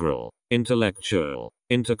 integral, intellectual,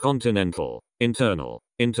 intercontinental, internal,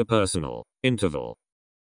 interpersonal, interval,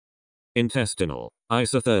 intestinal,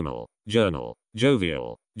 isothermal, journal,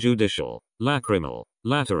 jovial, judicial, lacrimal,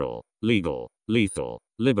 lateral, legal, lethal,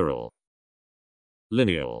 liberal,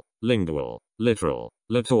 lineal, lingual, literal,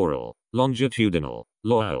 littoral, longitudinal,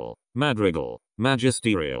 loyal, madrigal,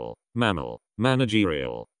 magisterial, mammal,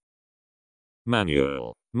 managerial,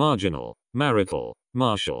 manual, marginal, marital,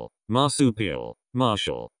 martial, marsupial,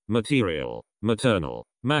 martial, material, maternal,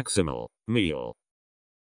 maximal, meal,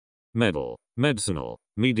 medal, medicinal,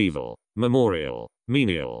 medieval, memorial,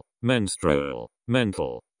 menial, menstrual,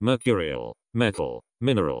 mental, mercurial, metal,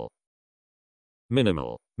 mineral,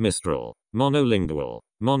 minimal, mistral, monolingual,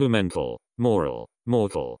 monumental, moral,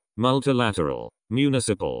 mortal, multilateral,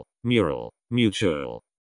 municipal, mural, mutual,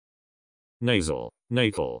 nasal,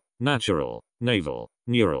 natal, natural, naval,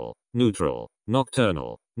 neural, neutral,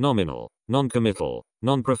 nocturnal, nominal, noncommittal,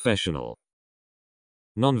 nonprofessional,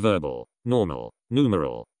 nonverbal, normal,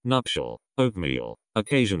 numeral, nuptial, oatmeal,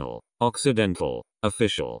 occasional, occidental,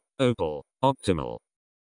 official, opal, optimal,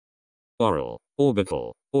 oral,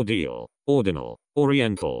 orbital, ordeal, ordinal,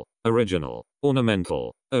 oriental, original,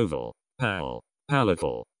 ornamental, oval, pal,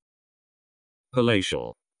 palatal,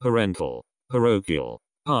 palatial, parental, parochial,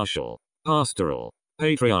 partial, pastoral,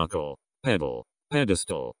 patriarchal, pedal,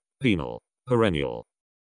 pedestal, penal, perennial,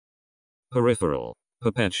 peripheral,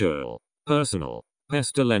 perpetual, personal,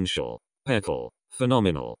 pestilential, petal,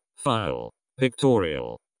 phenomenal, file,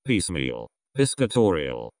 pictorial, piecemeal,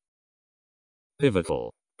 piscatorial,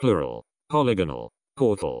 pivotal, plural, polygonal,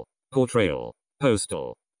 portal, portrayal,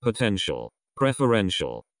 postal, potential,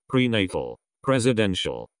 preferential, prenatal,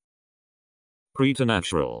 presidential,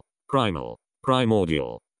 preternatural, primal,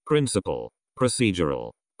 primordial, principal,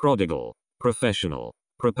 procedural, prodigal, professional,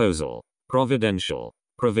 proposal, providential,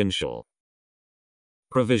 provincial,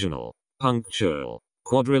 provisional, punctual,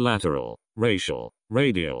 quadrilateral, racial,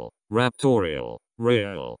 radial, raptorial,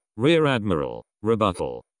 real, rear admiral,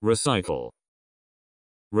 rebuttal, recital,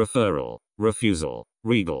 referral, refusal,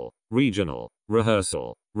 regal, regional,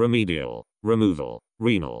 rehearsal, remedial, removal,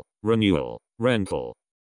 renal, renewal, rental,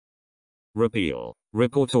 repeal,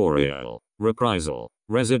 reportorial, reprisal,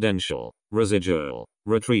 residential, residual,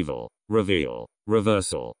 retrieval, reveal,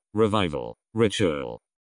 reversal, revival, ritual,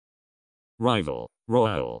 rival,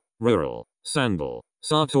 royal, rural, sandal,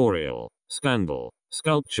 sartorial, scandal,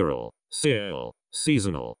 sculptural, seal,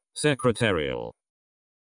 seasonal, secretarial,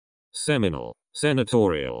 seminal,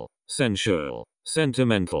 senatorial, sensual,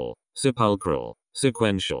 sentimental, sepulchral,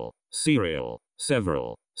 sequential, serial,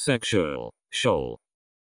 several, sexual, shoal,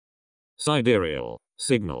 sidereal,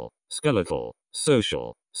 signal, skeletal,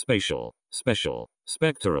 social, spatial, special,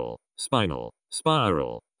 spectral, spinal,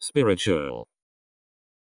 spiral, spiritual,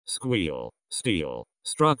 squeal, steel,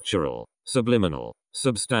 structural, subliminal,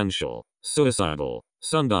 substantial, suicidal,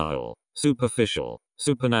 sundial, superficial,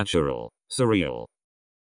 supernatural, surreal,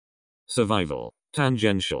 survival,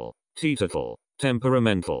 tangential, teetotal,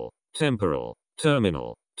 temperamental, temporal,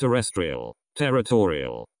 terminal, terrestrial,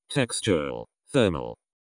 territorial, textual, thermal,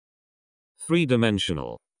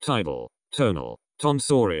 three-dimensional, tidal, tonal,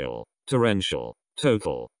 tonsorial, torrential,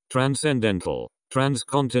 total, transcendental,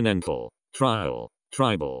 transcontinental, trial,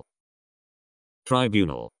 tribal,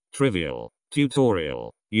 tribunal, trivial,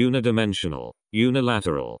 tutorial, unidimensional,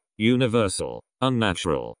 unilateral, universal,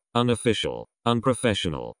 unnatural, unofficial,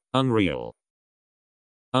 unprofessional, unreal,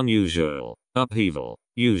 unusual, upheaval,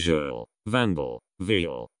 usual, vandal,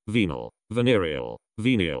 veal, venal, venereal,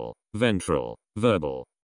 venial, ventral, verbal,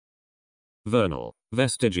 vernal,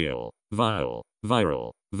 vestigial, vile,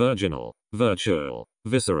 viral, virginal, virtual,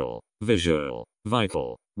 visceral, visual,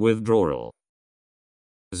 vital, withdrawal,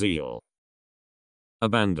 zeal,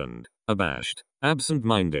 abandoned, abashed,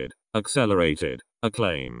 absent-minded, accelerated,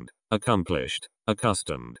 acclaimed, accomplished,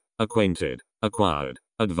 accustomed, acquainted, acquired,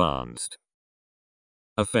 advanced,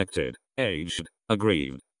 affected, aged,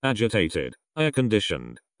 aggrieved, agitated,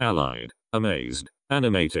 air-conditioned, allied, amazed,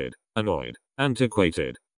 animated, annoyed,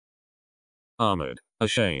 antiquated, armored,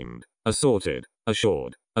 ashamed, assorted,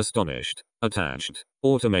 assured, astonished, attached,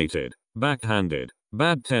 automated, backhanded,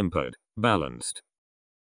 bad-tempered, balanced,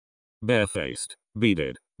 barefaced,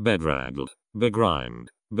 beaded, bedraggled, begrimed,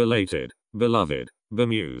 belated, beloved,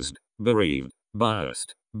 bemused, bereaved,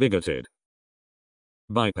 biased, bigoted,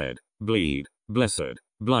 biped, bleed, blessed,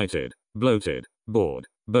 blighted, bloated, bored,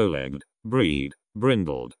 bowlegged, breed,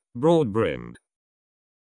 brindled, broad-brimmed,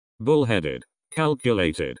 bullheaded,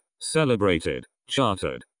 calculated, celebrated,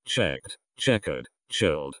 chartered, checked, checkered,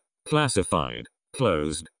 chilled, classified,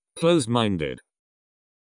 closed, closed-minded.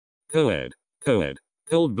 Coed, coed,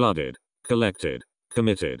 cold-blooded, collected,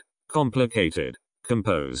 committed, complicated,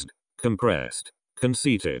 composed, compressed,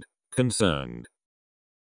 conceited, concerned.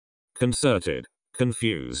 Concerted,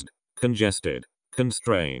 confused, congested,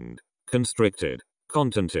 constrained, constricted,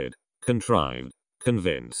 contented, contrived,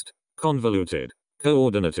 convinced, convoluted,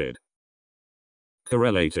 coordinated.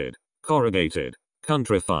 Correlated, corrugated,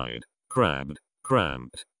 countrified, crabbed,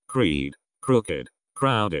 cramped, creed, crooked,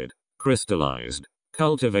 crowded, crystallized,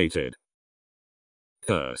 cultivated.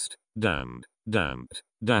 Cursed, damned, damped,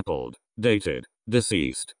 dappled, dated,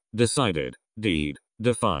 deceased, decided, deed,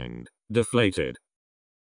 defined, deflated.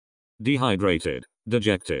 Dehydrated,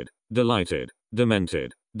 dejected, delighted,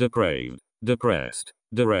 demented, depraved, depressed,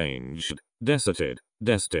 deranged, desited,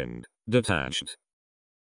 destined, detached.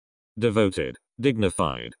 Devoted,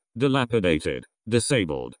 dignified, dilapidated,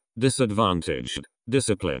 disabled, disadvantaged,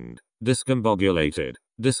 disciplined, discombobulated,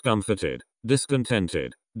 discomfited,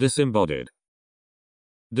 discontented, disembodied.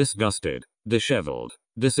 Disgusted, disheveled,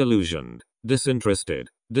 disillusioned, disinterested,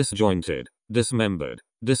 disjointed, dismembered,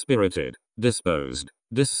 dispirited, disposed,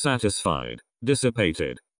 dissatisfied,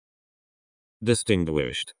 dissipated.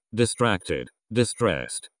 Distinguished, distracted,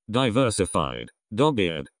 distressed, diversified,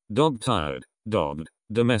 dog-eared, dog-tired, dogged,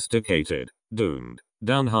 domesticated, doomed,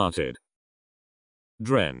 downhearted.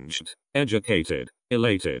 Drenched, educated,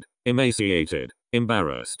 elated, emaciated,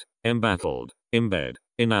 embarrassed, embattled, embed,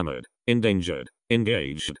 enamored, endangered,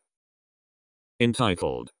 engaged.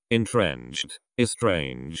 Entitled, entrenched,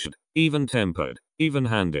 estranged, even-tempered,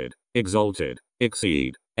 even-handed, exalted,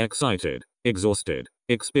 exceed, excited, exhausted,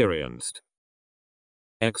 experienced.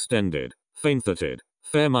 Extended, faint-footed,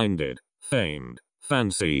 fair-minded, famed,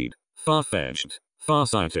 fancied, far-fetched,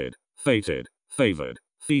 far-sighted, fated, favored,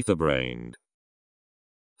 feather-brained.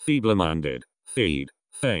 Feeble-minded, feed,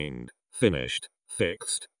 feigned, finished,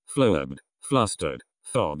 fixed, floebbed, flustered,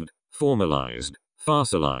 fobbed, formalized,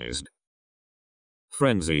 farcalized.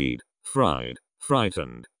 Frenzied, fried,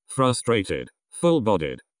 frightened, frustrated,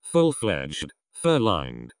 full-bodied, full-fledged,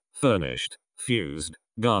 fur-lined, furnished, fused,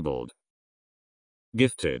 garbled.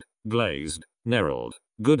 Gifted, glazed, knurled,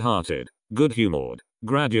 good-hearted, good-humored,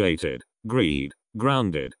 graduated, greed,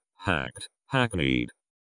 grounded, hacked, hackneyed.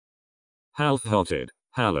 Half-hearted,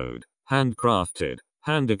 hallowed, handcrafted,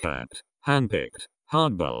 handicapped, handpicked,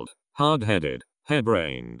 hardballed, hard-headed,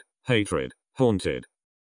 harebrained, hatred, haunted.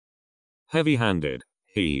 Heavy-handed,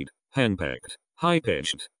 heed, henpecked,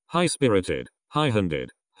 high-pitched, high-spirited, high-handed,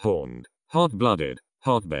 horned, hot-blooded,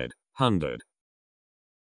 hotbed, hundred.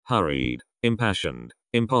 Hurried, impassioned,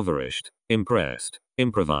 impoverished, impressed,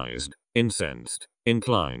 improvised, incensed,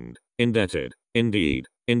 inclined, indebted, indeed,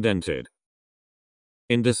 indented.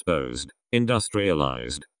 Indisposed,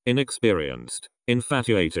 industrialized, inexperienced,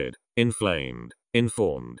 infatuated, inflamed,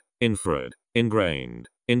 informed, infrared, ingrained,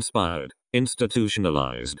 inspired,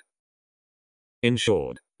 institutionalized.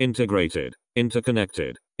 Insured, integrated,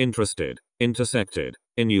 interconnected, interested, intersected,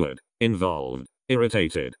 inured, involved,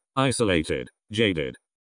 irritated, isolated, jaded.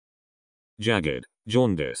 Jagged,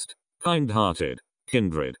 jaundiced, kind-hearted,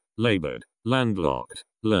 kindred, labored, landlocked,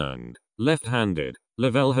 learned, left-handed,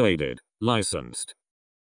 level-headed, licensed.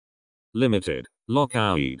 Limited,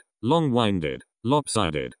 lock-eyed, long-winded,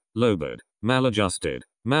 lopsided, lobered, maladjusted,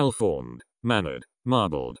 malformed, mannered,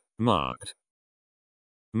 marbled, marked.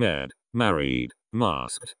 Med, married,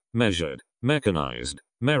 masked, measured, mechanized,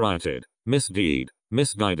 merited, misdeed,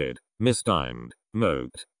 misguided, mistimed,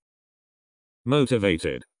 moped.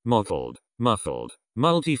 Motivated, mottled, muffled,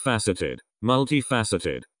 multifaceted,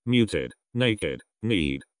 multifaceted, muted, naked,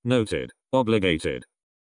 need, noted, obligated.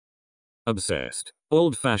 Obsessed,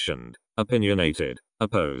 old-fashioned, opinionated,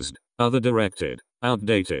 opposed, other-directed,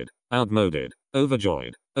 outdated, outmoded,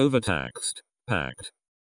 overjoyed, overtaxed, packed.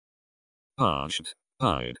 Parched,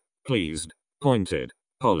 pied, pleased, pointed,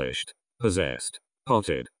 polished, possessed,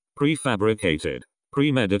 potted, prefabricated,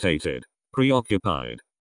 premeditated, preoccupied.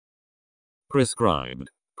 Prescribed,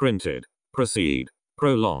 printed, proceed,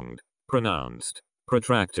 prolonged, pronounced,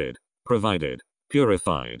 protracted, provided,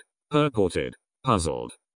 purified, purported,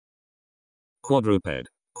 puzzled. Quadruped,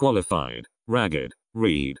 qualified, ragged,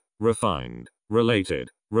 reed, refined, related,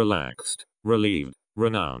 relaxed, relieved,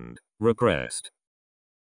 renowned, repressed.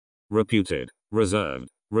 Reputed, reserved,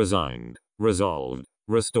 resigned, resolved,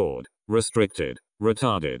 restored, restricted,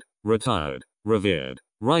 retarded, retired, revered,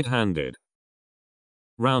 right-handed.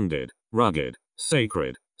 Rounded, rugged,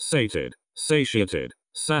 sacred, sated, satiated,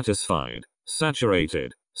 satisfied,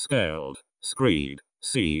 saturated, scaled, screed,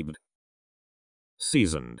 seebed.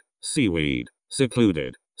 Seasoned, seaweed,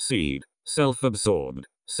 secluded, seed, self-absorbed,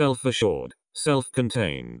 self-assured,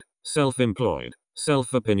 self-contained, self-employed,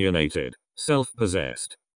 self-opinionated,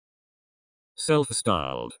 self-possessed,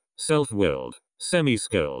 self-styled, self-willed,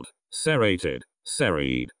 semi-skilled, serrated,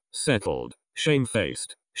 serried, settled,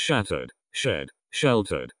 shamefaced, shattered, shed,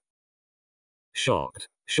 sheltered, shocked,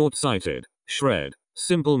 short-sighted, shred,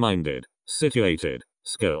 simple-minded, situated,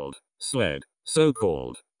 skilled, sled,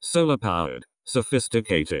 so-called, solar-powered,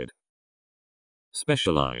 sophisticated,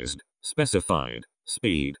 specialized, specified,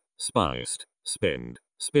 speed, spiced, spinned,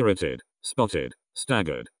 spirited, spotted,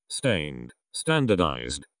 staggered, stained,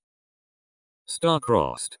 standardized,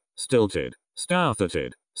 star-crossed, stilted,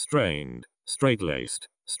 star-footed, strained, straight-laced,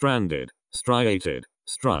 stranded, striated,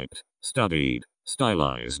 striped, studied,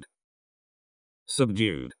 stylized,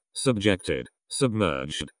 subdued, subjected,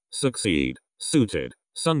 submerged, succeed, suited,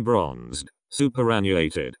 sun-bronzed,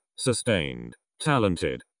 superannuated, sustained,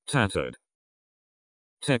 talented, tattered,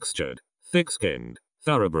 textured, thick-skinned,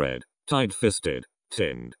 thoroughbred, tight-fisted,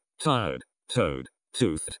 tinned, tired, toed,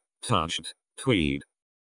 toothed, touched, tweed,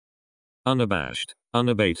 unabashed,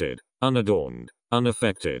 unabated, unadorned,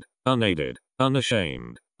 unaffected, unaided,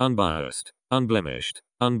 unashamed, unbiased, unblemished,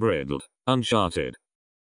 unbridled, uncharted,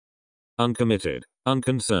 uncommitted,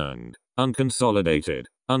 unconcerned, unconsolidated,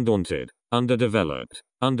 undaunted, underdeveloped,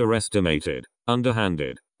 underestimated,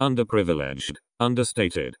 underhanded, underprivileged,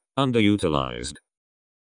 understated, underutilized,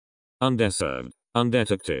 undeserved,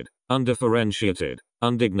 undetected, undifferentiated,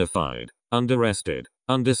 undignified, underrested,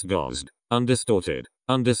 undisgozed, undistorted,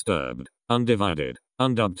 undisturbed, undivided,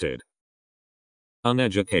 undubted,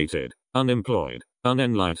 uneducated, unemployed,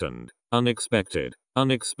 unenlightened, unexpected,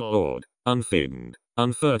 unexplored, unfiddened,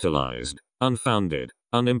 unfertilized, unfounded,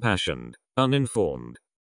 unimpassioned, uninformed,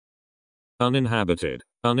 uninhabited,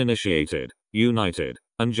 uninitiated, united,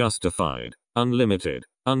 unjustified, unlimited,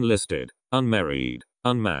 unlisted, unmarried,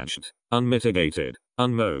 unmatched, unmitigated,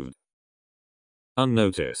 unmoved,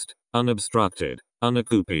 unnoticed, unobstructed,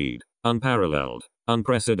 unaccompanied, unparalleled,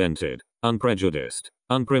 unprecedented, unprejudiced,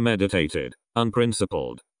 unpremeditated,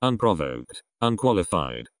 unprincipled, unprovoked,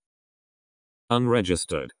 unqualified,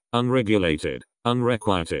 unregistered, unregulated,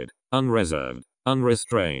 unrequited, unreserved,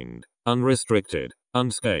 unrestrained, unrestricted,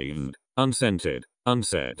 unscathed, unscented,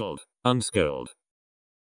 unsettled, unskilled,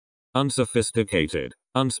 unsophisticated,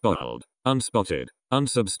 unspoiled, unspotted,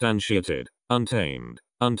 unsubstantiated, untamed,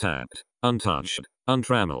 untapped, untouched,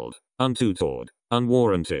 untrammeled, untutored,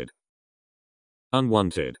 unwarranted,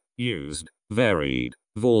 unwanted, used, varied,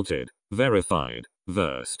 vaulted, verified,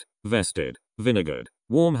 versed, vested, vinegared,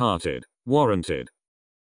 warm-hearted, warranted,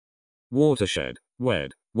 watershed,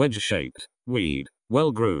 wed, wedge-shaped, weed,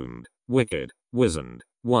 well-groomed, wicked, wizened,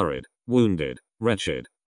 worried, wounded, wretched,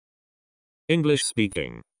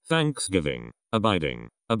 English-speaking, Thanksgiving, abiding,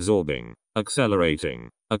 absorbing, accelerating,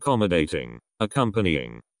 accommodating,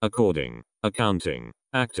 accompanying, according, accounting,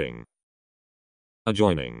 acting,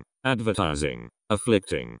 adjoining, advertising,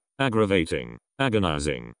 afflicting, aggravating,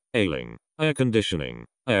 agonizing, ailing, air conditioning,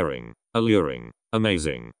 airing, alluring,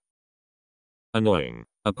 amazing, annoying,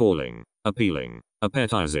 appalling, appealing,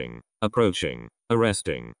 appetizing, approaching,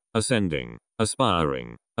 arresting, ascending,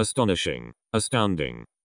 aspiring, astonishing, astounding,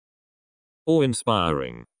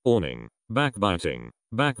 awe-inspiring, awning, backbiting,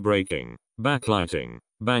 backbreaking, backlighting,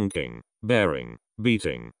 banking, bearing,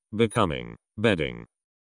 beating, becoming, bedding,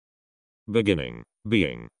 beginning,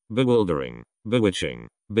 being, bewildering, bewitching,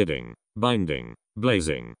 bidding, binding,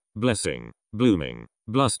 blazing, blessing, blooming,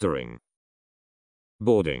 blustering,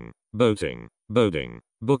 boarding, boating, boding,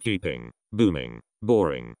 bookkeeping, booming,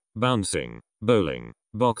 boring, bouncing, bowling,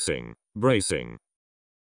 boxing, bracing,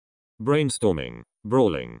 brainstorming,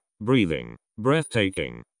 brawling, breathing,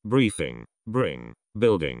 breathtaking, briefing, bring,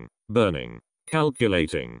 building, burning,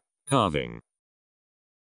 calculating, carving,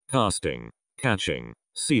 casting, catching,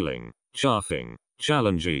 sealing, chaffing,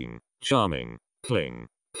 challenging, charming, cling,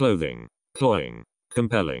 clothing, cloying,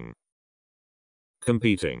 compelling,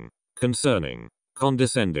 competing, concerning,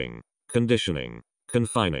 condescending, conditioning,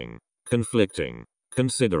 confining, conflicting,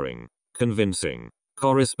 considering, convincing,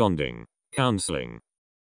 corresponding, counseling,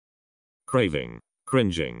 craving,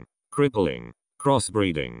 cringing, crippling,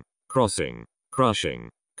 crossbreeding, crossing, crushing,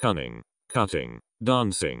 cunning, cutting,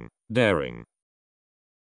 dancing, daring,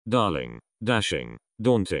 darling, dashing,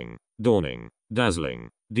 daunting, dawning, dazzling,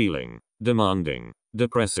 dealing, demanding,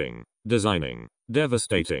 depressing, designing,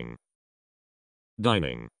 devastating,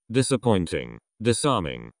 dining, disappointing,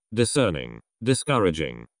 disarming, discerning,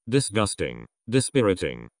 discouraging, disgusting,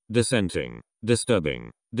 dispiriting, dissenting,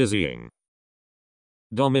 disturbing, dizzying,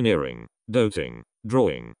 domineering, doting,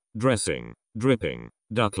 drawing, dressing, dripping,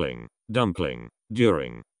 duckling, dumpling,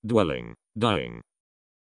 during, dwelling, dying.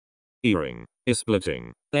 Earring,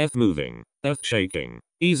 splitting, moving, shaking,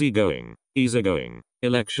 easygoing, easygoing,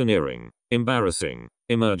 electioneering, embarrassing,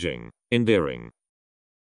 emerging, endearing.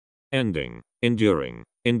 Ending, enduring,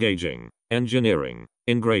 engaging, engineering,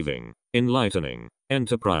 engraving, enlightening,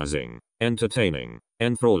 enterprising, entertaining,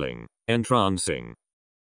 enthralling, entrancing.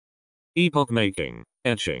 Epoch-making,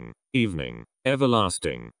 etching, evening,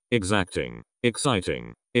 everlasting, exacting,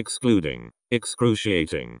 exciting, excluding,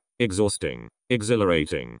 excruciating, exhausting,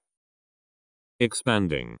 exhilarating.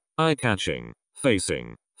 Expanding, eye-catching,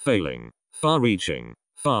 facing, failing, far-reaching,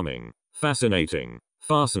 farming, fascinating,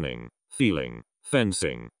 fastening, feeling,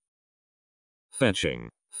 fencing. Fetching,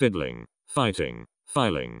 fiddling, fighting,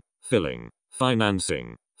 filing, filling,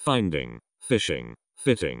 financing, finding, fishing,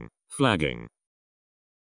 fitting, flagging.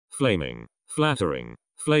 Flaming, flattering,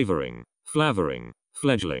 flavoring, flavouring,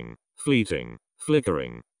 fledgling, fleeting,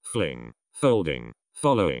 flickering, fling, folding,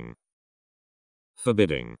 following.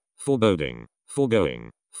 Forbidding, foreboding, foregoing,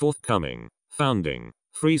 forthcoming, founding,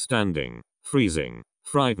 freestanding, freezing,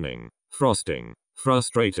 frightening, frosting,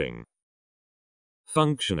 frustrating.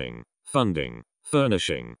 Functioning, funding,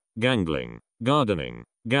 furnishing, gangling, gardening,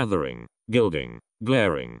 gathering, gilding,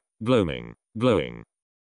 glaring, gloaming, glowing.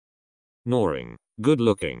 Gnawing,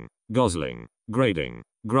 good-looking, gosling, grading,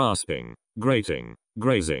 grasping, grating,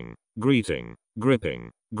 grazing, greeting,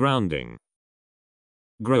 gripping, grounding.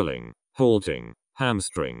 Growling, halting,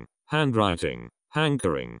 hamstring, handwriting,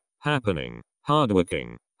 hankering, happening,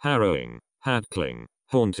 hardworking, harrowing, hackling,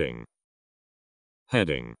 haunting.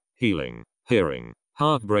 Heading, healing, hearing,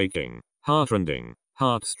 heartbreaking, heartrending,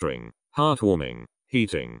 heartstring, heartwarming,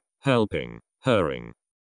 heating, helping, hurring.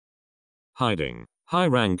 Hiding,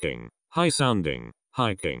 high-ranking, high-sounding,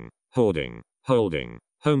 hiking, hoarding, holding,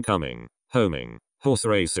 homecoming, homing,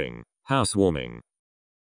 horse-racing, housewarming.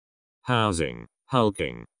 Housing,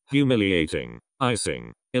 hulking, humiliating,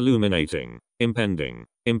 icing, illuminating, impending,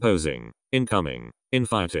 imposing, incoming,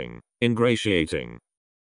 infighting, ingratiating.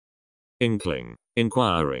 Inkling,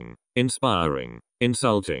 inquiring, inspiring,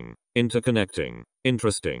 insulting, interconnecting,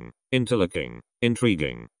 interesting, interlocking,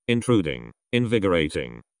 intriguing, intruding,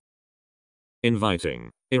 invigorating.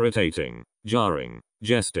 Inviting, irritating, jarring,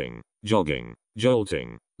 jesting, jogging,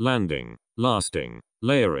 jolting, landing, lasting,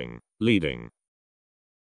 layering, leading.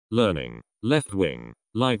 Learning, left wing,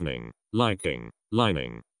 lightning, liking,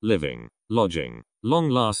 lining, living, lodging,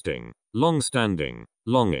 long-lasting, long-standing,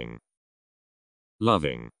 longing.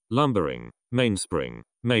 Loving, lumbering, mainspring,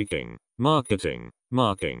 making, marketing,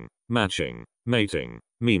 marking, matching, mating,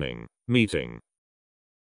 meaning, meeting.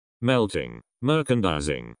 Melting,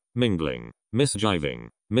 merchandising, mingling, misjiving,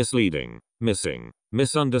 misleading, missing,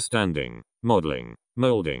 misunderstanding, modeling,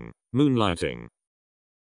 molding, moonlighting.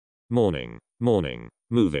 Morning, morning,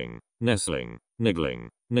 moving, nestling, niggling,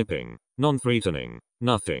 nipping, non-threatening,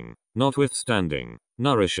 nothing, notwithstanding,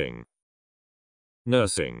 nourishing.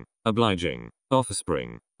 Nursing, obliging,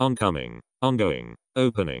 offspring, oncoming, ongoing,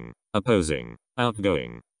 opening, opposing,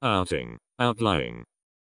 outgoing, outing, outlying.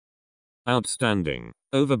 Outstanding,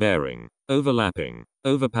 overbearing, overlapping,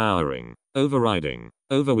 overpowering, overriding,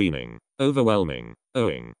 overweening, overwhelming,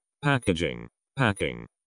 owing, packaging, packing.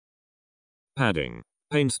 Padding,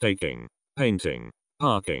 painstaking, painting,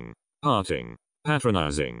 parking, parting,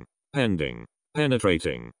 patronizing, pending,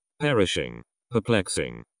 penetrating, perishing,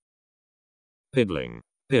 perplexing. Piddling,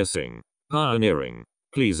 piercing, pioneering,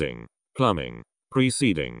 pleasing, plumbing,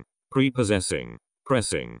 preceding, prepossessing,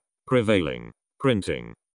 pressing, prevailing,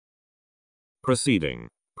 printing. Proceeding,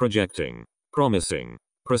 projecting, promising,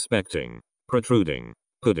 prospecting, protruding,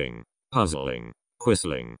 pudding, puzzling,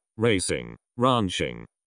 whistling, racing, ranching.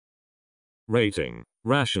 Rating,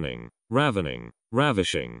 rationing, ravening,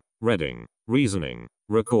 ravishing, reading, reasoning,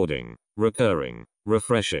 recording, recurring,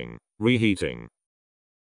 refreshing, reheating.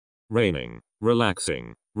 Raining,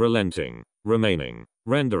 relaxing, relenting, remaining,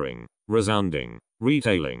 rendering, resounding,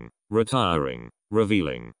 retailing, retiring,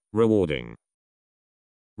 revealing, rewarding.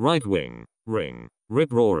 Right wing, ring,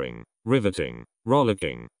 rip-roaring, riveting,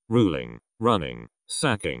 rollicking, ruling, running,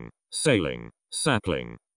 sacking, sailing,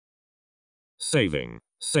 sapling. Saving,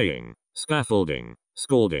 saying, scaffolding,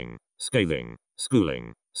 scalding, scathing,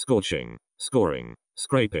 schooling, scorching, scoring,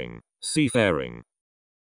 scraping, seafaring.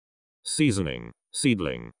 Seasoning,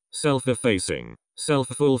 seedling, self-effacing,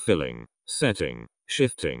 self-fulfilling, setting,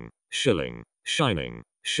 shifting, shilling, shining,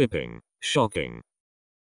 shipping, shocking.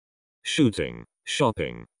 Shooting,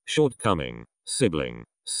 shopping, shortcoming, sibling,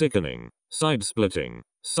 sickening, side-splitting,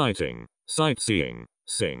 sighting, sightseeing,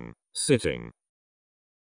 sing, sitting.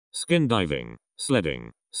 Skin diving,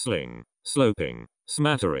 sledding, sling, sloping,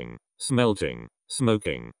 smattering, smelting,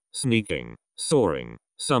 smoking, sneaking, soaring,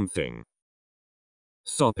 something.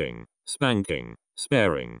 Sopping, spanking,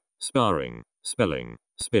 sparing, sparring, spelling,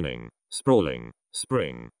 spinning, sprawling,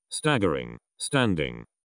 spring, staggering, standing.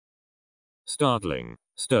 Startling,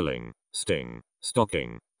 sterling, sting,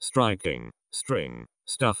 stocking, striking, string,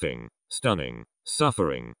 stuffing, stunning,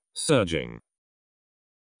 suffering, surging.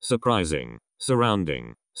 Surprising,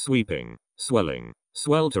 surrounding, sweeping, swelling,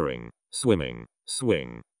 sweltering, swimming,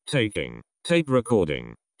 swing, taking, tape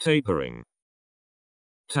recording, tapering.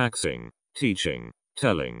 Taxing, teaching,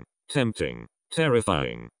 telling, tempting,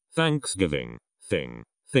 terrifying, thanksgiving, thing,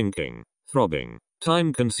 thinking, throbbing,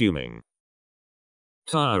 time-consuming.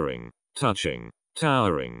 Tiring, touching,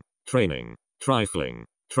 towering, training, trifling,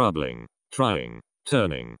 troubling, trying,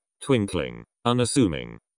 turning, twinkling,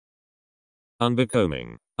 unassuming.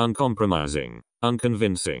 Unbecoming, uncompromising,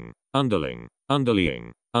 unconvincing, underling,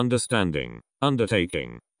 underlying, understanding,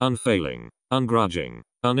 undertaking, unfailing, ungrudging,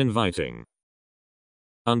 uninviting.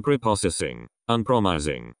 Unprepossessing,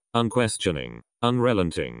 unpromising, unquestioning,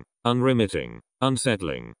 unrelenting, unremitting,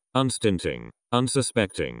 unsettling, unstinting,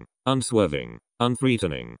 unsuspecting, unswerving,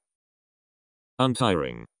 unthreatening.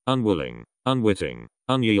 Untiring, unwilling, unwitting,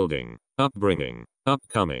 unyielding, upbringing,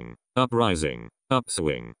 upcoming, uprising,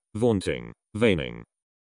 upswing, vaunting, veining.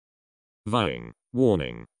 Vying,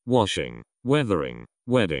 warning, washing, weathering,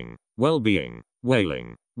 wedding, well-being,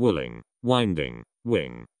 wailing, wooling, winding,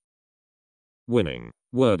 wing. Winning,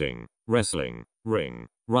 wording, wrestling, ring,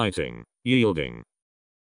 writing, yielding.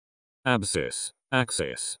 Abscess,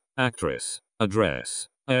 axis, actress, address,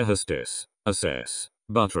 air hostess, assess,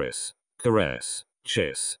 buttress, caress,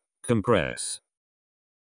 chiss, compress.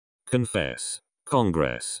 Confess,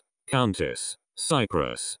 congress, countess,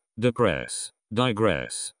 cypress, depress,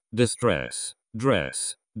 digress, distress,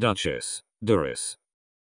 dress, duchess, duris.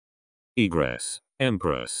 Egress,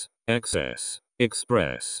 empress, excess,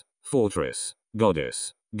 express, fortress,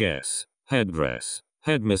 goddess, guess, headdress,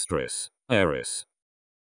 headmistress, heiress.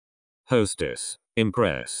 Hostess,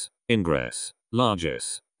 impress, ingress,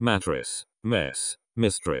 largess, mattress, mess,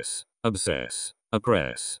 mistress, obsess,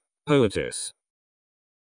 oppress, poetess.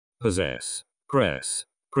 Possess, press,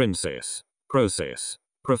 princess, process,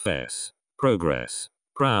 profess, progress,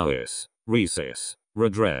 prowess, recess,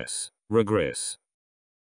 redress, regress.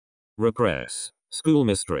 Repress,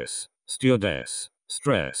 schoolmistress, stewardess,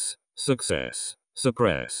 stress, success,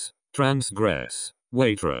 suppress, transgress,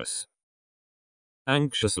 waitress.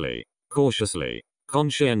 Anxiously, cautiously,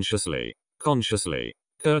 conscientiously, consciously,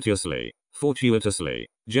 courteously, fortuitously,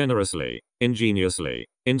 generously, ingeniously,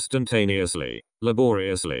 instantaneously,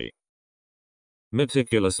 laboriously.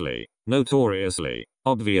 Meticulously, notoriously,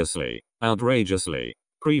 obviously, outrageously,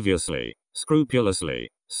 previously, scrupulously,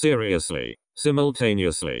 seriously,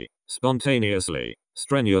 simultaneously, spontaneously,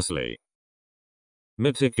 strenuously.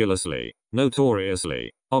 Meticulously,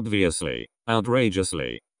 notoriously, obviously,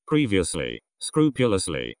 outrageously, previously,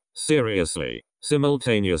 scrupulously, seriously,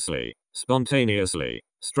 simultaneously, spontaneously,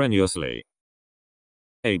 strenuously.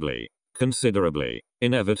 Ably, considerably,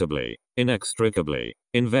 inevitably, inextricably,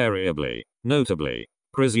 invariably, notably,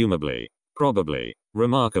 presumably, probably,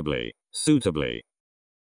 remarkably, suitably.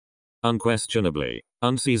 Unquestionably,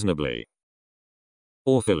 unseasonably.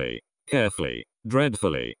 Awfully, carefully,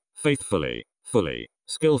 dreadfully, faithfully, fully,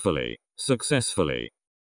 skillfully, successfully.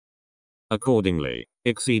 Accordingly,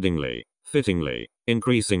 exceedingly, fittingly,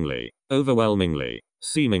 increasingly, overwhelmingly,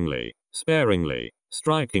 seemingly, sparingly,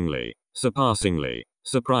 strikingly, surpassingly,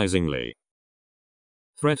 surprisingly.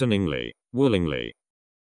 Threateningly, willingly.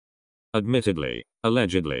 Admittedly,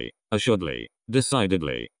 allegedly, assuredly,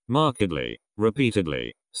 decidedly, markedly,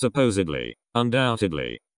 repeatedly, supposedly,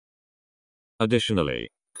 undoubtedly. Additionally,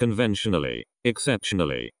 conventionally,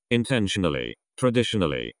 exceptionally, intentionally,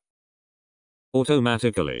 traditionally.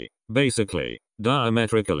 Automatically, basically,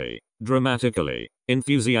 diametrically, dramatically,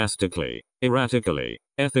 enthusiastically, erratically,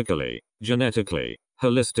 ethically, genetically,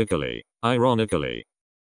 holistically, ironically.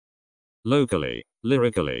 Locally,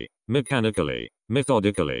 lyrically, mechanically,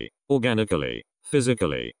 methodically, organically,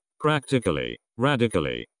 physically, practically,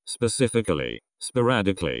 radically, specifically,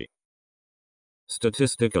 sporadically.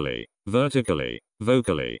 Statistically, vertically,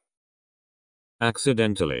 vocally.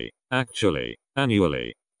 Accidentally, actually,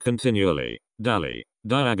 annually, continually, dally,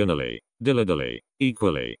 diagonally, dillidally,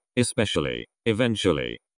 equally, especially,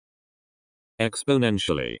 eventually.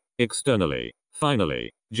 Exponentially, externally,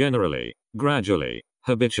 finally, generally, gradually,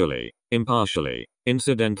 habitually, impartially,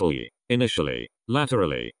 incidentally, initially,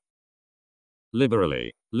 laterally.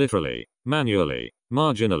 Liberally, literally, manually,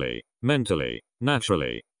 marginally, mentally,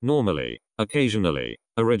 naturally, normally, occasionally,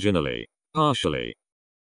 originally, partially.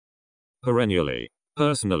 Perennially,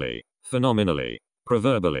 personally, phenomenally,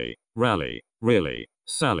 proverbially, rally, really,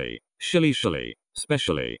 sally, shilly,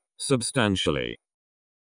 specially, substantially.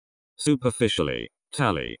 Superficially,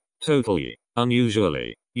 tally, totally,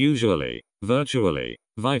 unusually, usually, virtually,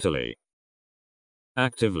 vitally.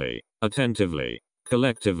 Actively, attentively,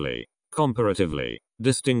 collectively, comparatively,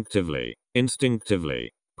 distinctively, instinctively,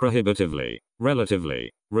 prohibitively, relatively,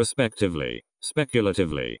 respectively,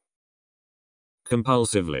 speculatively.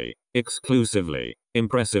 Compulsively, exclusively,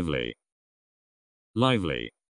 impressively. Lively,